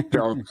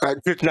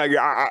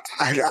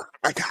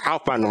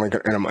I'll find the link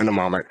in a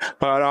moment.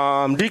 But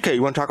DK,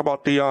 you want to talk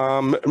about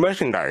the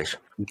merchandise?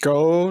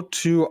 Go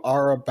to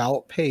our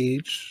About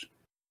page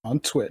on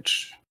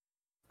Twitch.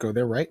 Go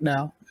there right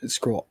now and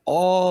scroll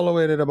all the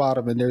way to the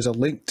bottom, and there's a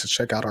link to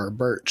check out our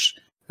merch.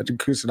 I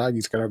think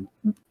Kusanagi's gonna.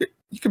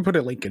 You can put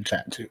a link in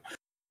chat too.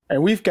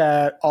 And we've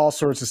got all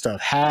sorts of stuff: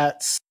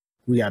 hats.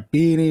 We got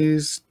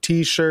beanies,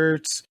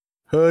 t-shirts,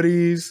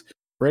 hoodies,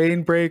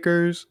 rain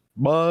breakers,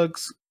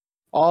 mugs,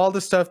 all the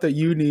stuff that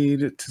you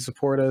need to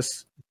support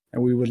us.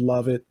 And we would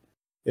love it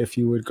if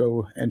you would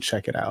go and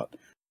check it out.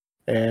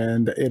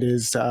 And it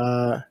is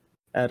at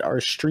our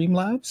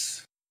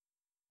Streamlabs.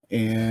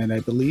 And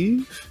I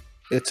believe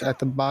it's at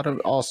the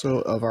bottom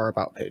also of our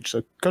About page.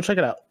 So go check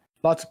it out.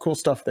 Lots of cool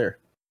stuff there.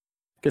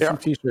 Get some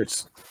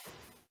t-shirts.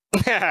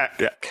 Yeah,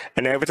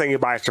 and everything you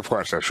buy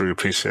supports us. We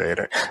appreciate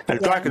it. And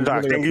Dark and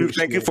Dark,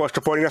 thank you for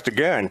supporting us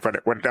again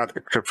with that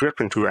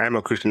subscription to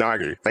Ammo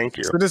Kusanagi. Thank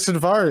you. Citizen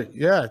Var,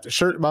 yeah, the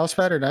shirt, mouse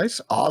pad are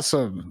nice.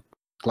 Awesome.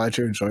 Glad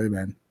you enjoy,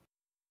 man.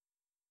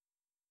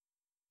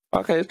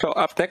 Okay, so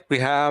up next we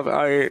have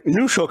a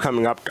new show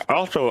coming up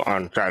also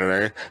on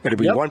Saturday. It'll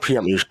be 1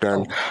 p.m.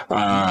 Eastern,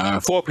 4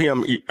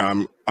 p.m.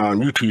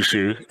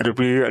 UTC. It'll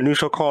be a new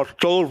show called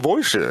Soul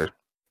Voices.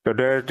 So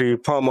there's the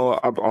promo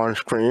up on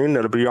screen.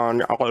 It'll be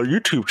on our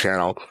YouTube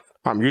channel,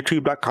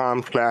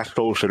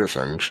 youtube.com/Soul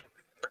Citizens.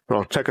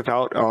 So check us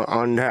out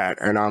on that,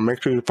 and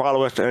make sure you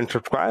follow us and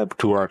subscribe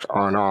to us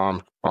on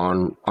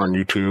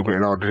YouTube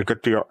in order to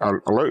get the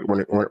alert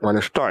when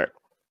it starts.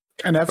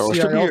 And FC, I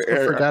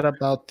also forgot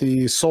about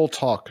the Soul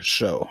Talk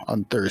show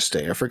on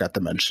Thursday. I forgot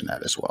to mention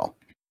that as well.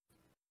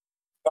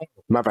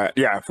 My bad.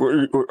 Yeah,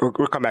 we'll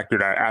come back to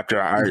that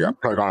after I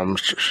plug on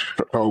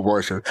Soul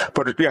Voices.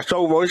 But yeah,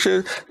 Soul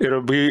Voices,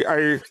 it'll be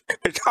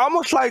it's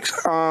almost like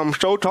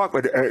Soul Talk,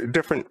 but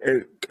different.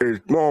 It's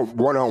more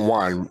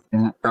one-on-one.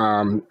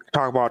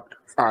 Talk about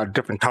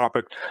different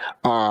topics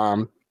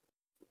that's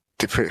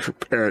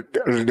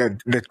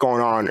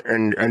going on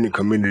in the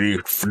community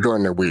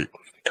during the week.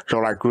 So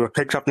like we'll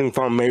take something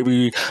from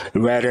maybe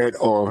Reddit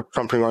or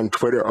something on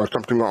Twitter or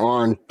something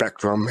on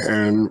Spectrum,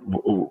 and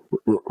we'll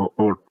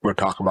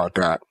talk about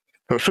that.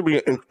 So it should be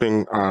an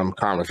interesting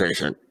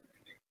conversation.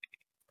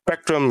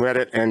 Spectrum,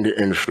 Reddit, and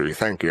the industry.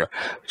 Thank you.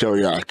 So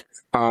yeah.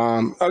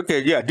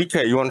 Okay, yeah,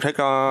 DK, you want to take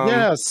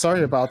Yeah,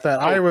 sorry about that.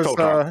 I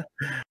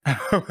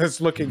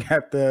was looking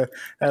at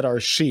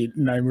our sheet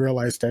and I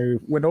realized I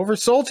went over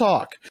Soul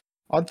Talk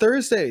on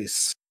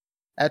Thursdays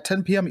at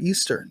 10 p.m.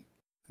 Eastern.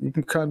 You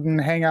can come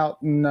and hang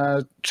out and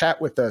chat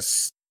with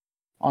us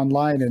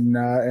online,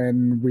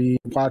 and we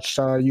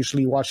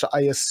usually watch the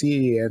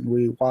ISC, and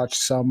we watch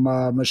some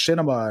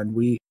machinima, and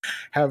we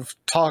have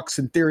talks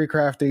and theory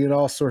crafting and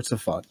all sorts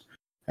of fun.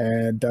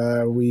 And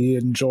we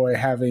enjoy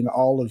having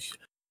all of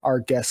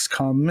our guests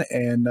come,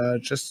 and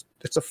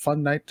it's a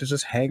fun night to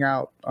just hang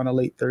out on a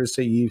late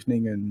Thursday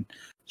evening and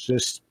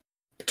just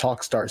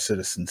talk Star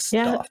Citizen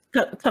stuff.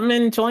 Yeah, come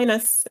and join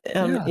us.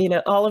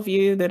 All of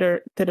you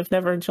that have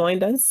never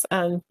joined us,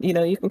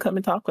 you can come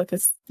and talk with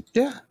us.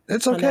 Yeah,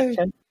 it's okay.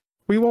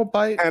 We won't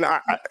bite. And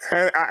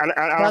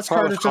last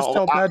part is just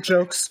tell bad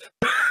jokes.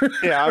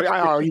 Yeah,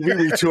 I'll beat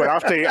me to it.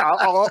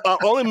 I'll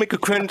only make you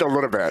cringe a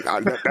little bit,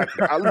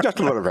 just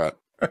a little bit.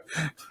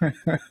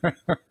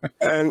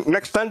 And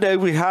next Sunday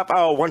we have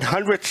our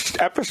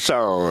 100th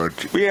episode.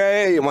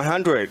 Yay,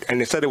 100!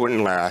 And they said it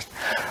wouldn't last.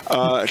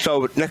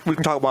 So next week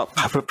we talk about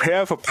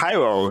Prepare for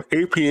Pyro,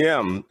 8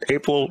 p.m.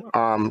 April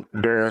the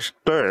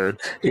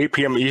 3rd, 8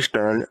 p.m.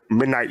 Eastern,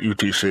 midnight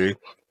UTC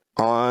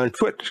on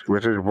Twitch,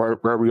 which is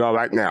where we are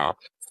right now.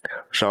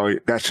 So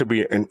that should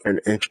be an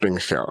interesting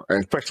show, and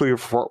especially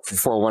for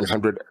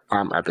 100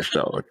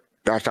 episode.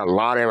 That's a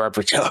lot of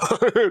episodes.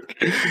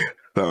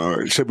 So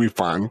it should be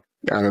fun.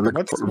 And I'm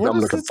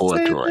looking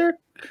forward to it.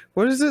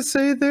 What does it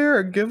say there?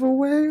 A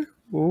giveaway?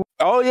 Ooh.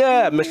 Oh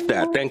yeah, missed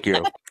that. Thank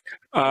you.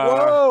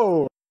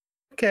 Whoa.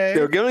 Okay.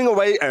 They're giving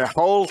away a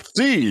whole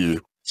sea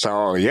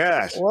So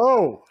yes,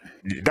 Whoa.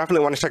 you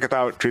definitely want to check it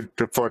out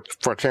for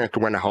a chance to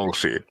win a whole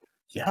seat.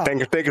 Yeah.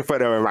 Thank you for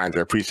the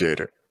reminder. Appreciate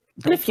it.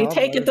 And if you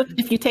take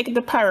it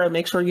to Pyro,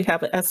 make sure you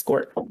have an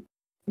escort.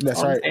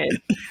 That's on right.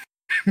 hand.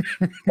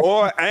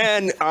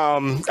 And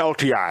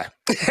LTI,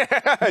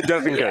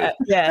 just in case.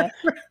 Yeah.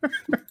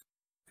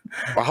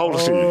 A whole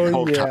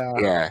seat.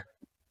 Yeah.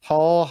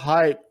 Whole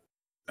hype,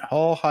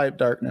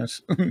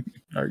 darkness,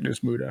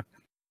 darkness Muda.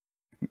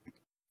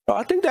 Well,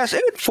 I think that's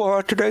it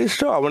for today's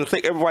show. I want to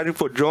thank everybody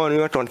for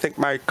joining us. I want to thank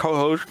my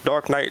co-hosts,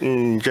 Dark Knight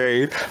and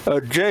Jade.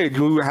 Jade,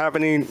 do you have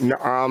any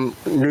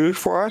news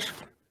for us?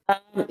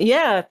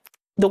 Yeah.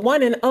 The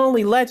one and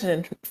only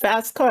legend,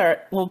 Fast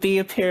Cart, will be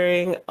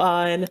appearing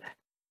on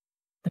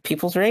the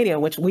People's Radio,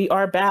 which we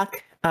are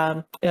back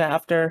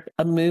after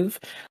a move.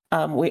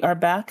 We are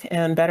back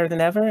and better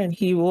than ever. And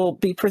he will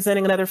be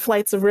presenting another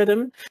Flights of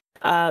Rhythm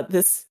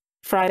this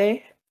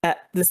Friday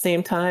at the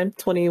same time,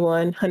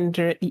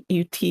 2100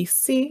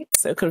 UTC.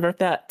 So convert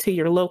that to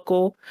your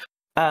local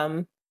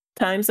time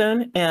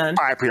zone. And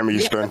 5 p.m.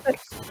 Eastern.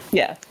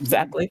 Yeah,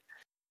 exactly.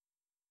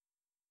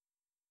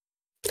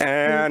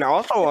 And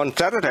also on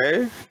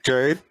Saturday,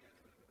 Jade.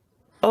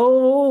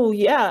 Oh,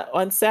 yeah,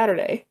 on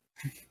Saturday.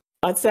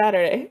 On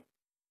Saturday.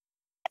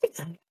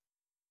 It's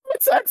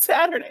on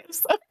Saturday. I'm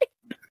sorry.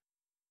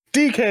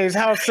 DK's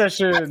house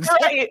sessions.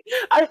 That's right.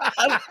 I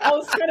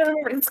was trying to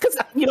remember. It's because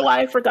you know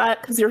why I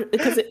forgot because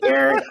it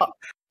aired.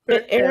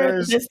 It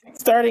aired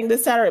starting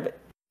this Saturday, but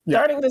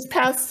starting this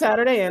past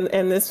Saturday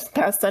and this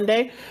past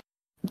Sunday.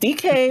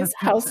 DK's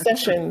house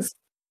sessions.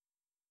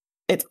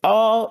 It's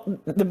all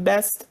the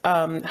best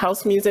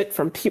house music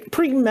from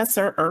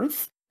pre-Messer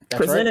Earth.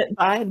 That's presented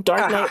by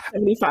Dark Knight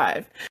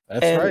 75.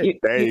 That's and right.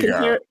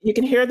 You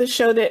can hear the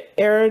show that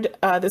aired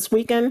this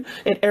weekend.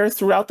 It airs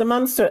throughout the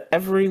month, so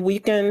every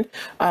weekend,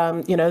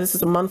 this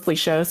is a monthly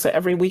show, so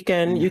every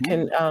weekend you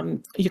can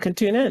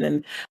tune in.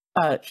 And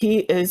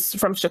he is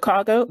from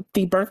Chicago,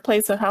 the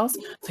birthplace of house,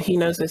 so he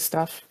knows his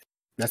stuff.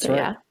 That's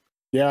right.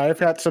 Yeah, I've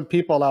had some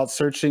people out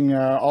searching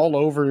all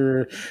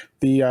over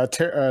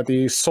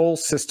the Soul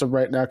system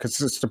right now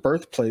because it's the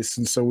birthplace,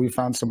 and so we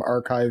found some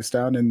archives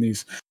down in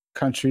these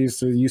countries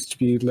that used to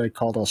be like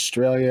called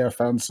Australia. I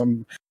found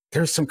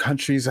there's some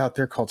countries out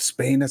there called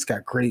Spain that's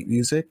got great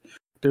music.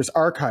 There's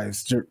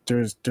archives.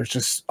 There's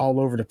just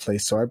all over the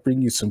place. So I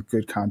bring you some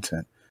good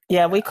content.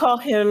 Yeah, we call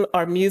him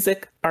our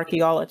music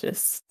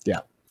archaeologist.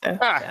 Yeah.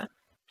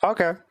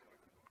 Okay.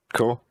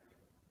 Cool.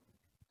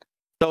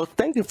 So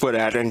thank you for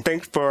that, and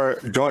thanks for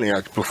joining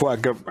us. Before I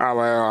give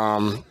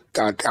our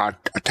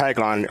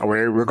tagline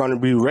away, we're going to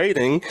be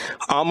rating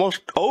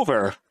Almost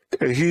Over.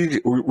 We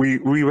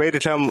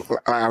rated him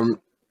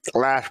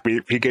last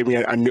week. He gave me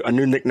a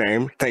new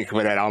nickname. Thank you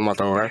for that,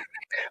 Almost Over.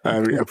 I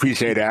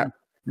appreciate that.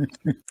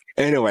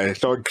 Anyway,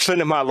 so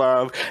send him my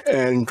love,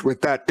 and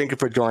with that, thank you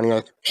for joining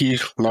us.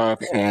 Peace, love,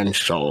 and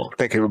soul.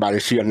 Thank you, everybody.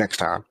 See you next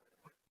time.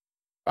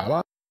 Bye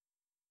bye.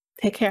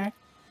 Take care.